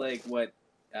gets what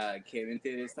Kevin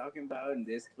is talking about. In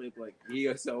this clip, he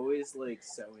is always so in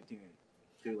tune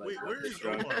to Wait, where is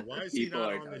Omar? Why is he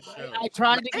not on this show? I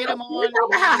tried to get him on. You know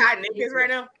how hot Nick is right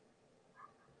now?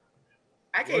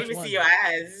 I can't even see your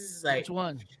eyes. This is Which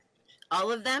one? All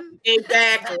of them?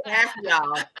 Exactly. Half of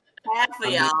y'all. Half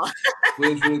of y'all.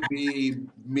 Which would be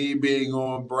me being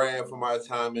on brand for my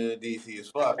time in DC as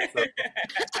fuck. So.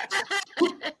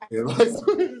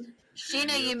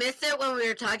 Sheena, you missed it when we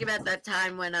were talking about that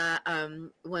time when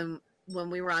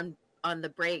we were on the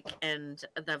break and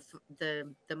the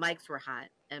mics were hot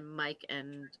and Mike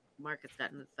and Marcus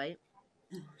got in the fight.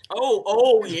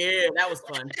 Oh yeah, that was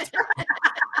fun.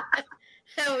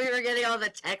 And we were getting all the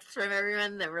texts from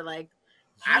everyone that were like,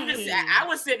 I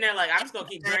was sitting there I'm just gonna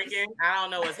keep drinking. I don't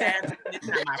know what's happening. It's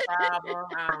not my problem.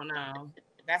 I don't know.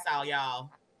 That's all y'all.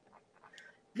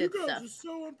 Good you guys stuff. are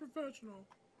so unprofessional.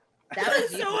 That was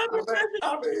so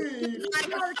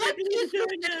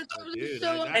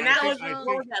and that was like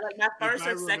my first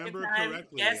or second time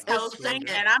guest hosting,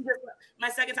 and I'm just my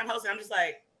second time hosting. I'm just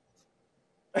like,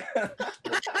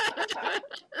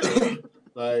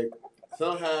 like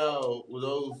somehow with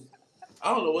those,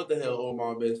 I don't know what the hell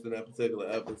Omar missed in that particular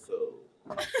episode.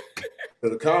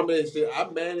 The combination, I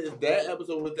managed that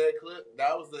episode with that clip.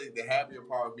 That was like the happier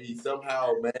part of me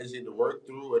somehow managing to work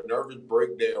through a nervous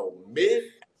breakdown mid.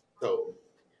 So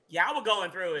y'all were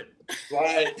going through it.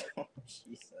 Like,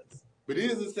 Jesus. But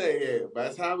needless to say, yeah, by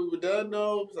the time we were done,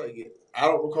 though, it's like, I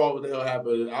don't recall what the hell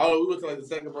happened. I don't know, we went to like the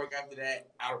second break after that.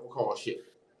 I don't recall shit.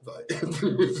 Like,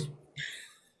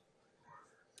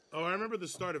 oh, I remember the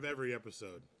start of every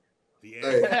episode. The end.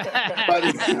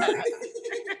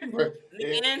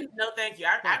 The end? No, thank you.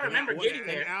 I remember getting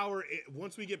there. An hour,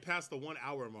 once we get past the 1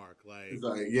 hour mark, like,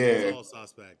 yeah, it's all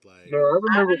suspect. Like, No,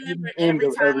 I remember the end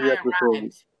of every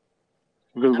episode.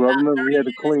 Because I remember we had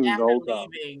to clean the whole time.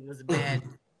 Leaving was bad.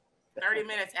 30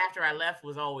 minutes after I left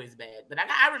was always bad. But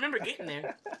I remember getting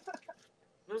there.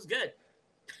 It was good.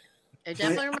 I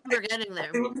definitely remember getting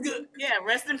there. Yeah,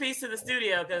 rest in peace to the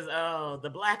studio because the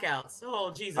blackouts.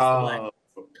 Oh, Jesus. The blackouts.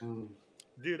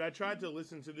 Dude, I tried to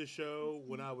listen to this show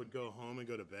when I would go home and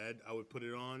go to bed. I would put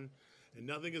it on, and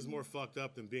nothing is more fucked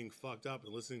up than being fucked up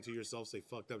and listening to yourself say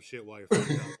fucked up shit while you're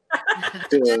fucked up.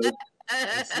 And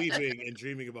sleeping and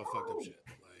dreaming about fucked up shit.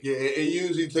 Like, yeah, it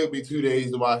usually took me 2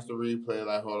 days to watch the replay.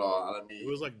 Like, hold on, let me. It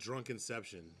was like drunk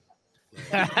inception.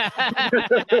 Like,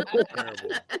 terrible.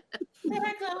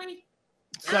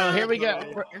 So here we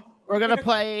go. We're gonna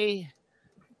play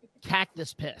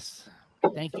Cactus Piss.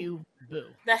 Thank you, Boo.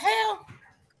 The hell?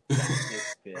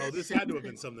 Oh, this had to have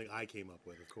been something I came up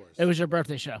with, of course. It was your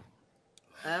birthday show.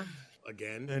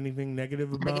 Again? Anything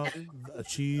negative about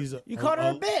cheese? You called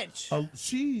her a bitch.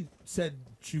 She said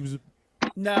she was.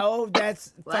 No,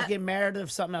 that's fucking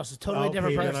Meredith. Something else. A totally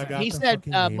different person. He said,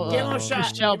 give him a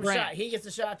shot. Michelle Give him a shot. Brandt. He gets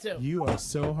a shot too. You are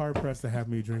so hard pressed to have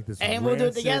me drink this. And we'll do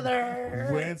it together.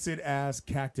 Rancid ass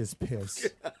cactus piss.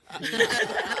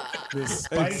 This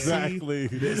spicy, exactly.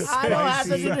 This I don't have to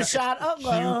spicy, do the shot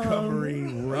alone.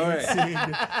 cucumbery,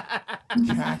 rancid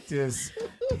cactus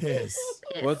piss.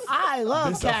 I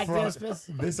love cactus piss.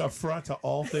 This affront to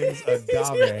all things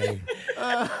agave. You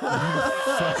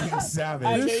fucking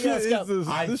savage. This shit is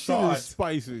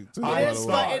spicy. Too,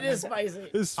 It is spicy.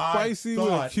 It's spicy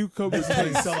with a cucumber this was a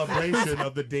taste. celebration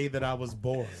of the day that I was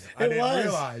born. I didn't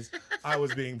realize I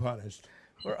was being punished.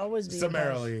 We're always being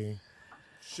summarily.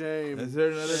 Shame. Is there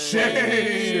another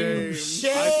shame?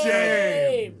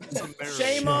 Shame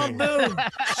on Boo.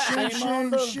 Shame on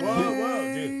Boo.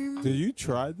 Whoa, dude. Did you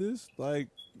try this? Like,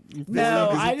 no,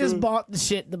 I just bought the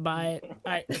shit to buy it. All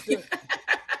right, let's do it.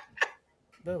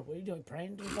 Boo, what are you doing?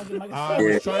 Praying to the fucking microphone? I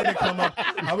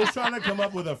was trying to come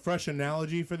up with a fresh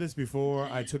analogy for this before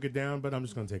I took it down, but I'm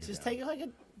just gonna take it. Just down. take it like a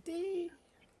D.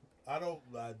 I don't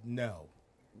no.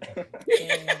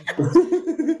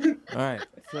 All right.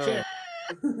 So.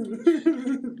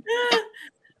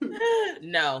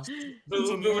 No.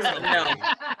 Boo,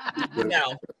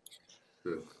 no.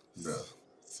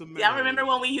 Y'all remember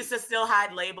when we used to still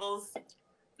hide labels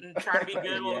and try to be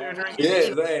good while we were drinking?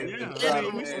 I've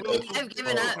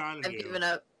given up. I've given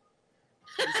up.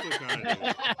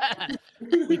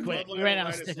 We quit. We ran out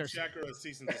of stickers.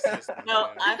 No,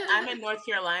 I'm in North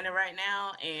Carolina right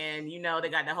now, and you know they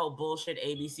got the whole bullshit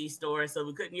ABC store, so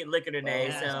we couldn't get liquor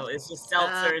today. So it's just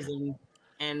seltzers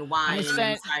and wine and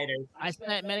cider. I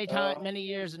spent many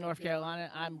years in North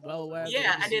Carolina. I'm well aware.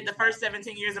 Yeah, I did the first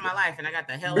 17 years of my life, and I got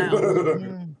the hell out.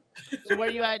 So where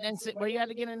you at? Where you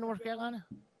at again in North Carolina?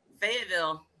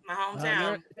 Fayetteville, my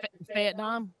hometown.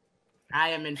 Vietnam. I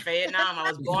am in Vietnam.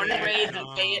 I was born and raised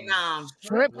in Vietnam.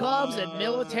 Strip clubs and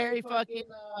military fucking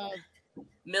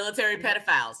military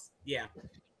pedophiles. Yeah.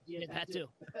 Yeah, that too.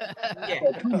 Yeah.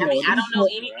 I mean, I don't know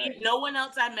no one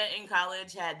else I met in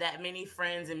college had that many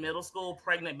friends in middle school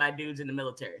pregnant by dudes in the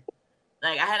military.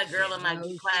 Like I had a girl in my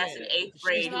class in 8th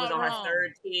grade who was on her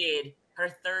third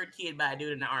kid by a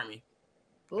dude in the army.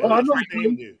 Oh, I know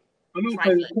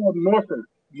it's called Norfolk,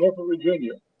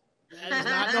 Virginia. That is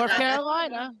not North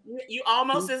Carolina. You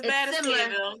almost as bad as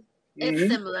Fayetteville.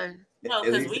 It's similar. No,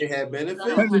 because we had benefits.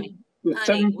 Honey,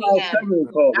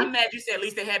 I'm mad you said at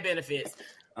least they had benefits.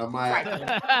 I might.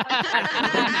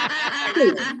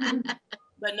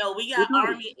 But no, we got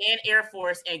Army and Air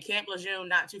Force and Camp Lejeune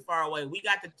not too far away. We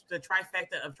got the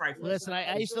trifecta of trifecta. Listen,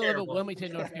 I used to live in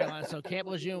Wilmington, North Carolina, so Camp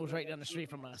Lejeune was right down the street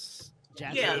from us.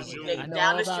 Yeah,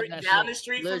 down the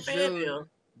street from Fayetteville.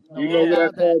 You know what I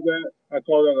call that? I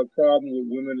call that a problem with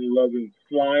women loving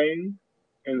flying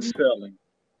and selling.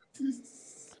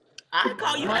 I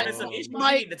call you having some issues.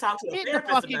 You need to talk to a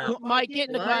therapist about. Mike, get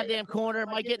in the goddamn corner.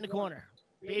 Mike, get in the corner.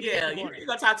 Baby, yeah, you're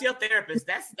gonna talk to your therapist.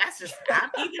 That's just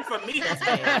even for me. That's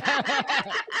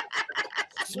bad.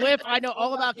 Swift, I know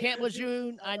all about Camp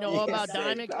Lejeune. I know all about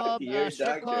Diamond Club,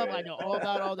 Strip Club. I know all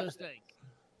about all those things.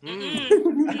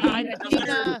 I know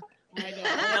Tina. I know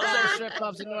all about strip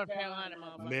clubs in North Carolina,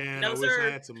 mama. Man, No, I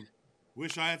sir.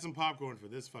 wish I had some popcorn for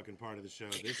this fucking part of the show.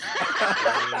 This is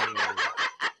I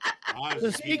was So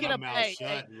just keep speaking my of- mouth hey,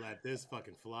 shut and let this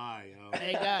fucking fly, yo.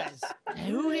 Hey guys,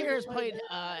 who here has played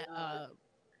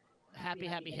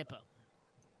Happy Hippo?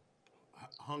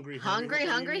 Hungry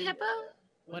Hippo?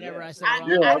 Whatever I said. I wrong.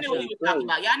 knew what he was talking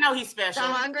about. Y'all know he's special. So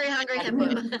hungry hippo.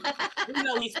 You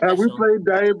know he's Have we special. played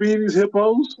Diabetes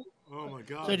Hippos? Oh my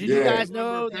god! So did you guys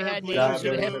know they had names for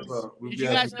the hippos? Did you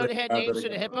guys know they had names for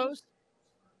the hippos?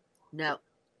 No.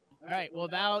 All right. Well,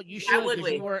 Val, you How should would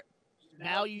because we? you were.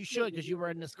 Val, you should because you were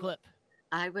in this clip.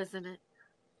 I was in it.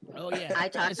 Oh yeah. I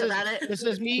talked about it. This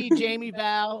is me, Jamie,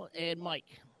 Val, and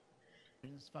Mike.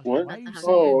 What? Why are you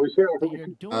Oh, saying that you're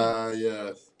doing?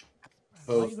 Yes.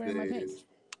 Why are you Post grabbing my days.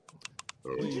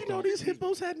 Did you know these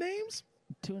hippos had names?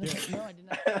 No, I did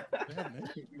not.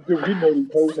 We know these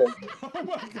hoes have. Oh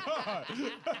my god!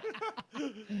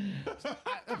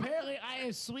 Apparently, I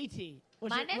am Sweetie.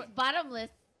 My name's Bottomless.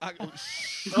 I got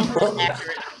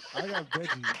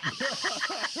veggie.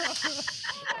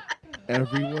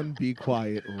 Everyone be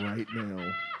quiet right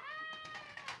now.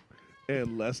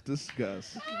 And let's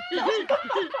discuss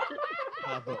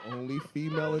how the only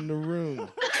female in the room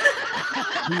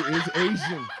who is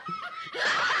Asian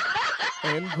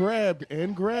and grabbed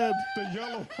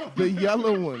the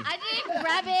yellow one. I didn't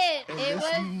grab it. And It this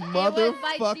was by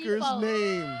motherfucker's default.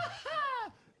 name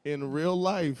in real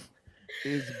life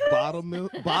is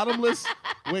bottomless.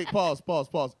 Wait, pause.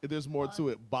 There's more to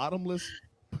it. Bottomless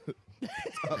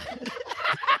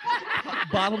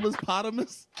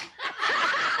potamus.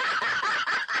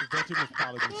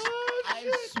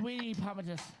 I'm Sweetie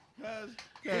Pomatus.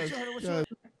 Guys.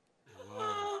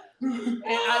 And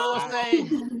I will say,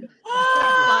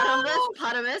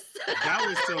 Bottomless.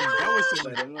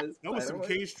 That was some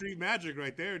K Street magic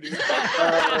right there, dude.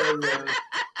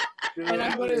 and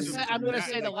I'm gonna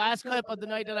say the last clip of the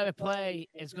night that I play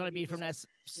is gonna be from that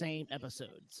same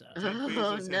episode. So.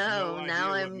 Oh no!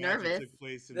 Now I'm nervous.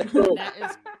 That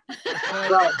is.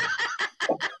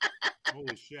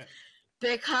 Holy shit!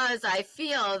 Because I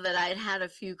feel that I'd had a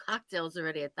few cocktails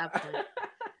already at that point.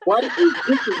 Why did you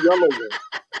pick the yellow one?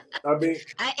 I mean,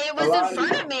 It was in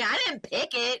front of me. I didn't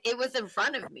pick it. It was in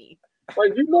front of me.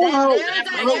 Like you know how There's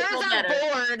a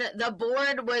board. The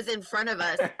board was in front of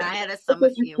us. I had a summer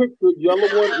you picked the yellow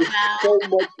one. It's so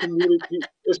much community.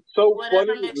 It's so Whatever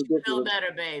funny. makes It's you feel ridiculous.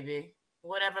 better, baby.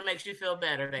 Whatever makes you feel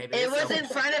better, baby. It It's was okay. in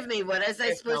front of me. What was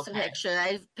I supposed to okay. pick? Should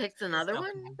I pick another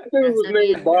one? I think it was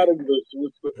named Bottomless,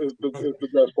 which is the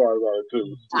best part about it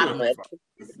too. Bottomless.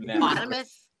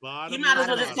 He might as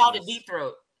well just call it Deep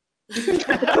Throat.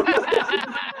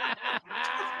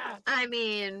 I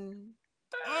mean,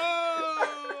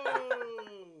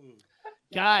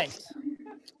 Guys,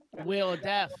 Wheel of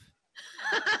Death.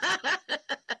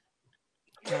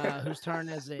 Whose turn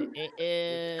is it? It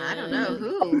is. I don't know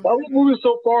who. Why are we moving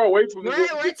so far away from We're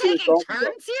the taking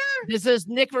turns here. This is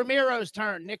Nick Ramiro's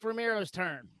turn.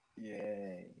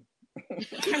 Yay.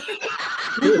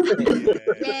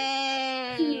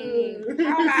 Yay!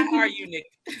 How high are you, Nick?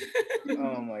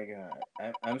 Oh my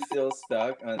god. I'm still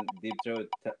stuck on Deep Throat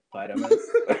Vitamins.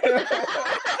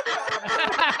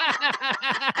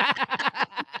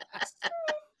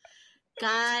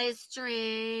 Guys,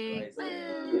 drink.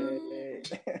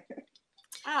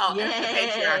 Oh, Yay.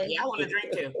 that's patriarchy. I want to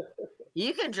drink too.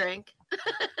 You can drink.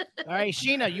 All right,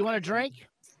 Sheena, you want to drink?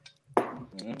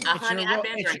 Honey, I've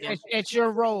been drinking. It's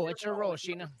your roll. It's your roll,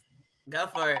 Sheena. Go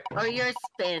for it. Or your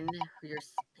spin. I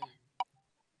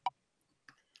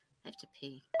have to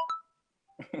pee.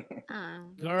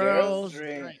 Girls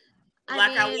drink.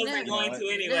 Like I wasn't going to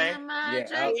anyway.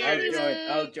 Yeah,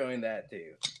 I'll join that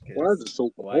too. Why is it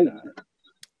so why not?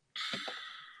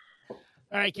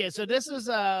 All right, kids. So this is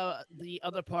the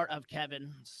other part of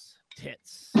Kevin's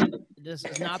tits. This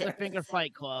is not the finger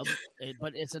fight club,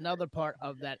 but it's another part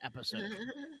of that episode.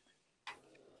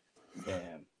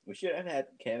 Damn. We should have had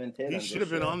Kevin Tit. He should have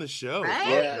been on the show. Right?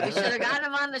 Yeah. We should have got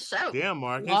him on the show. Damn,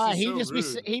 Marcus. Why? He's so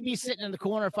rude. He'd be sitting in the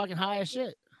corner, fucking high as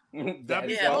shit. That's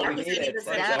Yeah, all we Marcus needed. needed to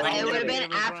That's say all that. we It would have needed.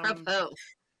 been apropos.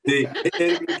 They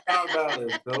didn't even count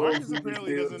dollars. Those Marcus who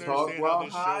apparently still doesn't talk understand how while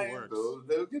this show high, works. those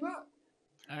they'll get up.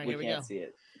 All right, We here we can't go. see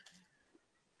it.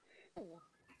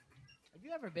 Have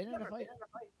you ever been in a fight?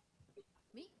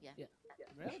 Me? Yeah.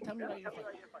 Really? Tell me about your fight.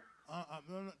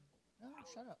 No, No,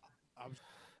 shut up.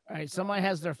 All right, somebody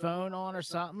has their phone on or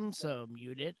something, so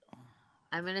mute it.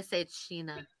 I'm gonna say it's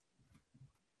Sheena.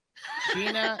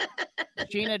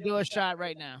 Sheena, do a shot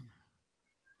right now.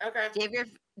 Okay. Do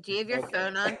you have your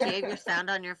phone on? Do you have your sound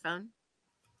on your phone?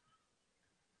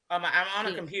 I'm on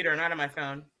a computer, not on my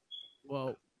phone.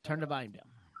 Well, turn the volume down.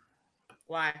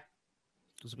 Why?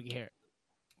 So we can hear it.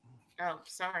 Oh,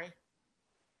 sorry.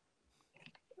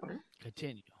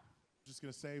 Continue. I'm just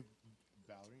gonna say,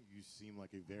 Valerie, you seem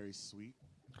like a very sweet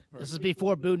person. This is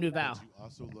before Boo knew Val. But you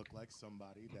also look like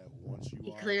somebody that once you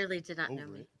He are clearly did not know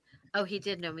over me. it, Oh, he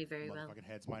did know me very well. motherfucking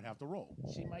heads might have to roll.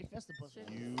 She might fist the pussy.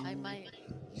 I might.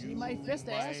 She might fist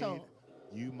the asshole.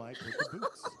 You might put the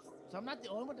boots. So I'm not the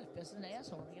only one that fists an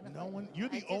asshole. No one. You're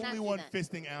the only one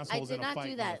fisting assholes in a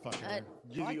fight, motherfucker.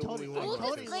 You're the only one.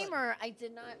 Full disclaimer: I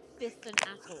did not fist an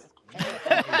asshole.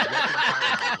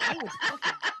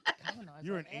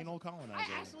 You're an anal colonizer. I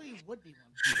actually would be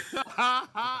one.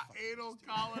 Anal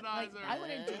colonizer. I would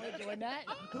enjoy doing that.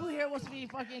 Who here wants to be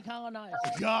fucking colonized?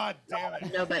 God damn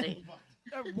it. Nobody.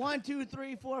 1, 2,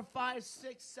 3, 4, 5,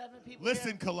 6, 7 people.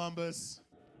 Listen, here. Columbus.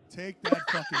 Take that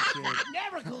fucking shit.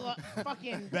 Never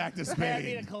fucking back to compare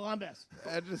Spain. me to Columbus.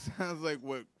 That just sounds like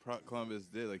what Columbus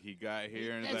did. Like he got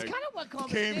here and That's like, kind of what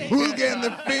Columbus came, did. who's getting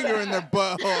the finger in their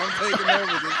butthole? I'm taking over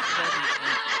this fucking thing.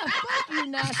 Fuck you,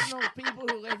 national people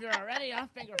who live here already. I'm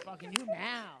finger fucking you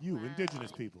now. You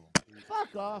indigenous people.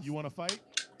 Fuck off. You want to fight?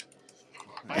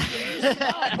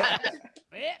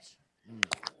 Bitch.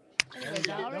 Anyway,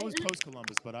 That was post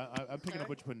Columbus, but I'm picking up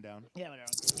what you're putting down. Yeah, whatever.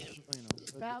 You know,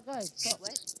 Val, go ahead.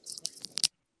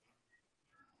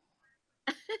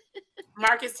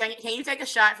 Marcus, can you take a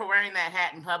shot for wearing that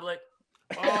hat in public?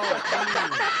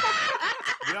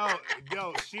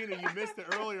 Yo, Sheena, you missed it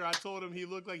earlier. I told him he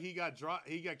looked like he got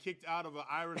kicked out of an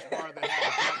Irish bar that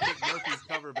had a Dropkick Murphys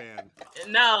cover band.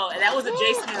 No, that was a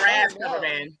Jason Mraz cover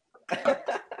band.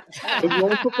 If you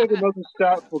want to take another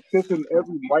shot for kissing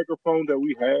every microphone that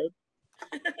we had,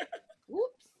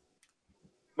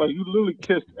 like you literally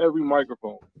kissed every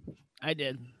microphone. I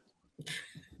did.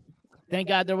 Thank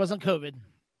God there wasn't COVID.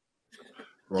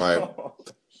 Right.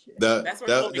 That's where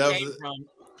COVID came from.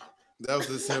 That was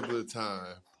a simpler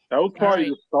time. That was probably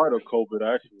the start of COVID,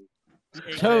 actually.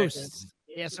 Toast.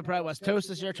 Yes, it probably was. Toast,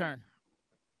 is your turn.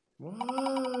 What?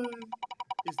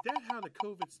 Is that how the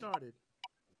COVID started?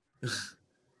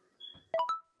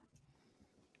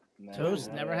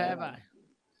 Toast, never have I.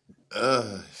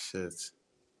 Shit.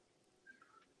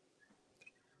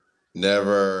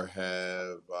 Never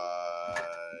have I.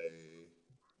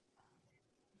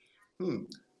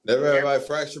 Never have I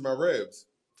fractured my ribs.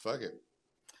 Fuck it.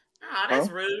 Oh, that's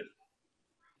rude.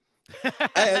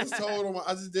 Hey, I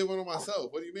just did one on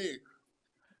myself. What do you mean?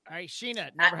 All right,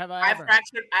 Sheena, never have I ever.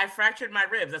 I fractured my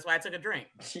ribs. That's why I took a drink.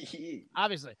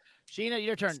 Obviously. Sheena,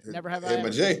 your turn. Never have I Hey, ever. my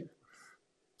J.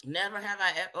 Never have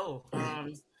I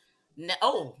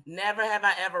never have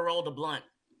I ever rolled a blunt.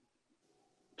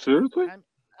 Seriously? I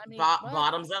mean,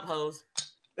 bottoms up, hoes.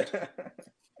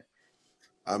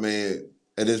 I mean,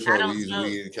 at this point, we use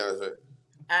weed and kind of.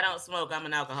 I don't smoke. I'm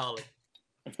an alcoholic.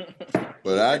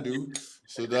 But I do.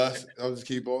 So I'll just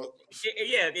keep on.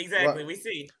 Yeah, exactly. Right. We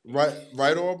see.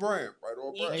 Right on brand. Right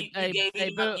on You brand. gave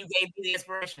me the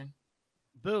inspiration.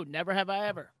 Boo, never have I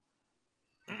ever.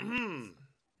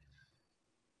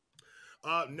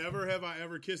 Never have I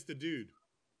ever kissed a dude.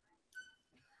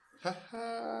 Hey,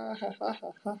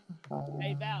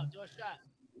 Val, do a shot.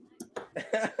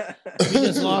 You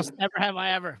just lost. Never have I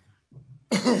ever.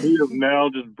 We have now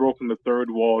just broken the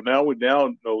third wall. Now we know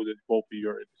that both of you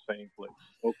are in the same place.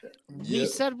 Okay. We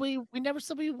said we never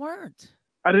said we weren't.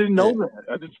 I didn't know that.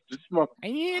 I just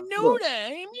And you didn't know that.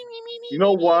 You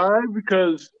know why?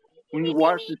 Because when you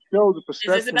watch the show, the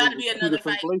perception about to is be two another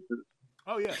different fight? places.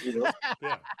 Oh yeah, You know?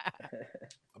 yeah.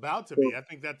 About to be. I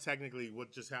think that technically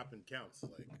what just happened counts.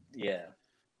 Like, yeah.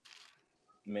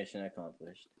 Mission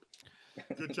accomplished.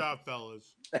 good job,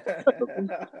 fellas.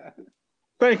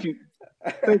 Thank you,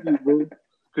 boo.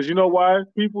 Because you know why?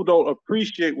 People don't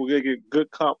appreciate when they get good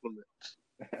compliments.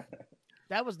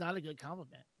 That was not a good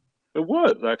compliment. It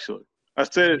was actually. I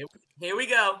said Here we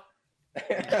go.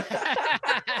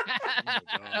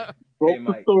 broke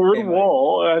the third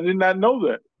wall. I did not know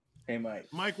that. Hey, Mike.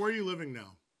 Mike, where are you living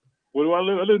now? Where do I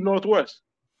live? I live Northwest.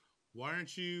 Why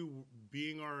aren't you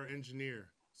being our engineer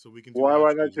so we can do Why am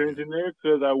I outros not your again? engineer?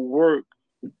 Because I work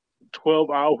 12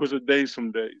 hours a day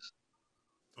some days.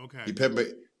 Okay.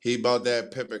 He bought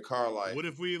that pimpin' car life. What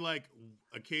if we like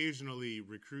occasionally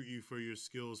recruit you for your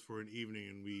skills for an evening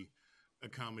and we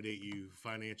accommodate you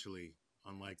financially,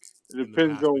 unlike It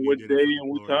depends on what day and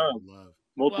what time.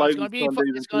 Most likely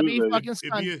Sundays and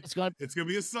Tuesdays. It's gonna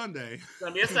be a Sunday. It's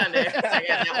gonna be a Sunday. I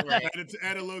got that one right.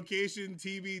 At a location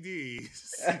TBD.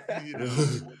 You know.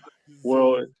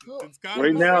 Well, it's kind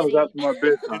right now it's after my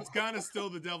bedtime. It's kind of still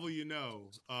the devil you know.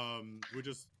 We're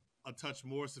just a touch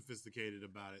more sophisticated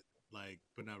about it,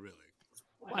 but not really.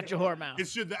 Watch your whore mouth.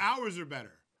 The hours are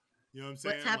better. You know what I'm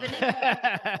saying? What's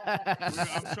happening?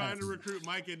 I'm trying to recruit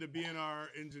Mike into being our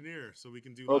engineer so we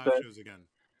can do live shows again.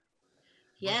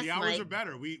 Yes, but the hours Mike. are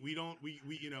better. We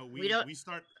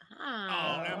start.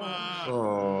 Oh, Emma.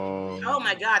 Oh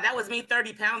my God, that was me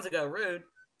 30 pounds ago. Rude.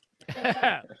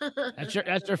 That's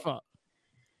your fault.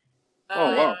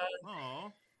 Oh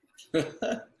wow.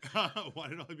 Why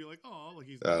did I be like, oh, like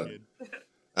he's a kid?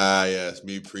 Yes,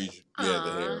 me preach. Yeah,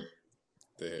 the hair.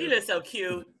 He looks so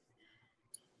cute.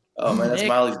 Oh man, that's Nick,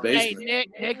 Molly's basement. Hey,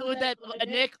 Nick, look at that.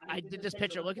 Nick, I did this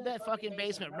picture. Look at that fucking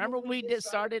basement. Remember when we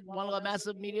started one of the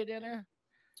massive media dinner?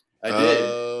 I did.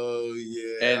 Oh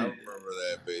yeah, and I remember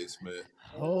that basement.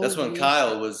 That's when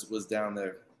Kyle was down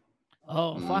there.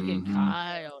 Oh, fucking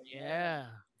Kyle, yeah.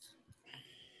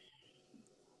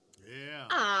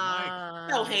 Yeah.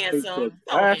 So handsome.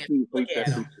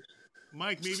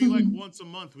 Mike, maybe once a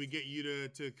month we get you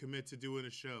to commit to doing a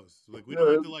show. So, we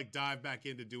don't have to dive back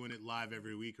into doing it live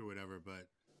every week or whatever, but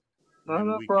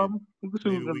no problem.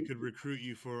 Maybe we could recruit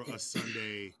you for a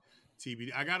Sunday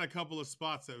TBD. I got a couple of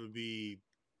spots that would be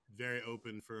very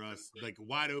open for us,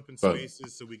 wide open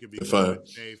spaces, so we could be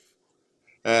safe.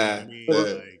 That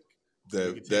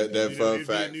fun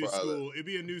fact for others. It'd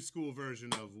be a new school version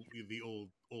of the old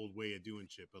way of doing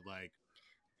shit, but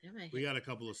we got a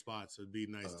couple of spots. So it'd be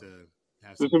nice to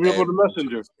have some. This will be for the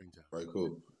messenger. Right,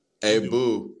 cool. Hey,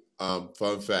 Boo.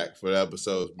 Fun fact for the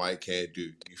episodes Mike can't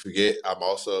do. You forget I'm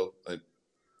also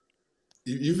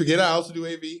you forget I also do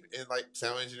AV and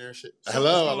sound engineer shit.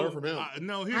 Hello, I learned from him.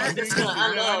 No, here's the thing.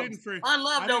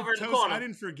 Unloved over in the corner. I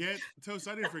didn't forget, Toast.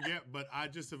 I didn't forget, but I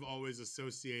just have always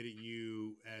associated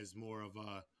you as more of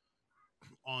a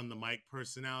on the mic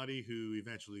personality who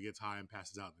eventually gets high and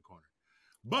passes out in the corner.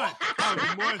 But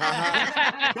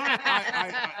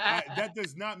that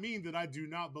does not mean that I do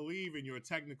not believe in your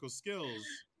technical skills,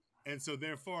 and so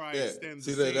therefore I extend.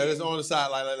 See that is on the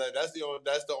side, that's the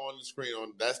on the screen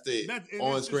on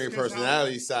screen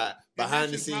personality side.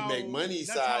 Behind the scene, make money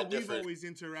side. That's how different. we've always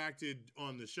interacted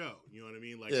on the show. You know what I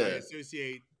mean? I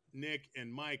associate Nick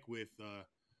and Mike with the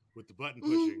button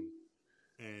pushing,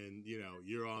 and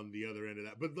you're on the other end of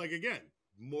that. But again,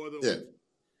 more than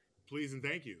please and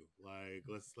thank you.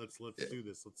 Let's do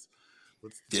this.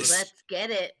 Let's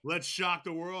get it. Let's shock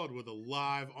the world with a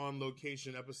live on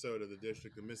location episode of the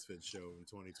District of Misfits show in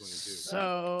 2022.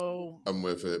 So I'm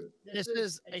with it. This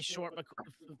is a short but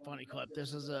funny clip.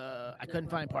 This is I couldn't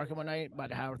find parking one night by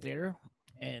the Howard Theater,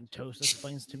 and Toast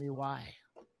explains to me why.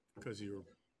 Because you were.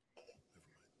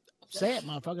 Say it,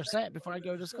 motherfucker. Say it before I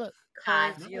go to this clip. Go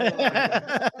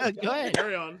ahead.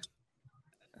 Carry on.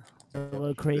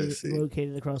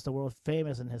 Located across the world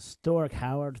famous and historic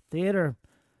Howard Theater.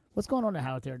 What's going on at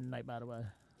Howard Theater tonight, by the way?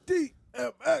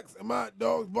 DMX and my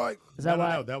dog's bike. Is that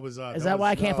why? No, that was. Is that why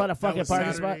I can't find a fucking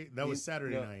parking spot? That was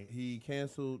Saturday night. He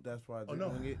canceled. That's why they're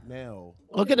doing it now.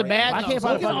 Look at the Mad Dogs. I can't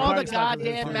find a fucking all the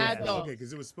goddamn Mad Dogs. Okay,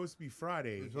 because it was supposed to be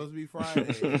Friday. It was supposed to be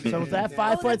Friday. So that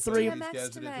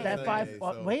 5'3", that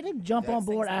 5. Way to jump on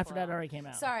board after that already came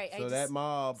out. Sorry. So that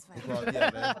mob.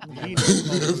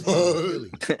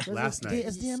 Last night.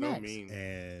 It's DMX. So mean.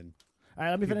 And all right,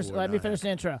 let me finish the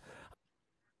intro.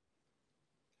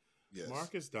 Yes.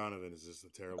 Marcus Donovan is just a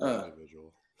terrible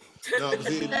individual. No,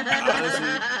 see,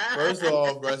 honestly, first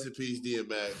off, rest in peace,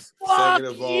 DMX. Fuck Second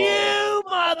of all, you,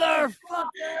 motherfucker!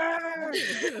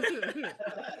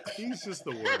 He's just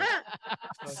the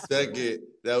worst. Second,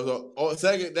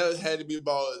 that had to be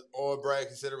about on brand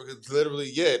considering because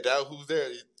literally, that who's there,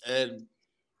 and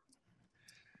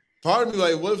part of me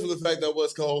what if the fact that I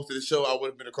was co-hosting the show, I would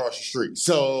have been across the street.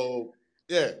 So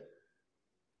yeah.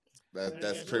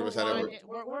 That's pretty much how that works.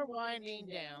 We're winding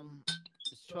down.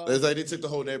 It's they took the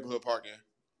whole neighborhood parking.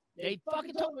 They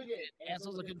fucking totally did.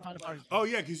 Assholes that couldn't find a parking. Oh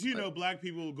yeah, because black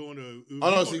people going to Uber. Oh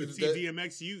no, see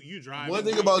DMX. You drive. One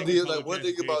thing about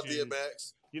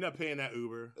DMX, you're not paying that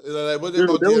Uber. One thing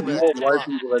about DMX,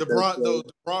 the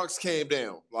Bronx came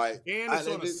down. And it's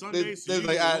on a Sunday. They was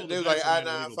like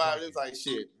I-95. It was like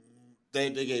shit. They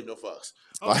gave no fucks.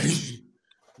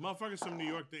 Motherfuckers from New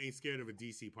York, they ain't scared of a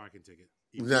DC parking ticket.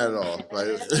 Not at all.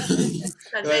 They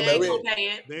ain't gonna pay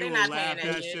it. They will laugh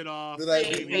that shit off.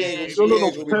 Your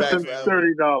little peasant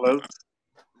 $30.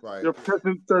 Right. Your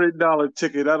peasant $30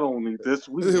 ticket. I don't need this.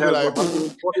 We have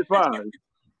 $125.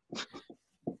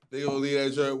 They gonna leave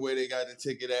that joint where they got the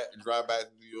ticket at and drive back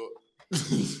to New York.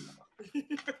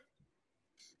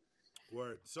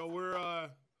 Word. So we're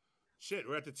at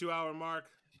the 2-hour mark.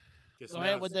 Go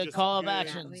ahead with the call of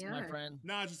actions, my friend.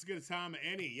 No, just a good time,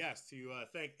 Annie. Yes, to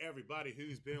thank everybody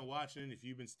who's been watching. If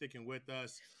you've been sticking with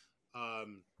us,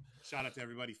 shout out to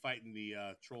everybody fighting the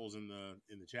trolls in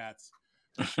the chats.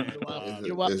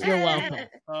 You're welcome.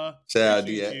 Shout out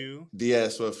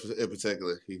DS Swift in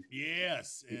particular.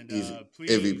 Yes, and he's please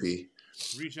MVP.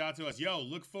 Reach out to us.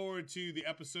 Look forward to the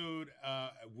episode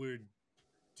where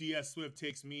DS Swift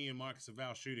takes me and Marcus and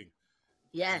Val shooting.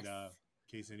 Yes. And, in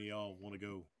case any of y'all want to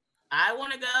go. I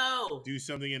want to go. Do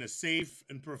something in a safe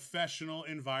and professional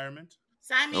environment.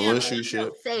 Sign me I want to shoot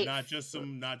shit. Safe. Not just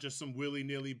some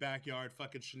willy-nilly backyard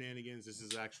fucking shenanigans. This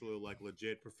is actual like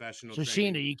legit professional. So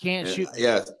Sheena, you can't shoot.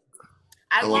 Yeah.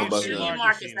 I won't shoot you,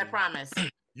 Marcus. I promise.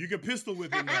 You can pistol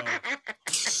whip him though.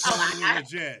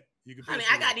 Legit. You can. Honey,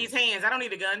 I got these hands. I don't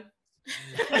need a gun.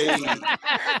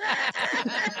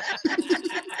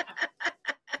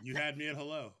 You had me at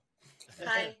hello.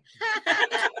 Hi.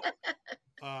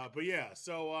 But yeah,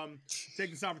 so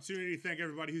take this opportunity to thank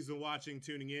everybody who's been watching,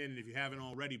 tuning in, and if you haven't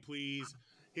already, please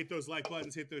hit those like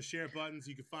buttons, hit those share buttons.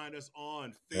 You can find us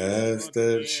on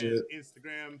Facebook and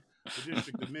Instagram, the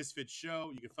District of Misfits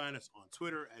Show. You can find us on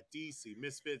Twitter at DC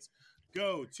Misfits.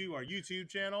 Go to our YouTube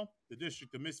channel, the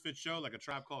District of Misfits Show, like a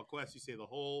Tribe Called Quest. You say the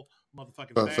whole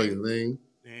motherfucking thing.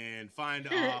 And find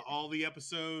all the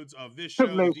episodes of this show,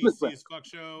 DC As Fuck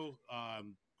Show,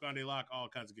 Grande Lock, all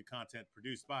kinds of good content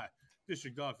produced by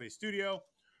District Dogface Studio.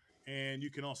 And you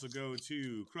can also go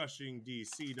to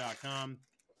crushingdc.com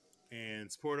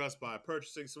and support us by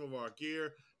purchasing some of our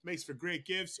gear. Makes for great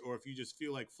gifts, or if you just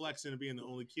feel like flexing and being the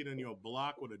only kid on your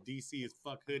block with a DC As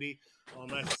Fuck hoodie on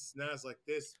nice snazz like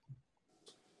this,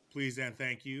 please and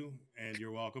thank you, and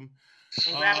you're welcome.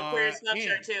 And grab a queer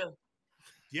sweatshirt too.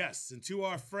 Yes, and to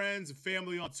our friends and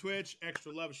family on Twitch,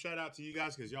 extra love, shout out to you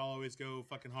guys because y'all always go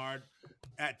fucking hard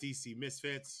at DC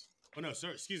Misfits. Oh no,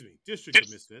 sir, excuse me, District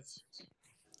of Misfits.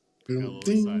 Got a little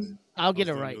excited. I'll get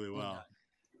it right. Really well.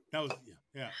 That was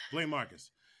blame Marcus.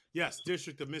 Yes,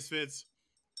 District of Misfits.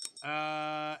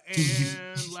 And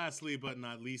lastly but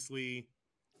not leastly,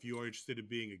 if you are interested in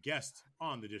being a guest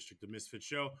on the District of Misfits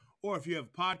show, or if you have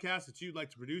a podcast that you'd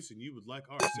like to produce and you would like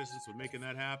our assistance with making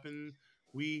that happen,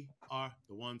 we are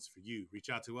the ones for you. Reach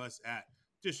out to us at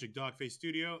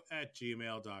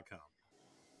districtdogfacestudio@gmail.com.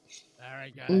 All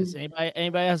right, guys.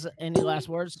 Anybody has any last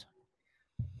words?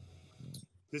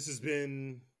 This has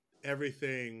been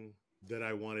everything that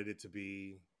I wanted it to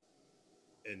be,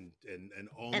 and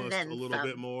almost a little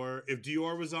bit more. If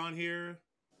Dior was on here,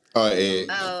 Boo's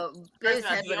head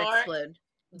would explode.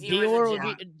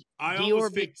 I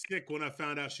almost faked sick when I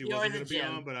found out she wasn't going to be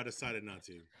on, but I decided not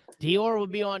to. Dior will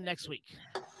be on next week.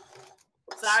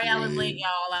 Sorry, I was late,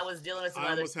 y'all. I was dealing with some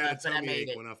other stuff, but I made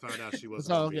it. When I found out she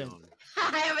wasn't going to be on.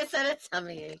 I haven't said a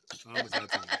tummy ache. I almost had a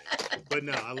tummy ache. But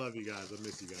no, I love you guys. I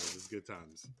miss you guys. It's good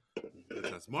times.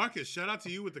 Marcus, shout out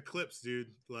to you with the clips, dude.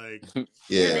 Like,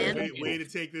 way to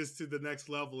take this to the next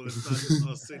level. And it's not just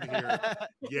us sitting here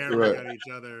yammering at each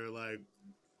other. Like,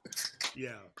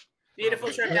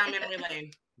 beautiful trip down memory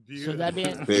lane. So that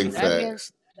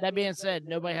being said,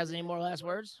 nobody has any more last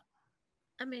words?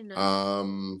 I mean,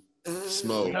 no.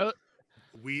 Smoke. No.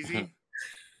 Wheezy.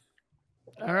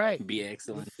 All right. Be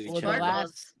excellent. With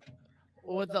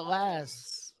the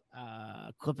last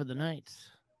clip of the night.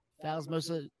 Val's most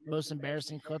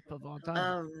embarrassing clip of all time.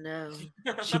 Oh no.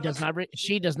 She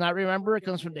does not remember. It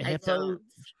comes from the hippo.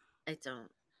 I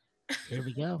don't. Here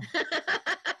we go.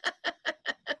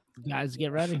 Guys,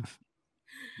 get ready.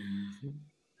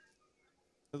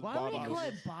 Why would you call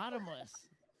it bottomless?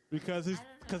 Because it's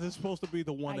supposed to be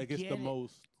the one that gets the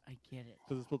most. I get it.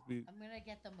 Because it's supposed to be. I'm gonna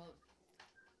get the most.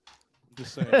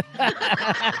 Just saying. Did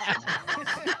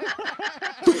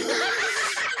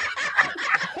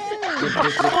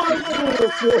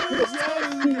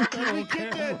we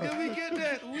get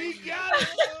that? We got it.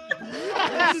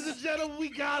 Ladies and gentlemen, we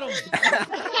got him.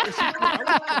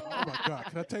 Oh my God!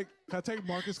 Can I take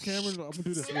Marcus Cameron? I'm gonna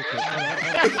do this real quick.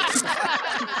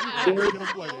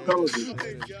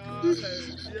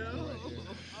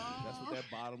 That's what that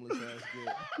bottomless ass did.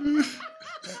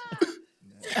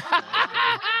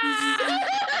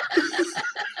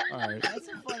 All right. That's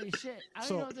some funny shit. I don't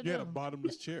know what to do. You had a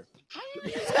bottomless chair.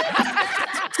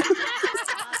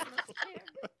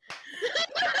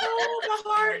 Oh, my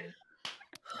heart.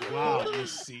 Wow,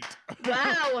 this seat.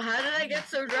 Wow, how did I get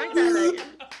so drunk that night?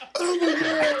 Oh my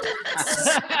God.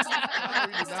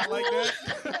 You not like that?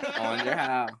 I wonder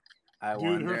how.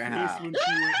 Dude, her face when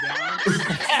she went down.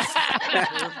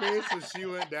 Her face when she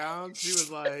went down, she was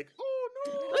like, "Oh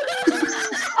no!"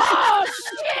 Oh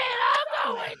shit! I'm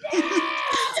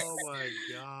Oh my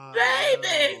god.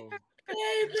 Baby. No.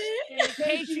 Baby. In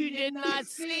case you did not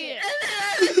see it.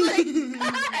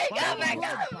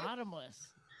 Bottomless.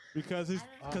 Because it's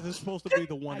supposed to be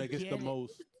the one that gets the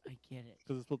most. I get it.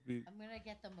 Because it's supposed to be. I'm gonna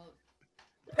get the most.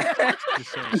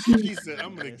 He said,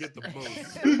 "I'm gonna get the most."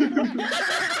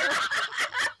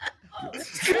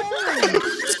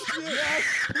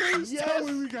 Please tell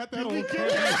me we got that on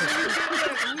camera.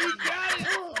 We got it.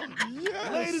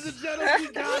 Yes. Ladies and gentlemen, we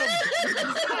got him.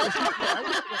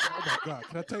 Oh my god!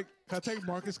 Can I take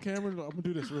Marcus' camera? I'm gonna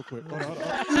do this real quick. Hold on.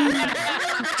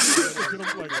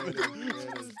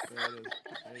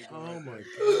 Oh my god.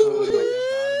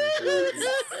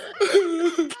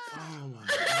 Oh my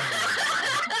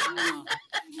god.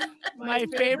 My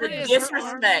favorite is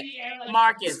disrespect,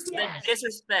 Marcus. The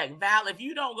disrespect, Val. If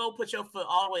you don't go put your foot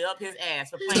all the way up his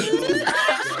ass for playing 2 times,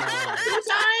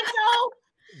 though.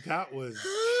 That was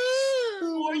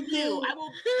for you. I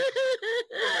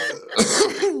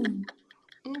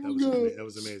will. That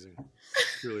was amazing.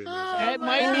 Really amazing.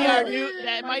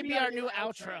 That might be our new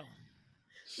outro.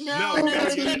 No, we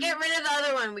can't get rid of the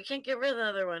other one. We can't get rid of the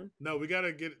other one. No, we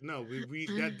gotta get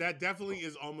that definitely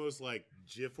is almost like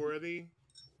GIF worthy.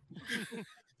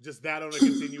 Just that on a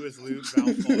continuous loop.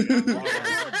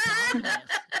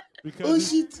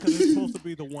 Because it's supposed to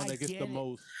be the one that gets the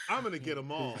most. I'm gonna get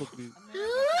them all. I'm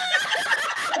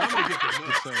gonna get the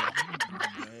most.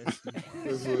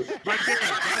 Right there.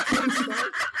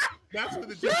 That's where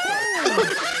the GIF starts.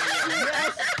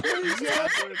 Yes.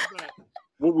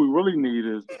 What we really need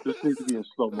is this needs to be in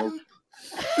slow motion.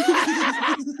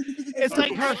 It's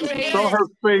like her face. Show her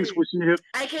face when she hits.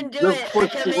 I can do just it.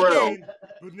 push the rail.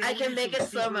 I can make it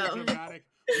slow mo.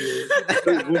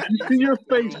 When you see your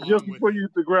face just before you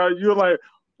hit the ground, you're like,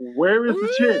 "Where is the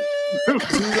chair?"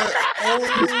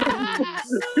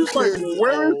 He's like,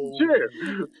 "Where is the chair?"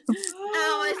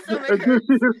 And then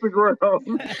she hits the ground.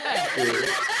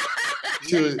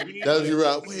 That was your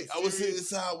route. Wait, I was sitting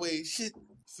sideways. Shit.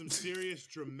 Some serious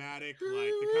dramatic, like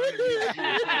the kind of music you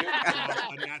would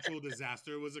play a natural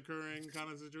disaster was occurring kind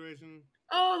of situation.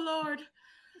 Oh Lord.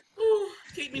 Ooh,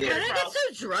 keep me How did I get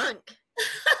so drunk?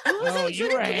 Oh, you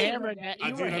were hammered.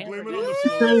 I blame it on the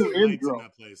floor lights in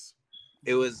that place.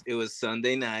 It was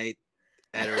Sunday night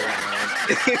at around.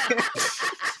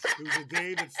 It was a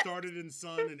day that started in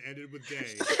sun and ended with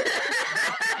day.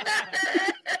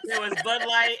 There was Bud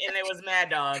Light and there was Mad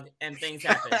Dog and things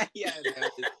happened. Yeah,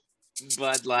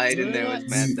 Bud Light and there was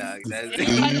Mad Dog.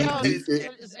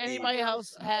 Does anybody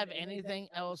else have anything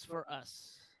else for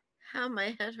us? How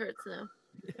my head hurts now.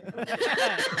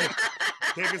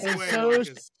 Take us And away,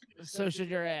 so should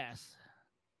your ass.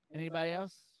 Anybody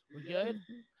else? We good?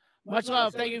 Much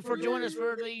love. Thank you for joining us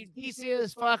for the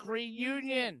As Fck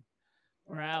Reunion.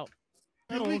 We're out.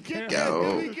 Did we get that?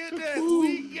 Did we get that?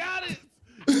 We got it.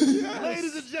 Yes.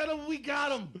 Ladies and gentlemen, we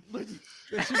got him.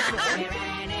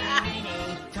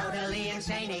 Totally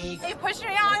insane. They pushed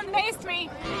me on and paced me.